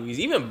lot of movies.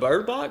 Even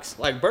Bird Box.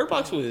 Like Bird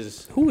Box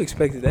was. Who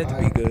expected that to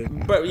be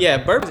good? But yeah,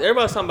 Bird.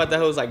 Everybody was talking about that.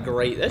 It was like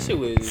great. That shit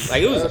was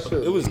like it was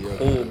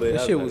cool, but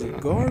That shit was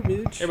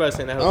garbage. Everybody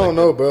saying that. I Was don't like,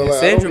 know, bro. And Like,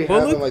 Sandra I don't be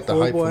Bullock, having, like the hype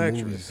horrible for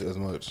actress. movies as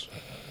much.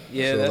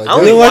 Yeah, So, that's. like, I You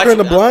only didn't like watch her in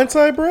The it- Blind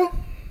Side, bro?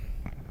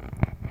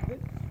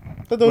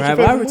 That was Bro, your have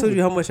I favorite ever told movie.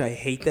 you how much I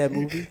hate that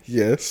movie?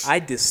 Yes. I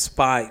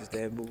despise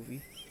that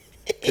movie.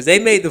 Because they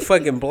made the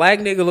fucking black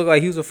nigga look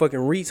like he was a fucking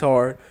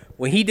retard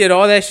when he did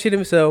all that shit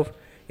himself.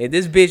 And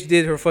this bitch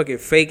did her fucking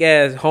fake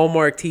ass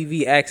Hallmark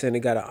TV accent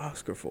and got an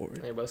Oscar for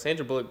it. Yeah, but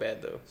Sandra Bullock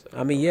bad though. So.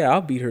 I mean, yeah,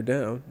 I'll beat her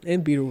down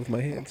and beat her with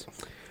my hands.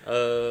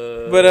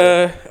 But But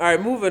all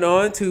right, moving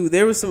on to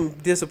there was some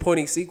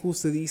disappointing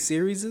sequels to these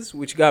series,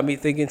 which got me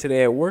thinking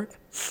today at work.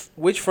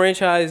 Which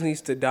franchise needs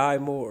to die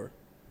more?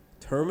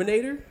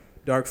 Terminator,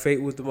 Dark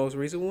Fate was the most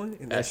recent one,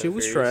 and that Fast shit and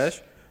was Furious.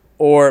 trash.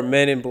 Or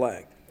Men in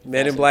Black.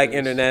 Men in and Black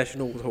Furious.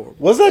 International was horrible.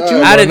 Was that you?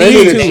 Out of Maybe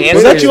these it- two,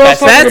 was that you I was Fast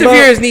talking Fast and about?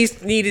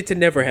 Furious needed to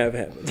never have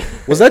happened.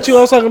 Was that you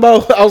I was talking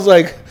about? I was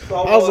like,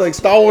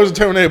 Star Wars and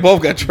Terminator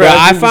both got trash.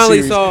 I movie finally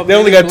series. saw They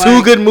only Men in got two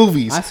Black. good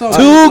movies. I saw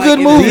Two Men in Black good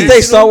in movies. Do you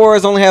think Star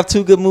Wars only have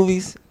 2 good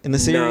movies in the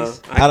No,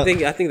 series? I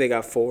think they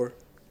got 4.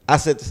 I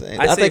said the same.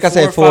 I say think I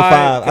said 4 or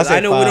 5. 'cause I said I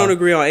know 5. we don't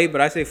agree on 8,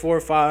 but I say 4,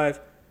 5,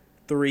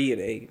 3,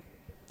 and 8.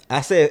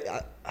 I said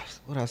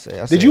what I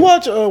say. Did you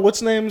watch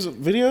what's name's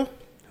video?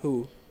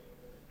 Who?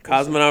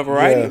 Cosmonaut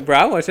Variety? Yeah. Bro,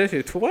 I watched that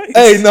shit twice.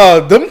 Hey,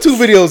 no, them 2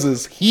 videos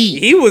is heat.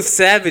 He was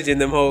savage in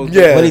them hoes.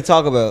 Yeah. What he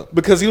talk about?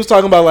 Because he was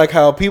talking about like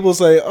how people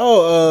say,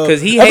 "Oh,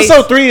 'Cause he episode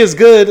hates- 3 is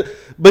good,"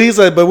 but he's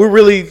like, "But we're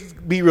really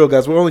be real,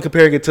 guys. We're only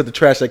comparing it to the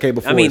trash that came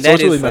before. I mean, so that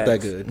it's really is not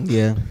that facts. good."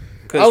 Yeah. I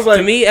Because was like-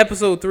 to me,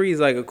 episode 3 is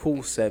like a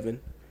cool 7.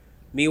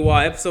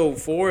 Meanwhile, episode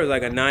 4 is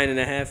like a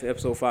 9.5.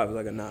 Episode 5 is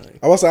like a 9.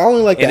 I was like, I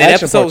only like the And then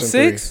action episode parts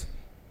in 3. 6,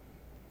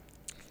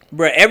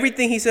 bro,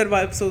 everything he said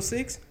about episode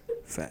 6,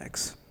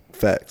 facts.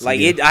 Facts. Like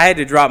yeah. I had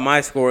to drop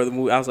my score of the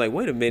movie. I was like,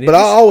 wait a minute. But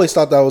I always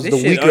thought that was this the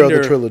shit weaker of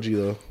under- the trilogy,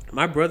 though.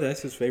 My brother,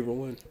 that's his favorite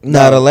one.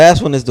 No, the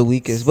last one is the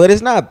weakest, but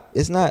it's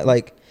not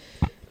like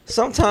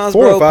sometimes,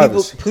 4 bro. or 5 People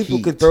is people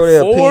heat. could throw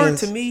their 4 opinions.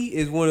 to me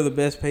is one of the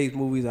best paced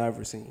movies I've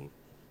ever seen.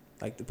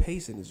 Like the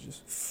pacing is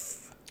just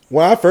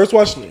When I first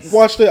watched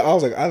it, I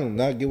was like, I do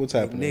not get what's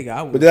happening. nigga,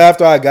 I was- but then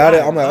after I got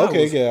it, I'm like, I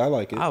okay, was- yeah, I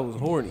like it. I was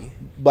horny.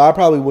 But I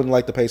probably wouldn't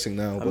like the pacing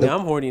now. I But mean,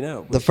 I'm horny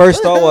now. The But, first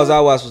Star Wars I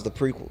watched was the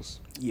prequels.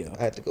 yeah.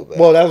 I had to go back.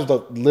 well, that was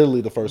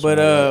literally the first one.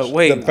 But I watched.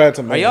 wait, The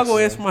Phantom are y'all Menace.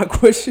 gonna answer my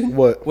question?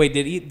 What? Wait,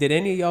 did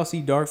any of y'all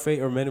see Dark Fate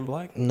or Men in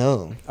Black?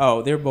 No,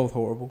 Oh, they're both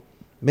horrible.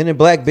 Men in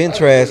Black been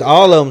trash.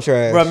 All of them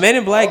trash. Bro, Men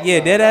in Black, yeah,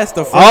 dead ass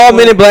the first All one.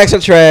 Men in Blacks are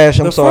trash.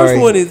 I'm the sorry.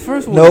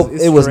 first one Nope,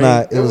 is it was straight.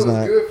 not. It was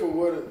not. good for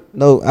what it.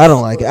 No, I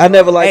don't like it. I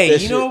never liked Hey, that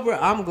you shit. know, bro,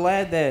 I'm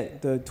glad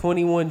that the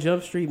 21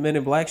 Jump Street Men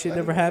in Black shit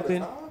never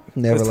happened.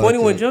 Never Because liked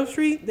 21 it. Jump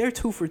Street, they're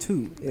 2 for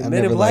 2. And I Men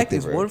never in Black liked it,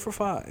 is bro. 1 for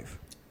 5.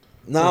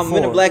 No, For Men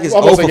in 4. Black is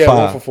I'm 0 gonna for say, yeah, 5.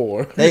 1 for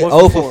 4. They 1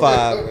 0 for for 4.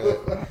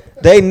 5.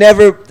 They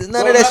never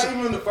none of that shit.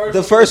 Even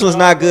The first one's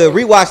not good.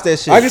 Rewatch that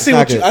shit. I can It's see not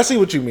what you. good. I see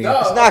what you mean.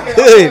 It's not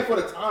good. For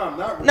the time,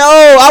 not really. No,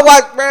 I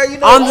watch, bro. You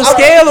know, On the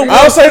scale of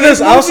I'll say Will this,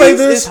 Smith I'll say movies,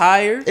 this. it's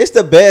higher. it's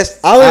the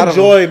best. I'll out of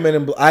them. enjoy Men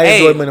in Black. I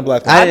Hey, enjoy Men in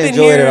Black. I I've didn't been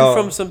enjoy it at hearing all.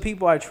 from some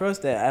people I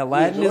trust that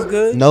Aladdin is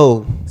good.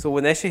 No, So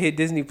when that shit hit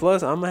Disney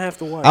Plus, I'm gonna have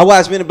to watch. I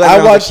watched Men in Black I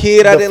when I was watched a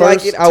kid. I the didn't like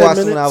first it. I 10 watched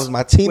it when I minutes. was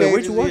my teenager.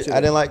 where'd you watch it?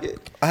 I didn't like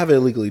it. I have it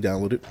illegally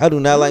downloaded. I do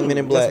not like Men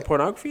in That's Black. some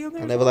pornography on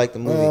there. I never liked the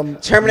movie.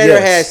 Yes, Terminator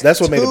has that's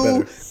what made it two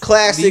better.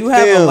 classic Do you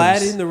have films.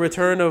 Aladdin: The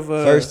Return of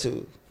First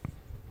two.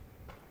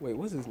 Wait,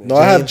 what's his name? No,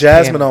 I have James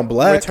Jasmine Cameron. on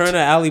Black. Return of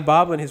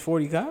Alibaba and his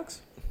 40 cocks.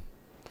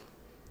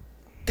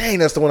 Dang,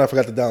 that's the one I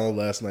forgot to download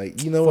last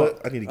night. You know what?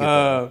 I need to get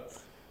that.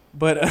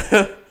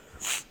 But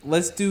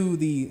let's do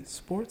the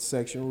sports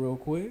section real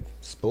quick.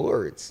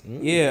 Sports.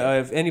 Yeah,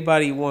 if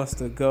anybody wants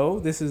to go,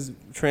 this is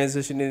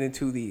transitioning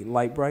into the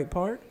light bright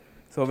part.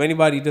 So if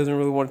anybody doesn't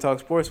really want to talk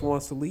sports,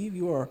 wants to leave,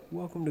 you are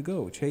welcome to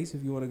go. Chase,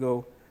 if you want to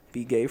go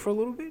be gay for a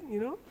little bit,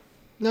 you know.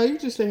 No, you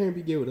just stay here and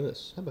be gay with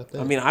us. How about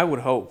that? I mean, I would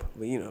hope,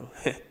 but you know,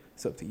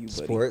 it's up to you,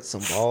 buddy. Sports.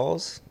 Some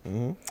balls.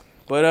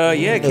 But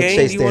yeah, No Kane,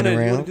 Chase do you want to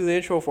standing around. do the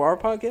intro for our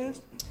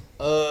podcast?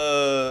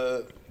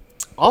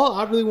 All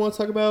I really want to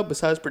talk about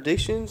besides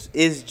predictions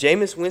is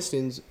Jameis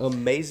Winston's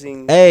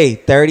amazing. Hey,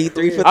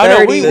 33 for 30. I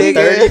know we nigga.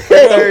 30 for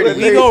 30.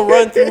 we gonna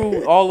run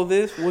through all of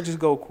this. We'll just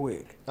go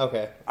quick.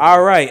 Okay.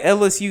 All right,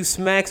 LSU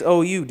smacks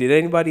OU. Did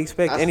anybody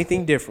expect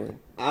anything different?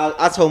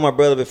 I told my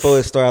brother before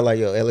it started, like,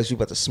 yo, LSU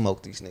about to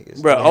smoke these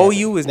niggas. Bro,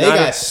 OU is They not.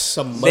 got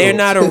some. They're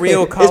not a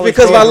real college. It's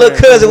because my little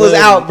program. cousin was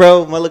out,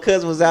 bro. My little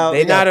cousin was out.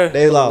 They not a-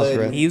 They lost,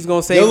 bro. He was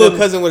gonna say Your little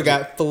cousin would have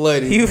got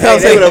flooded. He was Hey,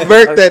 gonna they say would have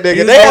murked that nigga. he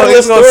was They had a gonna- he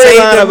was little gonna save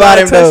storyline them about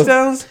him, though.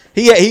 touchdowns.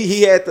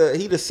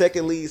 He the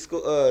second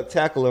lead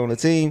tackler on the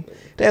team.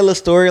 They had a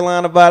little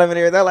storyline about him in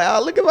there. They're like,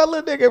 oh, look at my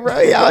little nigga, bro.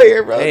 He out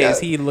here, bro. Hey, is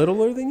he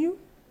littler than you?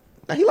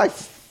 Nah, he like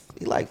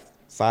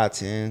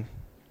 5'10".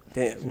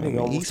 Damn, I nigga, mean,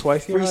 almost he's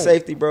twice your free height.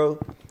 safety, bro.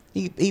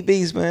 He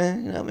beats,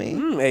 man. You know what I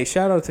mean? Hey,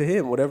 shout out to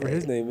him, whatever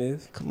his name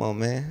is, Come on,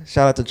 man.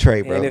 Shout out to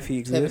Trey, bro. and if he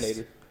exists.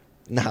 Terminator.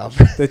 Nah,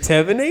 bro. The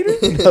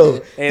Tevinator?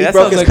 No. Hey, He that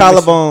broke sounds his like a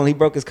collarbone. He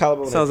broke his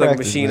collarbone. Sounds in like a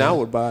practice, machine man. I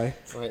would buy.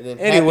 Right, then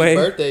Anyway.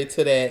 happy birthday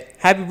to that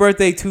Happy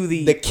birthday to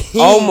the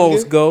king.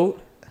 almost GOAT.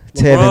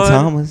 Tevin LeBron,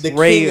 Thomas. the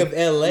Ray- king of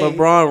LA.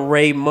 LeBron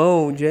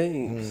Raymond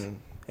James.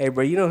 Hey,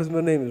 bro, you know his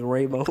middle name is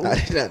Raymond. I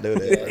did not know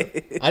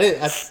that.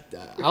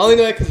 I only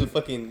know that because of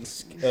fucking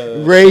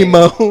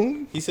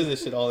Raymond. He says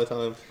this shit all the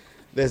time.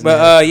 That's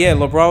But yeah,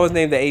 LeBron was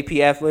named the AP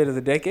Athlete of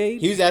the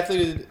Decade. He was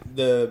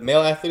the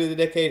male athlete of the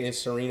decade, and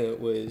Serena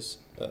was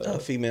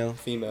female.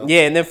 female.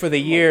 Yeah, and then for the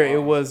year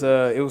it was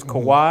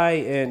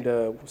Kawhi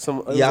and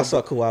some. Yeah, I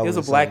saw Kawhi It was a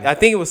was black. insane. I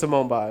think it was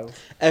Simone Biles.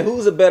 And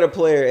who's a better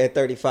player at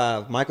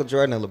 35? Michael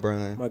Jordan or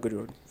LeBron? Michael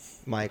Jordan.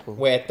 Michael.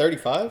 Wait, at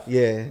 35?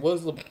 Yeah.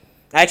 What was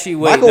Actually,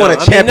 wait. Michael no, won a I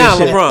mean, not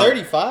championship. LeBron.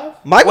 35?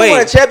 Michael Wait, won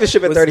a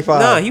championship at Was-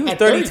 35. Nah, he was At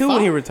 32 when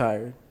he 35?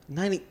 retired.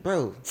 90,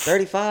 bro.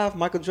 35.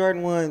 Michael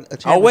Jordan won a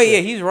championship. Oh wait, yeah,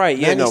 he's right.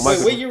 Yeah, no, 96.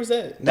 Michael. Wait, what year was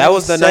that? That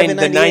was the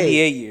 97,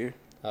 98 year.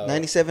 Oh.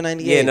 97,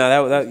 98. Yeah,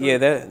 no,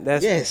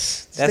 that's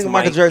Yes. This That's nigga Mike.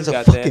 Michael Jordan's He a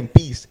got fucking that.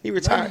 beast. He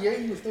retired.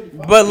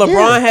 But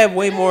LeBron had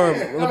way more.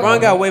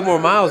 LeBron got way more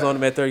miles on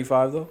him at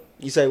 35 though.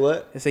 You say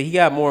what? They say he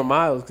got more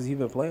miles because he's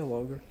been playing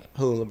longer.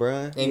 Who,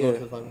 LeBron? Ain't going Yeah. to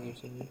the finals.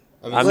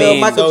 I Well, mean,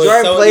 Michael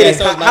Jordan played in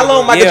it's how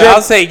long Michael yeah, Jordan?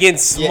 I'll say getting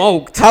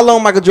smoked. How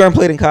long Michael Jordan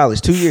played in college?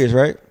 2 years,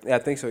 right? Yeah, I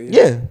think so. Yeah.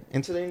 Yeah.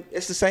 And so then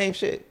it's the same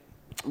shit.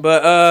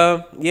 But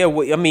yeah,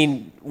 I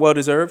mean, well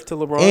deserved to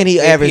LeBron. And he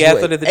AP averaged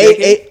athlete of the eight,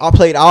 decade. I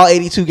played all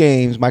 82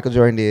 games. Michael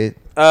Jordan did.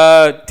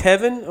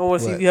 Tevin, I want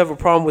to see What? if you have a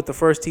problem with the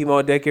first team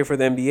all decade for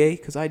the NBA,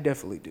 because I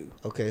definitely do.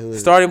 Okay, who is it?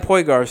 Starting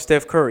point guard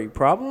Steph Curry,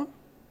 problem?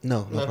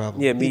 No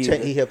problem. Yeah, me.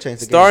 He helped change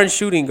the Starting game.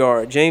 shooting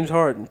guard James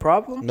Harden,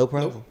 problem? No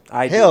problem.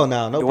 I Hell do.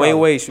 no, no Dwayne problem.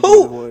 Wade should be the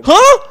Who? one.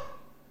 Huh?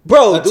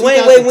 Bro, A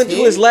Dwayne Wade went 2010?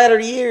 through his latter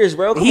years,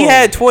 bro. Come He on.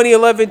 had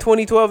 2011,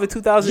 2012, and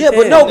 2010. Yeah,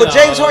 but no, but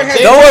James Harden had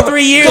Those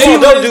 3 years, Come he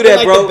on, was don't do that,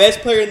 like bro. the best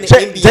player in the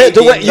Dwayne- NBA.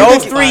 Dwayne- you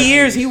Those can- 3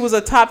 years, he was a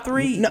top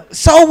 3. No,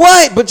 so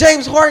what? But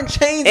James Harden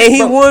changed. And it, he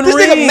bro. won This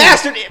nigga rings.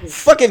 mastered it.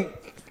 Fucking.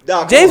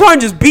 Nah, James come on.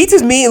 Harden just beats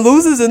his meat and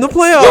loses in the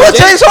playoffs. You a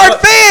James Harden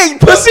fan,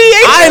 pussy.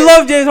 Ain't I you?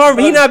 love James Harden,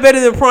 but he's not better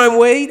than Prime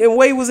Wade, and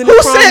Wade was in the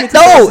Who prime. said in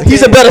no?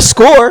 He's a 2010. better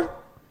scorer.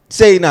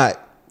 Say not.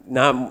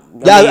 Nah,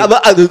 Yeah,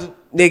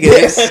 nigga,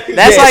 yes, that's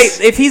yes,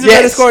 like if he's a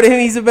better yes. scorer than him,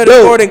 he's a better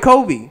No. scorer than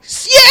Kobe.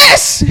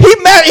 Yes, he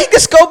can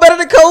score better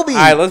than Kobe. All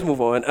right, let's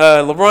move on.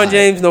 LeBron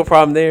James, no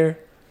problem there.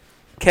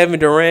 Kevin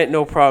Durant,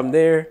 no problem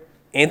there.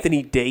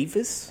 Anthony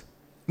Davis,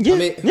 Yeah, I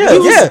mean, yeah,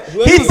 who yeah.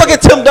 was- He's fucking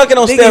Tim Duncan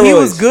on nigga, steroids. he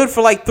was good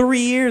for like 3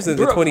 years in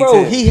the Bro,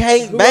 2010. he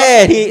ain't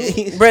bad.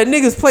 He Bruh,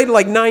 niggas played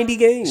like 90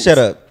 games. shut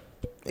up.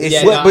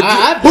 Yeah, What- no, but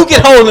I- who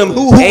can hold him?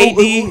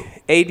 Who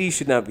AD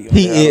should not be on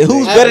he there. is?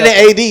 Who's I better don't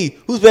than AD?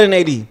 Who's better than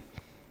AD?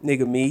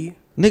 Nigga, me.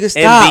 Nigga,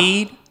 stop.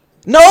 Embiid.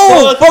 No,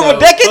 Fuck from no, a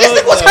decade. This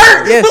fuck nigga was no.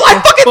 hurt Yes, for like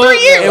and- fucking 3 fuck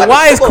years. no. And Like,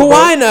 why is come on, bro.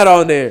 Kawhi not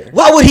on there?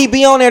 Why would he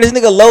be on there? This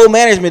nigga low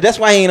management. That's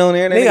why he ain't on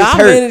there. That Nigga, nigga's I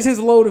hurt. manage his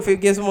load if it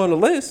gets him on the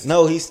list.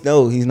 No, he's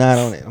not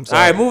on it. I'm All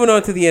sorry. right, moving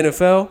on to the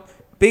NFL.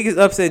 Biggest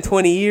upset in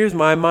 20 years,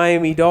 my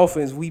Miami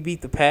Dolphins. We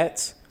beat the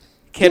Pats.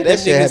 Kept Dude, that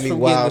them shit had niggas me from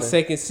getting the wildin'.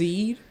 second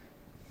seed.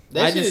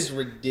 That I shit just- is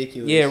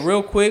ridiculous. Yeah,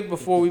 real quick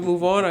before we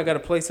move on, I got to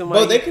play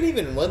somebody. Bro, they couldn't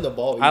even run the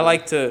ball. I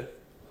like to.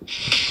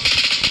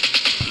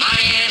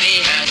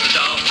 Miami has the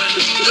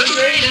Dolphins, the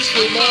greatest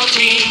football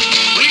team.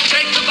 We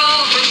take the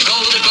ball from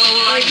goal to goal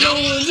like no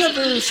one's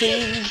ever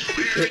seen.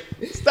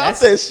 Stop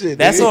that shit.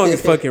 That nigga. song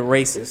is fucking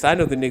racist. I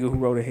know the nigga who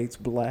wrote it hates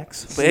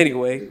blacks. But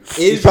anyway,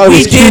 Is, probably we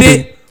was did Cuban.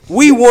 it.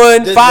 We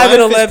won does 5 and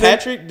Ryan 11.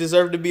 Fitzpatrick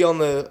deserve to be on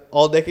the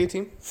all-decade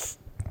team?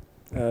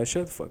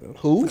 Shut the fuck up.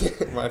 Who?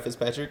 Ryan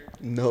Fitzpatrick.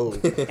 No.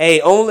 Hey,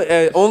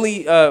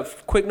 only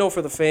quick note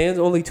for the fans: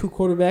 only 2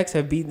 quarterbacks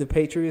have beaten the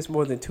Patriots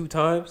more than 2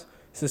 times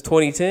since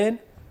 2010.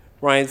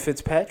 Ryan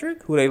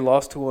Fitzpatrick, who they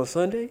lost to on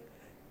Sunday,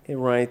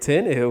 and Ryan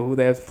Tannehill, who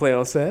they have to play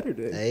on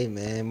Saturday. Hey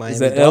man, Miami Is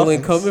that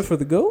Ellen Dolphins. coming for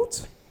the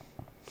Goats?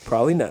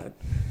 Probably not.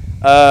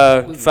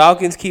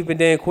 Falcons keeping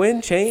Dan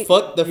Quinn. Change.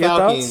 Fuck the Your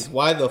Falcons. thoughts?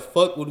 Why the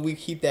fuck would we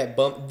keep that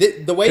bump?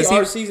 The way 'Cause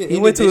our season he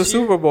ended went to a this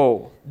year, Super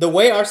Bowl. the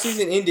way our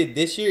season ended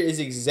this year is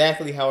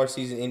exactly how our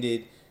season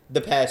ended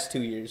the past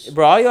 2 years.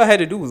 Bro, all y'all had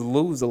to do was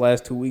lose the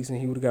last 2 weeks, and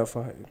he would have got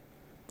fired.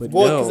 But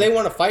Well, no. because they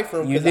want to fight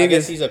for him You because I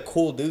guess niggas- he's a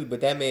cool dude,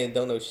 but that man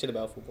don't know shit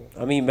about football.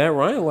 I mean, Matt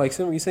Ryan likes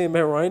him. You saying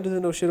Matt Ryan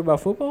doesn't know shit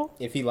about football?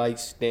 If he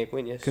likes Dan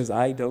Quinn, yes. Because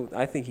I don't.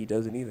 I think he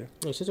doesn't either.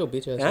 Oh, shut your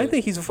bitch ass And I up.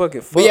 think he's a fucking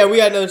fuck. But yeah, we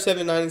got another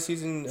 7-9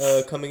 season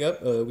coming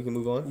up. We can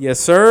move on. Yes,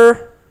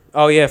 sir.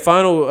 Oh yeah,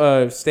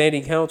 final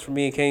standing counts for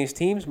me and Kane's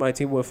teams. My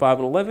team went 5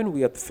 and 11.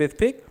 We got the 5th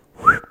pick,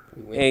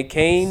 We went and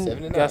Kane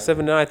 7-9. got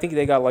 7-9. I think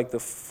they got like the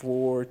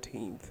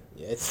 14th.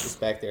 Yeah, it's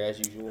back there as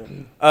usual.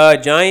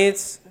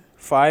 Giants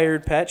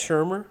fired Pat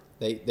Shermer.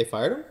 They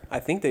fired him. I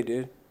think they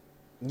did.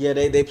 Yeah,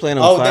 they plan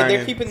on Oh, firing they're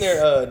him. keeping their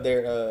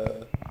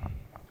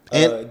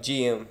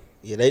GM.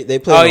 Yeah, they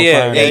plan Oh, on yeah,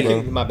 firing Yeah, him, they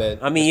bro. keep, my bad.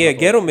 I mean,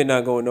 That's yeah, my fault. Gettleman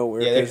not going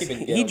nowhere. Yeah, they're 'cause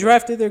keeping he Gettleman.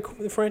 drafted their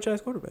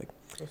franchise quarterback.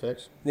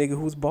 Facts. Nigga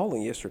who was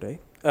balling yesterday.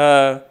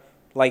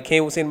 Like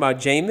Kane was saying about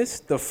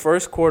Jameis, the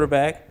first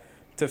quarterback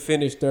to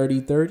finish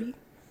 30-30.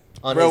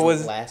 On Bro, his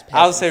was last pass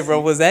I would of say, the bro,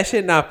 season. was that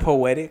shit not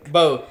poetic?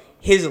 Bro,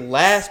 his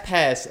last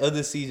pass of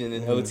the season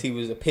in OT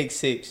was a pick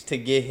 6 to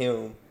get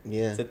him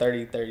Yeah. to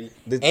 30-30.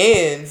 The-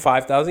 And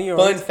 5,000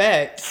 yards. fun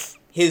fact,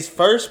 his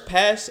first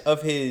pass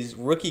of his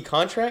rookie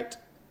contract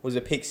was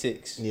a pick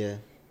 6. Yeah.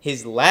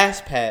 His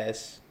last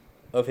pass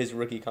of his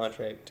rookie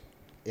contract.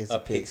 It's A a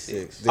pick pick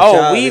six. 6. Did Oh,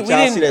 y'all, we did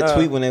y'all see didn't, that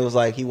tweet when they was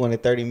like he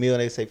wanted 30 mil?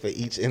 They say for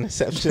each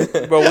interception.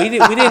 Bro, we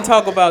didn't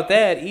talk about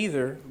that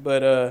either.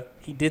 But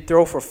he did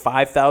throw for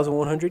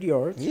 5,100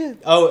 yards. yeah.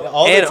 Oh,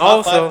 all And the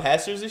top also- 5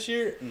 passers this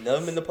year, none of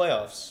them in the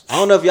playoffs. I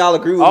don't know if y'all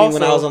agree with me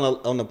when I was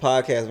Also- on the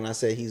podcast when I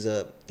said he's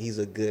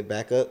a good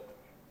backup.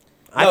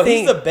 I No,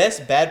 think he's the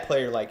best bad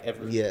player like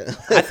ever. Yeah.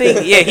 I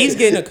think yeah, he's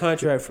getting a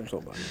contract from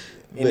somebody.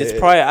 And it's Man.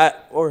 probably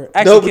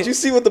actually No, but you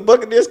see what the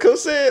Buccaneers coach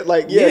said?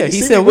 Like, yeah, Yeah, you he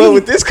see said me we- win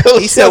with this coach.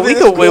 he said we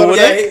this could win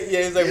quarterback. with Yeah,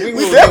 it. he's like, we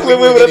definitely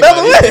win with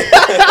another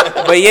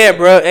anybody. But yeah,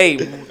 bro. Hey,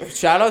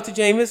 shout out to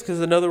Jameis because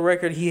another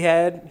record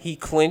he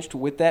clinched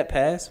with that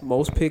pass,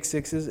 most pick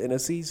sixes in a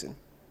season.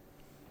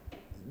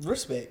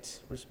 Respect.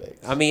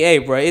 I mean, hey,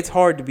 bro, it's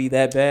hard to be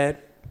that bad.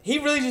 he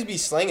really just be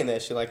slanging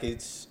that shit like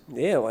it's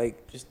Yeah,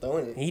 like just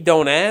throwing it. he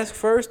don't ask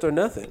first or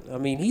nothing. I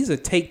mean, he's a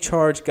take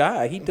charge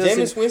guy. He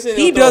Jameis Winston, doesn't.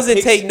 he'll He throw a doesn't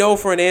pick take s- no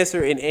for an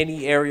answer in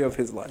any area of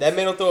his life. That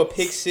man will throw a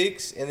pick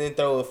 6 and then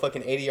throw a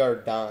fucking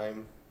 80-yard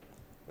dime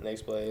the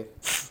next play.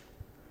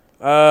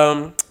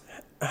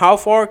 How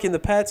far can the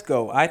Pats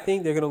go? I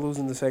think they're gonna lose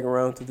in the second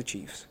round to the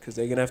Chiefs because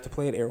they're gonna have to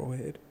play at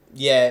Arrowhead.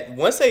 Yeah,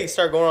 once they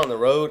start going on the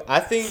road, I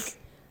think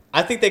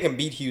they can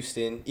beat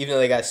Houston, even though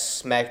they got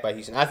smacked by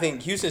Houston. I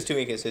think Houston's too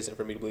inconsistent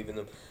for me to believe in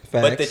them.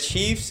 But the Facts.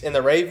 Chiefs and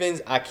the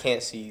Ravens, I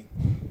can't see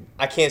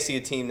a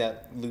team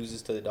that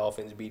loses to the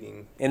Dolphins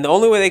beating. And the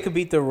only way they could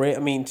beat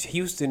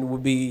Houston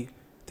would be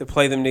to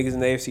play them niggas in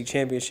the AFC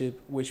Championship,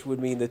 which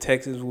would mean the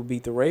Texans will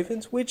beat the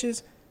Ravens, which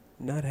is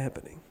not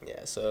happening.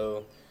 Yeah,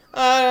 so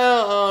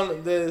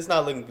it's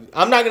not looking good.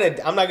 I'm not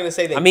gonna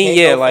say they I mean, can't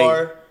yeah, go like-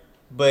 far,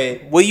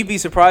 but Will you be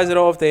surprised at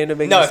all if they end up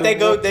making? no, the if they Super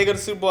go Bowl? to the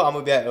Super Bowl, I'm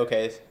gonna be like,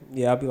 okay.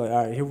 Yeah, I'll be like,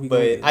 all right, here we go.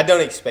 But again. I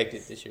don't expect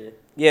it this year.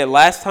 Yeah,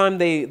 last time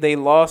they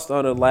lost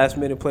on a last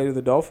minute play to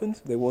the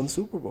Dolphins, they won the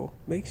Super Bowl.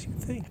 Makes you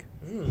think.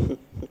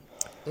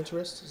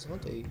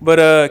 Interesting.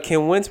 But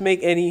can Wentz make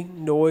any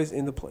noise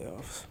in the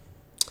playoffs?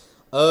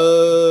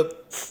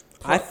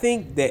 I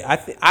think they.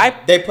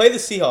 They play the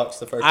Seahawks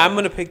the first. I'm round.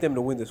 gonna pick them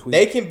to win this week.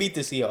 They can beat the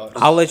Seahawks.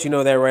 I'll let you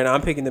know that right now.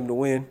 I'm picking them to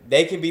win.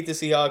 They can beat the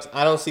Seahawks.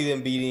 I don't see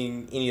them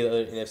beating any of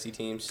the other NFC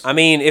teams. I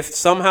mean, if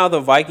somehow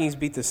the Vikings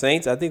beat the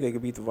Saints, I think they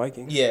could beat the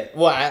Vikings. Yeah,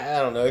 well, I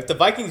don't know. If the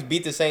Vikings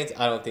beat the Saints,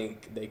 I don't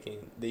think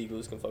the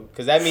Eagles can focus.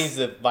 Because that means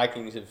the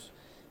Vikings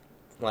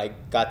have,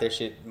 got their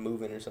shit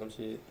moving or some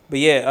shit. But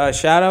yeah,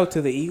 shout out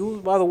to the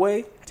Eagles, by the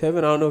way. Tevin,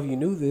 I don't know if you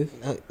knew this,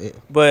 Yeah.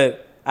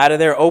 but out of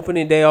their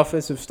opening day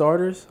offensive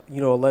starters,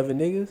 11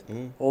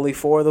 niggas, only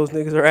 4 of those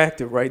niggas are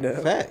active right now.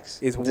 Facts.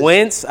 It's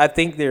Wentz, I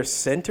think their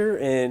center,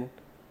 and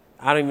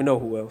I don't even know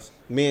who else.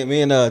 Me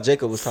and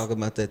Jacob was talking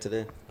about that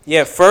today.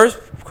 Yeah, first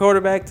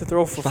quarterback to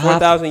throw for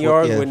 4,000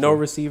 yards yeah, with no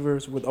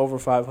receivers with over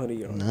 500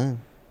 yards. None.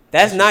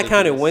 That's not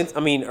counting ridiculous. Wentz. I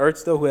mean,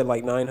 Ertz though, who had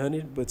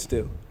 900, but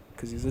still,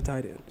 because he's a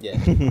tight end. Yeah.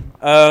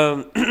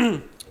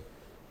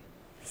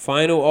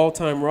 Final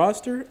all-time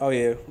roster. Oh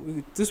yeah,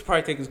 this will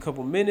probably take us a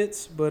couple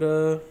minutes, but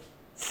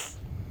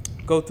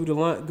go through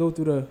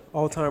the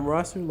all-time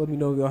roster. Let me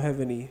know if y'all have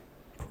any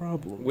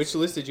problems. Which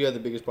list did you have the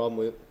biggest problem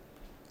with?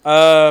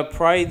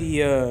 Probably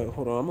the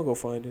hold on, I'm gonna go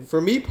find it.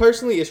 For me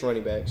personally, it's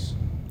running backs.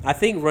 I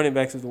think running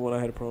backs is the one I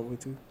had a problem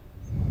with too.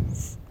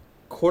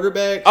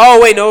 Quarterback.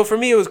 Oh wait, no, for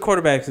me it was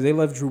quarterbacks because they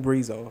left Drew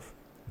Brees off.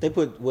 They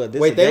put what?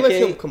 This Wait, a they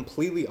decade? left him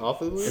completely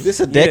off of the Is list? this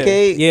a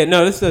decade? Yeah,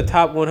 no, this is the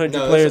top 100 No,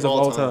 this players is of all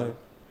all time. time.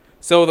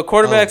 So the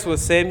quarterbacks was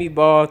Sammy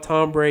Baugh,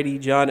 Tom Brady,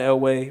 John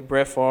Elway,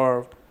 Brett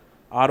Favre,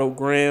 Otto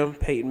Graham,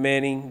 Peyton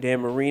Manning, Dan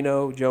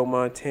Marino, Joe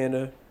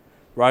Montana,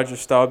 Roger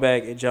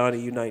Staubach, and Johnny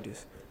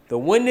Unitas. The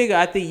one nigga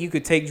I think you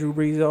could take Drew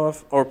Brees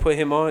off or put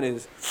him on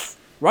is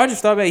Roger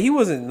Staubach. He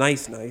wasn't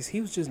nice. He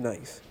was just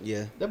nice.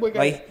 Yeah. That boy got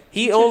Like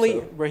he's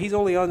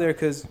only on there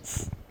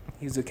because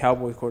he's a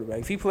Cowboys quarterback.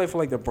 If he played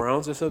for the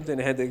Browns or something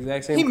and had the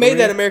exact same He made career,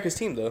 that America's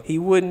team though. he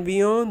wouldn't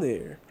be on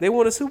there. They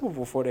won a Super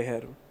Bowl before they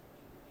had him.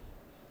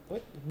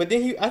 What? But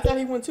then I thought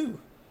he won 2.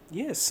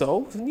 Yeah,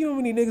 so you know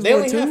how many niggas They won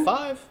only 2? had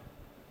 5.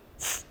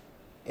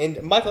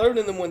 And Michael Irvin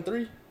and them won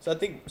 3. So I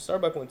think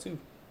Starbuck won 2.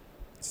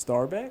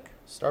 Starback?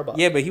 Starbuck.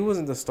 Yeah, but he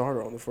wasn't the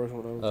starter on the first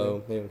one. I don't Oh,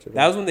 think. they were tripping.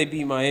 That was when they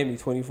beat Miami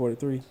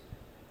 24-3.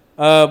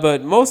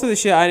 But most of the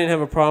shit I didn't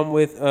have a problem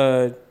with.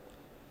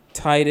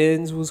 Tight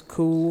ends was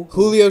cool.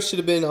 Julio should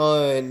have been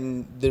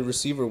on the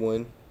receiver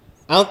one.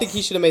 I don't think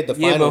he should have made the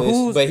Yeah, but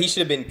finalist, but he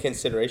should have been in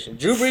consideration.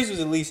 Drew Brees was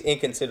at least in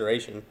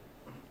consideration.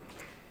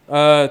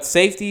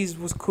 Safeties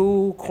was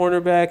cool.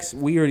 Cornerbacks,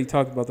 we already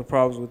talked about the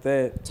problems with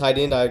that. Tight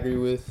end, I agree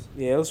with.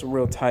 Yeah, there was some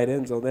real tight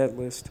ends on that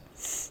list.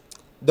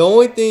 The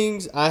only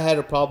things I had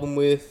a problem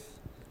with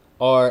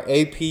are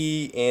AP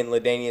and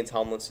LaDainian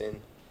Tomlinson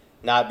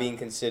not being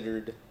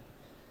considered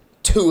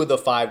 2 of the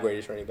 5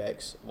 greatest running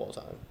backs of all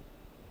time.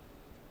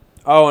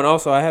 Oh, and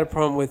also I had a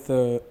problem with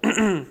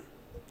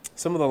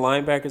some of the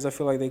linebackers. I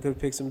feel like they could have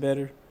picked some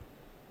better.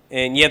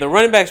 And yeah, the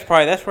running backs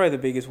that's probably the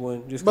biggest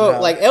one. Just 'cause Bro,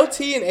 how- like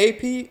LT and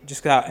AP,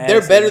 just 'cause how they're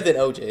ass better they-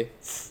 than OJ.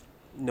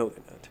 No, they're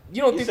not.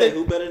 You don't You think said that?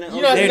 who better than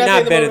You OJ? They're not not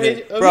think better over than-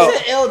 OJ? bro. You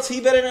said LT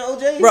better than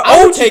OJ? Bro,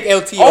 I would OJ take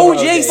LT over OJ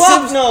OJ. Fuck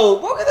Simpson. no.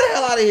 Bro, get the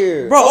hell out of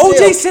here. Bro,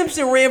 OJ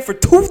Simpson ran for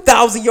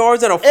 2,000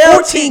 yards in a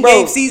 14-game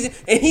bro. season,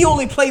 and he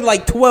only played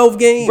like 12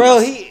 games.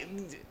 Bro,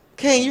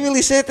 Kane, you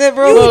really said that,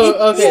 bro? Bro, You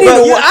okay. need Bro,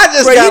 to you- wa- I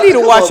just bro, got- you need to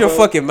come watch on, your bro.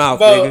 fucking mouth,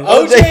 Bro, nigga.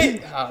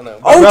 OJ, I don't know.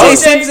 OJ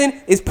Simpson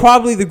is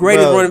probably the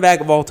greatest Bro. running back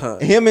of all time.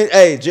 Him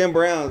and Jim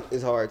Brown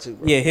is hard too,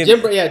 bro. Yeah, him.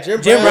 Jim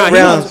Brown,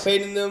 Brown. he was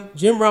paying them.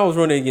 Jim Brown was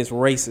running against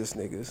racist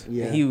niggas.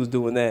 Yeah. And he was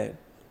doing that.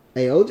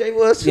 Hey, OJ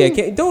was too.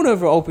 Yeah, don't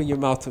ever open your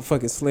mouth to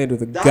fucking slander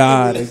the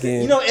God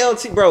again. You know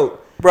LT, bro.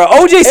 bro,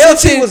 OJ LT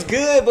Simpson was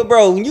good, but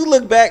bro, when you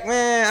look back,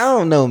 man, I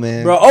don't know,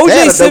 man. Bro, They had OJ a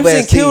dope-ass Simpson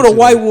team, killed a too.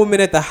 white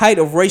woman at the height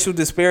of racial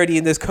disparity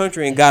in this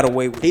country and got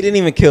away with He it. didn't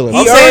even kill her. He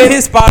I'm earned saying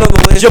his spot on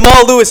the list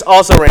Jamal Lewis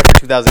also ran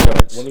for 2,000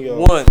 yards. One of y'all,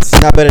 once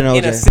Not better than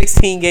in a OJ.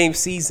 16-game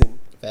season.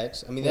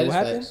 Facts. I mean, that What is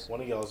happened? facts. one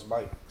of y'all's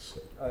mics.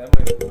 Oh, that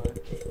might be mine.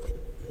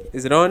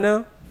 Is it on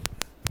now?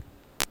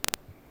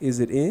 Is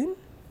it in?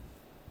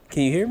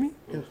 Can you hear me?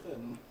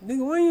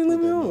 Nigga, why you let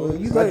me on?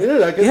 You, I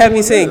did. I guess you had you me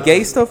did. saying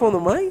gay stuff on the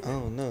mic? I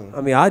don't know.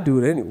 I mean, I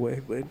do it anyway,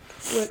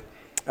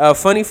 but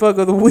funny fuck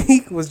of the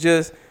week was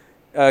just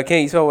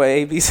can you tell what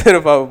AB said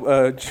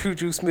about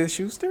Juju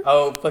Smith-Schuster?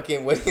 Oh,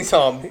 fucking what he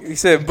saw him. He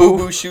said Boo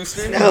boo. Boo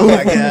Schuster. Oh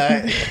my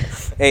god.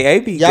 Hey,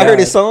 AB. Y'all God. heard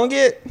his song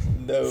yet?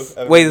 No.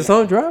 Wait, the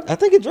song dropped? I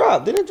think it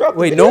dropped. Didn't it drop? the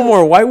Wait, video? No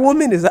More White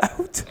Woman is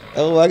out?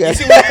 Oh, I You got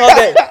see what he called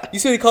that? You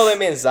see what he called that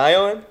man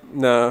Zion?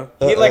 Nah.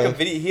 He had like a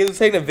video. He was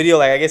taking a video.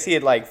 Like I guess he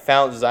had like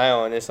found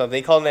Zion or something.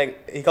 He called him.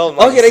 He called him.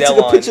 Like, Oh yeah, they took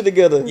a Zelon. picture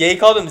together. Yeah, he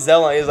called him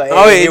Zelon. He was like, "Hey,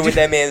 Oh, yeah, here did with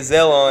you- that man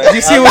Zelon." Did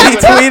you see what he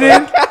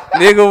tweeted?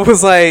 Nigga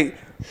was like,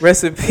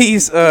 rest in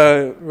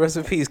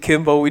peace,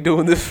 Kimbo, we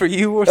doing this for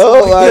you or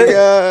something. Oh my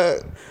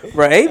god.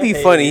 Bro, AB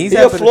funny. He's He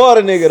a having,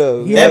 Florida nigga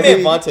though. He That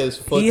having- man Vontaze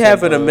fucked he him,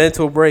 having a bro.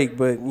 mental break,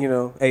 but, you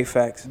know,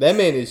 facts. That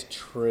man is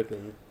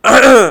tripping.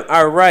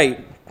 All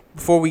right.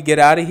 Before we get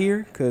out of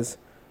here, because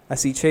I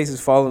see Chase is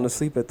falling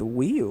asleep at the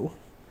wheel,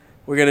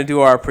 we're going to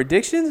do our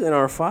predictions and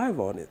our 5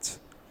 on it.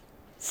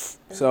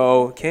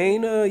 So,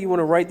 Kane, you want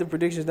to write the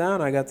predictions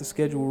down? I got the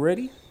schedule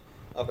ready.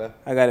 Okay.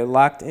 I got it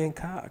locked and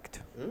cocked.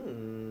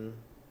 Mm.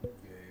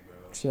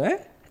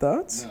 Check.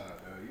 Thoughts?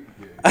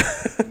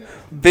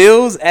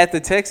 Bills at the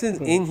Texans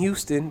in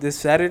Houston this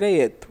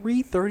Saturday at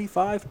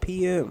 3:35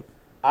 p.m.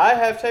 I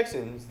have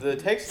Texans.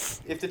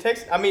 If the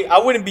Texans, I mean, I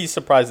wouldn't be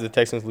surprised if the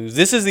Texans lose.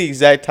 This is the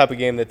exact type of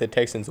game that the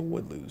Texans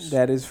would lose.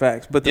 That is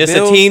facts. But the Just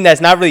Bills, a team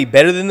that's not really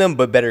better than them,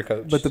 but better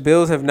coached. But the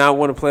Bills have not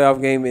won a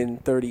playoff game in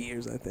 30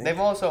 years, I think. They've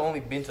also only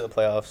been to the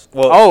playoffs.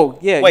 Well, Oh,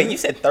 yeah. wait, you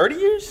said 30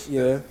 years?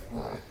 Yeah.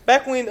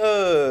 Back when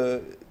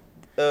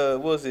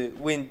what was it?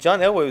 When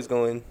John Elway was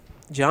going.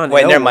 John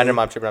Wait, Elway. never mind.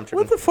 I'm tripping.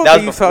 What the fuck That are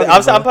was you before- talking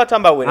I'm about?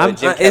 talking about when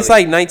Jim Kelly. It's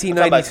like I'm talking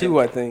about 1992, Jim-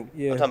 I think. I'm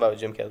Yeah. talking about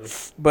Jim Kelly.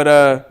 But,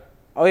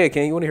 oh, yeah,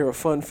 Ken, you want to hear a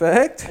fun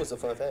fact? What's the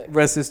fun fact?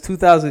 Rest is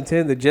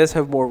 2010, the Jets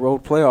have more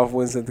road playoff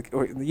wins than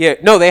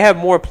they have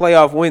more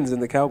playoff wins than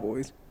the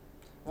Cowboys.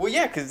 Well,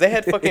 yeah, because they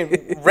had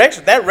fucking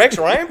Rex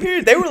Ryan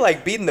period. They were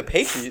like beating the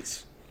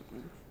Patriots.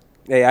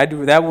 Hey,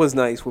 that was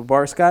nice with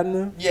Bart Scott in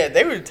them. Yeah,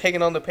 they were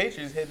taking on the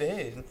Patriots head to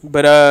head.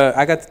 But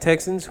I got the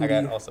Texans. Who I do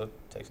got you also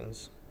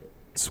Texans.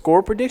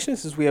 score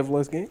predictions since we have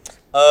less games?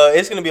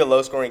 It's gonna be a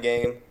low scoring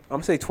game. I'm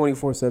gonna say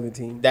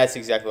 24-17. That's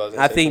exactly what I was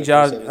gonna I say. think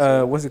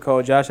 24-17. what's it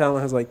called? Josh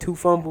Allen has like 2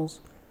 fumbles.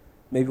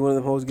 Maybe one of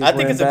them hoes gets I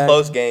think ran it's a back.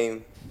 close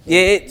game.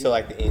 Yeah, To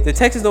like the end. the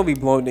Texans don't be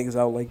blowing niggas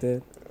out like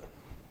that.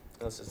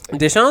 Let's just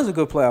think. Deshaun's a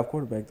good playoff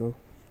quarterback though.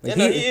 Yeah, Like,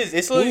 no, he is.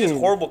 It's literally just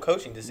ain't- horrible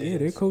coaching Yeah, decisions.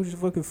 their coach is a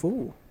fucking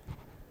fool.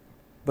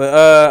 But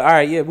all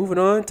right, yeah, moving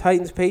on.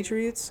 Titans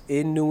Patriots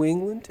in New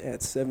England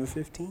at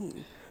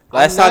 7:15.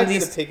 Last time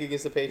these pick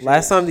against the Patriots.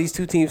 Last time these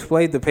two teams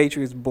played, the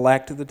Patriots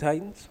blacked the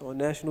Titans on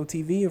national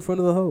TV in front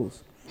of the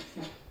hoes.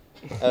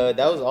 That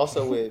was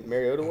also with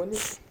Mariota, wasn't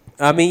it?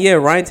 I mean, yeah,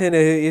 Ryan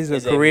Tannehill is a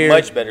He's a career.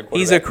 much better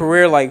He's a quarterback.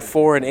 career like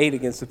 4-8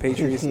 against the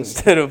Patriots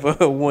instead of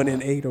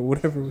 1-8 or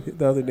whatever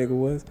the other nigga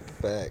was.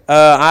 Back.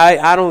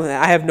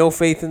 I have no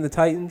faith in the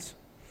Titans,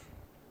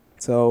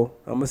 so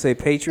I'm gonna say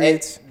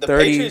Patriots. And the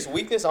 30. Patriots'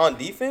 weakness on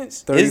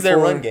defense 34, is their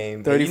run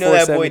game. And you know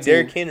that boy 34-17.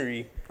 Derrick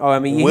Henry Oh, I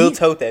mean, will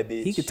tote that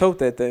bitch. he could tote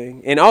that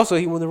thing, and also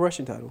he won the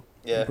rushing title.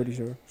 Yeah. I'm pretty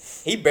sure.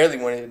 He barely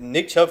won it.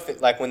 Nick Chubb,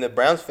 like when the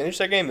Browns finished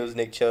their game, it was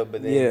Nick Chubb.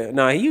 But then Yeah,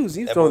 nah, he was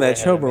boy throwing that had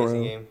an Chubb amazing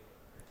around. game.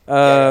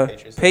 Yeah,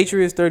 Patriots.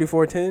 Patriots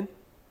 34-10.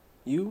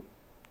 You?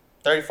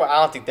 34.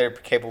 I don't think they're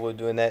capable of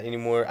doing that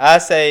anymore. I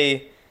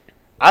say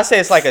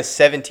it's like a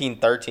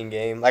 17-13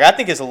 game. Like I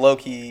think it's a low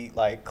key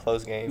like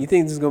close game. You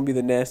think this is gonna be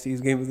the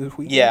nastiest game of this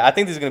week? Yeah, I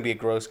think this is gonna be a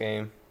gross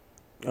game.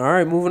 All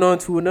right, moving on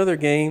to another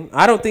game.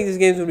 I don't think this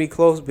game's gonna be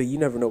close, but you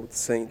never know with the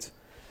Saints.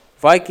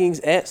 Vikings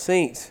at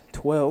Saints,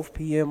 12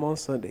 p.m. on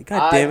Sunday.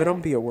 God damn it, I'm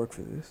gonna be at work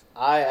for this.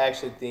 I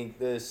actually think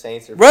the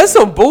Saints are. Bro, that's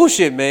some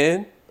bullshit,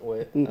 man.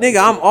 What? Nigga,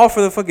 I'm off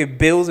for the fucking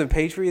Bills and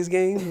Patriots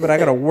games, but I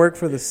gotta work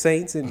for the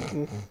Saints and.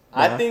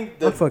 I Nah, think I'm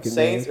the fucking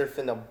Saints mad. are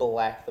finna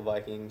black the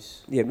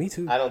Vikings. Yeah, me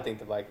too. I don't think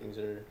the Vikings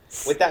are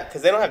with that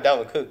because they don't have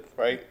Dalvin Cook,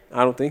 right?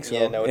 I don't think so.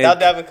 Yeah, no. Without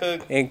Dalvin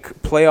Cook, and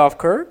playoff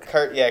Kirk.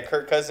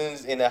 Kirk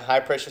Cousins in a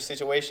high pressure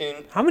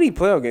situation. How many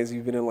playoff games have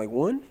you been in? Like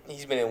one?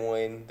 He's been in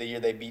one. The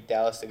year they beat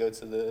Dallas to go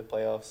to the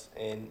playoffs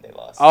and they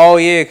lost. Oh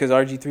yeah, because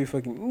RG3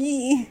 fucking.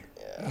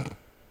 Yeah.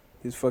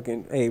 His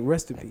fucking. Hey,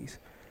 rest in peace.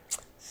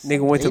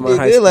 Nigga went He to my did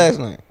high good school. last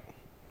night.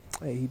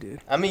 Hey, he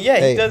did. I mean, yeah,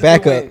 Hey, he does.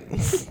 back good up.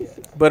 win.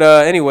 But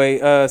anyway,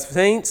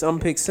 Saints. I'm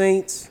gonna pick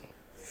Saints.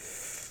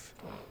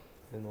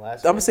 In the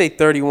last I'm one. gonna say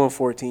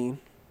 31-14.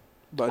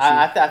 About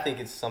you? I think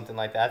it's something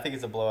like that. I think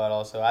it's a blowout.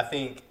 Also, I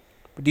think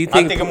But do you I'm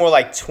think? thinking more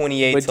like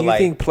 28 But to do you like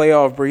think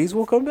playoff Breeze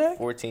will come back?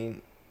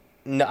 14.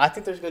 No, I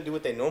think they're just gonna do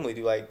what they normally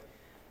do. Like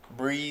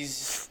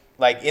Breeze,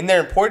 like in their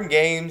important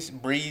games,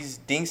 Breeze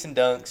dinks and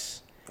dunks.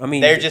 I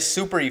mean, They're just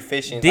super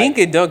efficient. Dink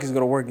Like, and Dunk is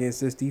gonna work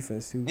against this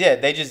defense too. yeah,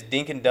 they just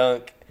dink and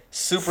dunk,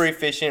 super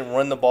efficient.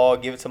 Run the ball,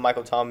 give it to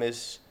Michael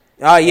Thomas.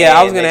 Yeah, I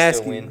was and gonna they ask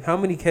still you win. how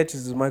many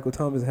catches does Michael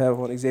Thomas have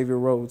on Xavier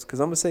Rhodes? Because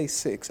I'm gonna say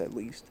 6 at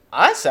least.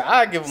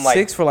 I give him like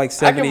 6 for like I give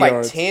 70 him like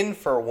yards. 10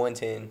 for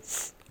 110.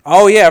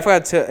 Oh yeah, I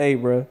forgot to. Hey,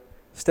 bro,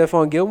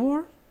 Stephon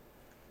Gilmore,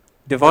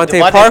 Devontae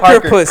Devontae Parker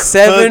Parker put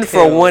 7 cooked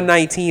for him.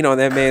 119 on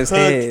that man's Cooked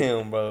head.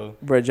 him, bro.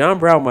 Bro, John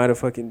Brown might have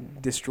fucking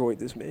destroyed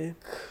this man.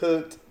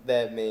 Cooked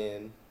that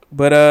man.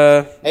 But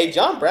Hey,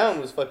 John Brown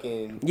was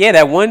fucking. yeah,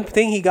 that one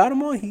thing he got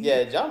him on,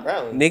 Yeah, John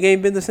Brown. nigga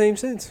ain't been the same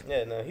since.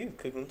 Yeah, no, he was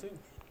cooking too.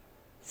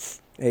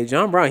 Hey,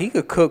 John Brown, he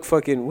could cook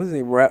fucking what's his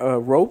name,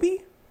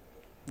 Roby?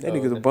 That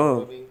nigga's a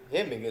bum. He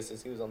ain't been good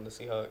since he was on the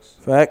Seahawks.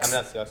 Facts. I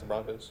mean, not Seahawks, the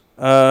Broncos.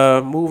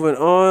 Moving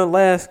on,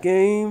 last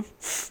game.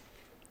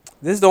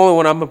 This is the only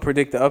one I'm gonna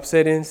predict the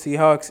upset in.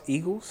 Seahawks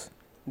Eagles.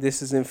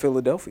 This is in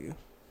Philadelphia.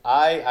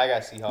 I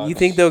got Seahawks. You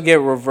think they'll get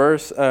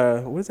reverse?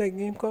 What's that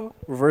game called?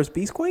 Reverse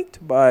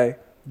Beastquaked by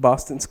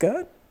Boston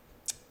Scott.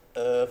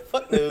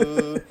 Fuck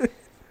no.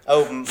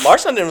 Oh,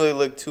 Marshawn didn't really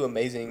look too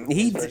amazing.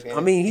 He, his first game.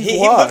 I mean, he's he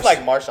washed. looked like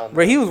Marshawn.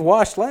 Bro, he was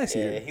washed last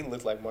Yeah, year. he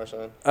looked like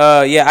Marshawn.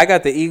 Yeah, I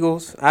got the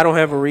Eagles. I don't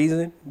have a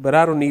reason, but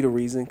I don't need a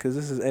reason because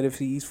this is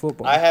NFC East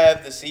football. I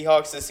have the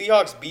Seahawks. The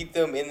Seahawks beat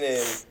them in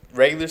the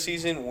regular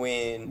season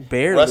when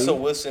Barely. Russell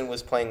Wilson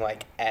was playing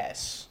like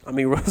ass. I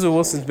mean, Russell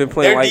Wilson's been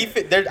playing Their like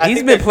defe- I he's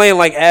think been their- playing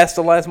like ass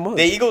the last month.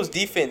 The Eagles'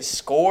 defense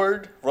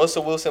scored.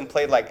 Russell Wilson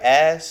played like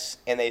ass,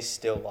 and they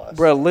still lost.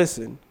 Bro,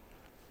 listen.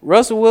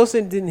 Russell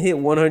Wilson didn't hit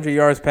 100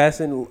 yards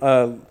passing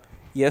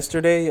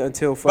yesterday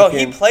until Bro,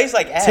 fucking he plays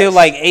like ass. till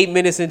like 8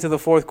 minutes into the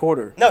fourth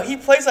quarter. No, he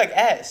plays like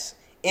ass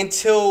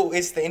until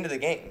it's the end of the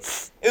game.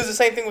 It was the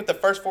same thing with the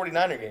first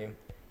 49er game.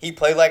 He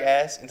played like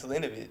ass until the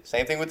end of it.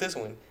 Same thing with this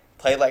one.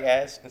 Played like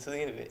ass until the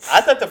end of it.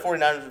 I thought the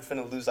 49ers were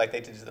finna lose like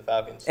they did to the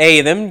Falcons.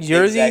 Hey, them exact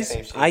jerseys,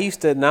 same shit. I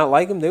used to not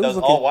like them. They was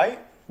Those all looking white?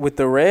 with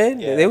the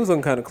red. Yeah. They was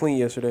looking kind of clean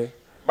yesterday.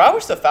 Bro, I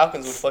wish the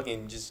Falcons would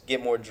fucking just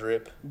get more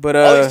drip. But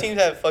All these teams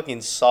have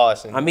fucking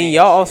sauce. And I mean,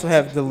 y'all also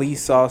have the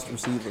least sauced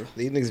receiver.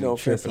 These niggas No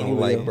be offense tripping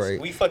to on anybody light else.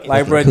 break. We fucking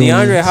Like, bro, Coons.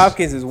 DeAndre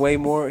Hopkins is way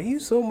more.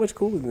 He's so much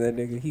cooler than that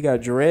nigga. He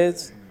got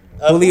dreads.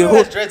 Julio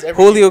has dreads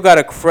every Julio got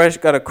a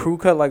crew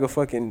cut like a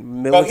fucking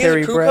Bro, he has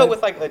military a crew brat. cut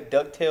with like a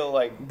ducktail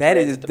like. That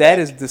dreads is at the that back.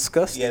 is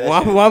disgusting. Yeah, that why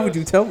shit is why would gross.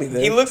 you tell me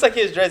that? He looks like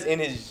he has dreads in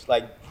his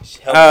like.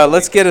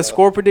 Let's get a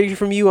score prediction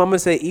from you. I'm gonna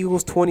say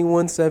Eagles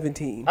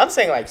 21-17. I'm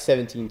saying like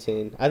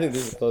 17-10. I think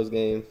this is a close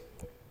game.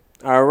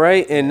 All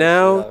right, and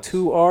now Seahawks.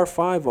 to our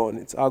 5 on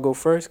it. I'll go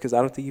first because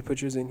I don't think you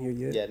put yours in here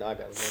yet. Yeah, no, I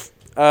got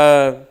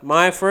it.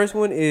 My first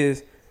one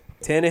is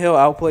Tannehill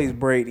outplays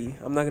Brady.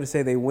 I'm not gonna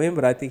say they win,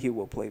 but I think he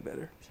will play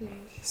better.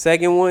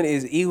 Second one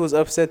is Eagles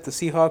upset the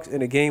Seahawks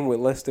in a game with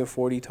less than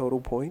 40 total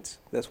points.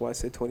 That's why I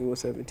said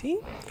 21-17.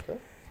 Okay.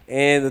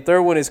 And the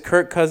third one is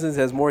Kirk Cousins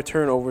has more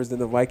turnovers than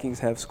the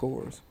Vikings have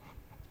scores.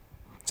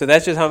 So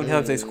that's just how many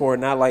times they score,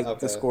 not like Okay.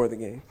 the score of the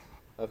game.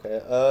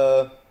 Okay.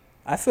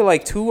 I feel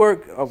like 2 are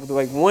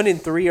like 1 and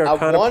 3 are I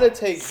kind want of. to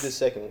take the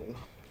second one.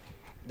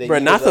 The Bro,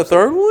 Eagles not the upset-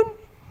 third one.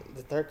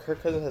 The third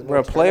Kirk Cousins has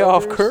Bro, more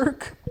playoff turnovers?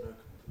 Kirk.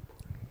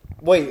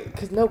 Wait,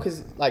 cause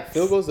like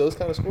field goals, those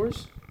kind of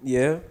scores.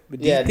 Yeah,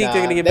 but do Yeah, you think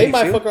they're gonna get they big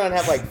might shield? fuck around and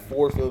have like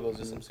 4 field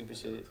goals or some stupid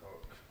shit.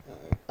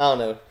 I don't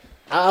know.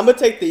 I'm gonna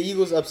take the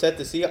Eagles upset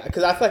the Seahawks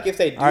because I feel like if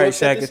they do All right,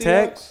 upset Shaq the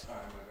attack. Seahawks,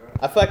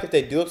 I feel like if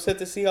they do upset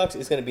the Seahawks,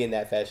 it's gonna be in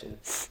that fashion.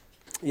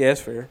 Yeah, that's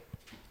fair.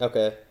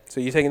 Okay.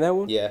 So you taking that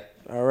one? Yeah.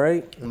 All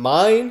right.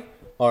 Mine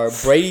are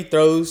Brady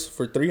throws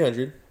for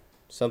 300,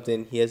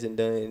 something he hasn't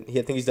done. I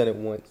think he's done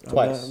it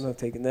twice. I'm not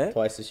taking that.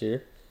 Twice this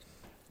year.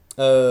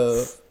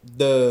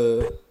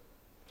 The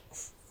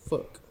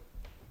fuck.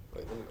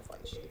 Wait, let me go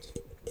find the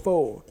shit.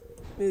 4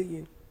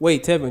 million.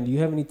 Wait, Tevin, do you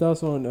have any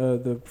thoughts on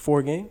the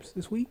 4 games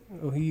this week?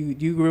 Do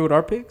you agree with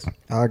our picks?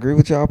 I agree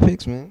with y'all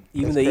picks, man.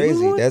 Even That's the Eagles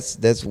crazy.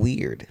 one? That's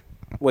weird.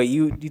 Wait,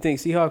 you think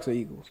Seahawks or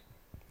Eagles?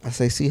 I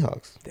say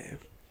Seahawks. Damn,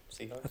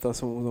 Seahawks. I thought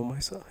someone was on my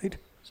side.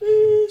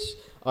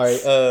 All right.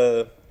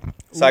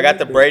 So I got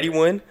the Brady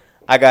one.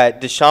 I got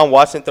Deshaun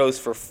Watson throws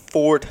for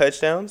 4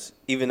 touchdowns,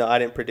 even though I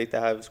didn't predict the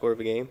high score of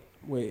a game.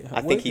 Wait,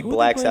 I think he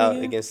blacks out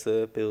against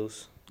the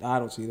Bills. I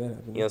don't see that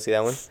happening. You don't see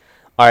that one?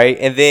 All right.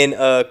 And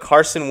then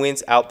Carson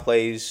Wentz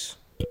outplays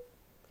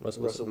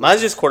Russell Wilson.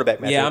 Mine's just quarterback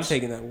matchups. Yeah, I'm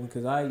taking that one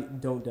because I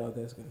don't doubt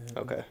that's gonna happen.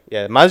 Okay.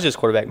 Yeah, mine's just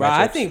quarterback Bro, matchups.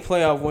 I think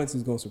playoff Wentz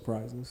is gonna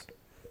surprise us.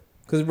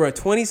 Cause bro,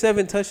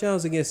 27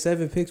 touchdowns against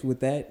 7 picks with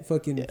that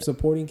fucking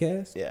supporting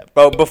cast. Yeah,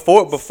 bro.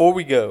 Before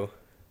we go,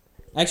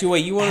 Actually,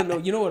 wait, you want to know?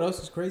 You know what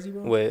else is crazy,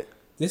 bro? what?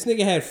 This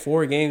nigga had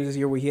 4 games this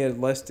year where he had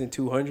less than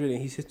 200, and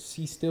he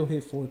still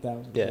hit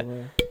 4,000. Yeah.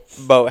 Bro.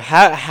 Bro,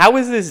 how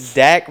is this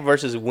Dak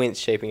versus Wentz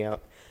shaping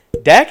out?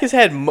 Dak has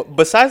had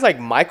besides like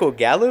Michael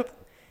Gallup,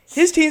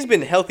 his team's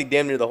been healthy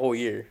damn near the whole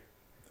year,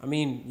 I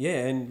mean,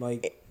 yeah, and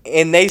like,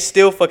 and they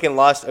still fucking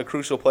lost a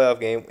crucial playoff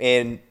game.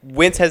 And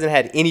Wentz hasn't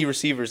had any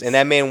receivers, and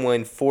that man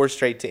won 4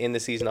 straight to end the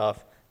season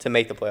off to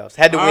make the playoffs.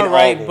 Had to win all all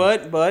right, of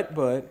them.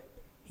 but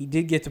he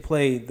did get to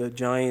play the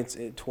Giants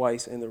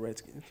twice and the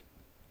Redskins.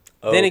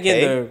 Okay. Then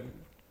again,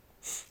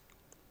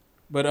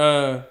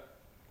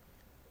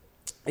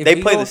 if they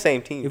we play go- the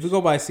same teams. If we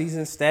go by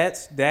season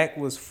stats, Dak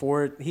was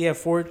he had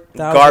 4,000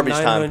 Garbage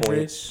time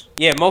points.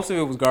 Yeah, most of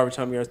it was garbage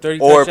time yards. 30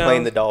 or touchdowns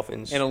playing the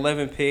Dolphins. and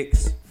 11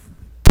 picks.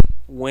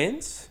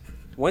 Wentz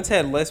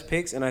had less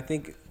picks, and I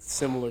think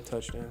similar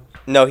touchdowns.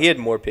 No, he had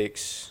more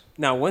picks.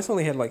 Now Wentz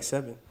only had like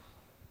 7.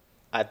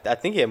 I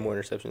think he had more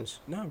interceptions,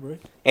 Nah, bro.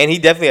 and he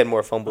definitely had more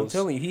I'm fumbles.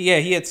 telling you,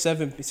 he had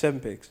seven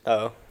picks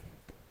Oh,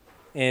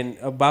 and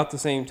about the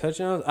same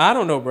touchdowns. I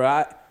don't know,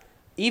 bro.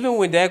 Even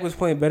when Dak was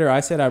playing better, I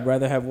said I'd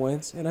rather have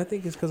Wentz, and I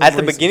think it's because at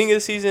the beginning of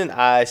the season,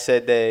 I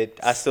said that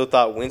I still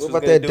thought Wentz What was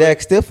about going to that do Dak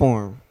it. stiff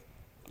arm?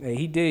 Hey,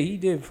 he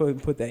did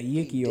put that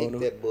yicky on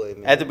him. That boy,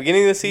 man. At the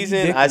beginning of the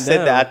season, dicked I him said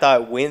down. that I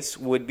thought Wentz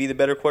would be the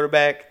better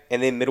quarterback,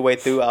 and then midway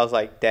through, I was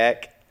like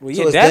Dak. Well,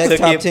 So yeah, is Dak Dak took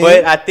top it. 10?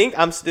 But I think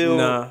I'm still.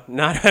 Nah,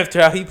 not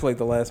after how he played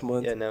the last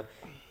month. Yeah, no.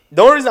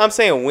 The only reason I'm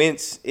saying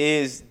Wentz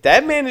is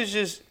that man is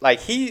just like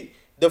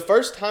the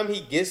first time he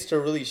gets to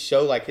really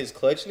show like his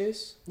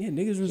clutchness, Yeah,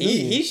 niggas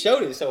resilient. he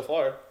showed it so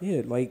far.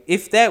 Yeah, like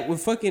if that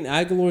with fucking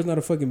Aguilar's not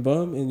a fucking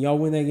bum and y'all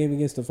win that game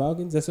against the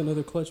Falcons, that's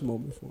another clutch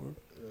moment for him.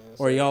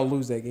 Or y'all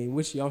lose that game,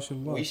 which y'all should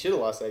have We lost. should have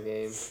lost that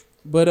game.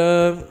 But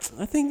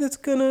I think that's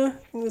gonna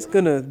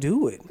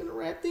do it. Gonna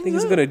wrap I think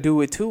it's gonna do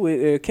it to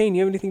it. Kane,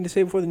 you have anything to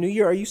say before the new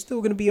year? Are you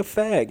still gonna be a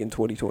fag in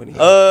 2020?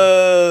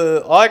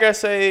 All I gotta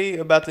say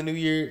about the new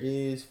year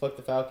is fuck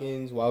the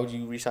Falcons. Why would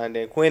you re-sign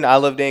Dan Quinn? I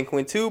love Dan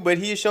Quinn too, but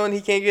he is showing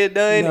he can't get it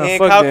done. Nah, and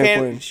fuck Dan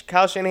Quinn.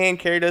 Kyle Shanahan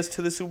carried us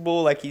to the Super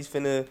Bowl like he's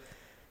finna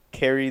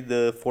carry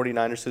the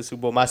 49ers to the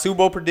Super Bowl. My Super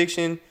Bowl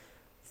prediction: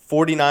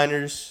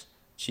 49ers,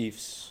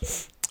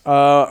 Chiefs.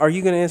 Are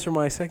you gonna answer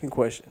my second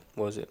question?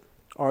 What was it?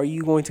 Are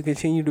you going to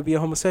continue to be a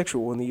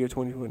homosexual in the year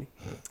 2020?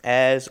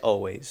 As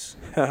always.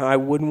 I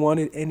wouldn't want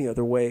it any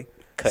other way.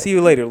 Cut. See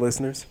you later,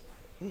 listeners.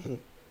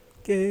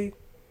 Gay.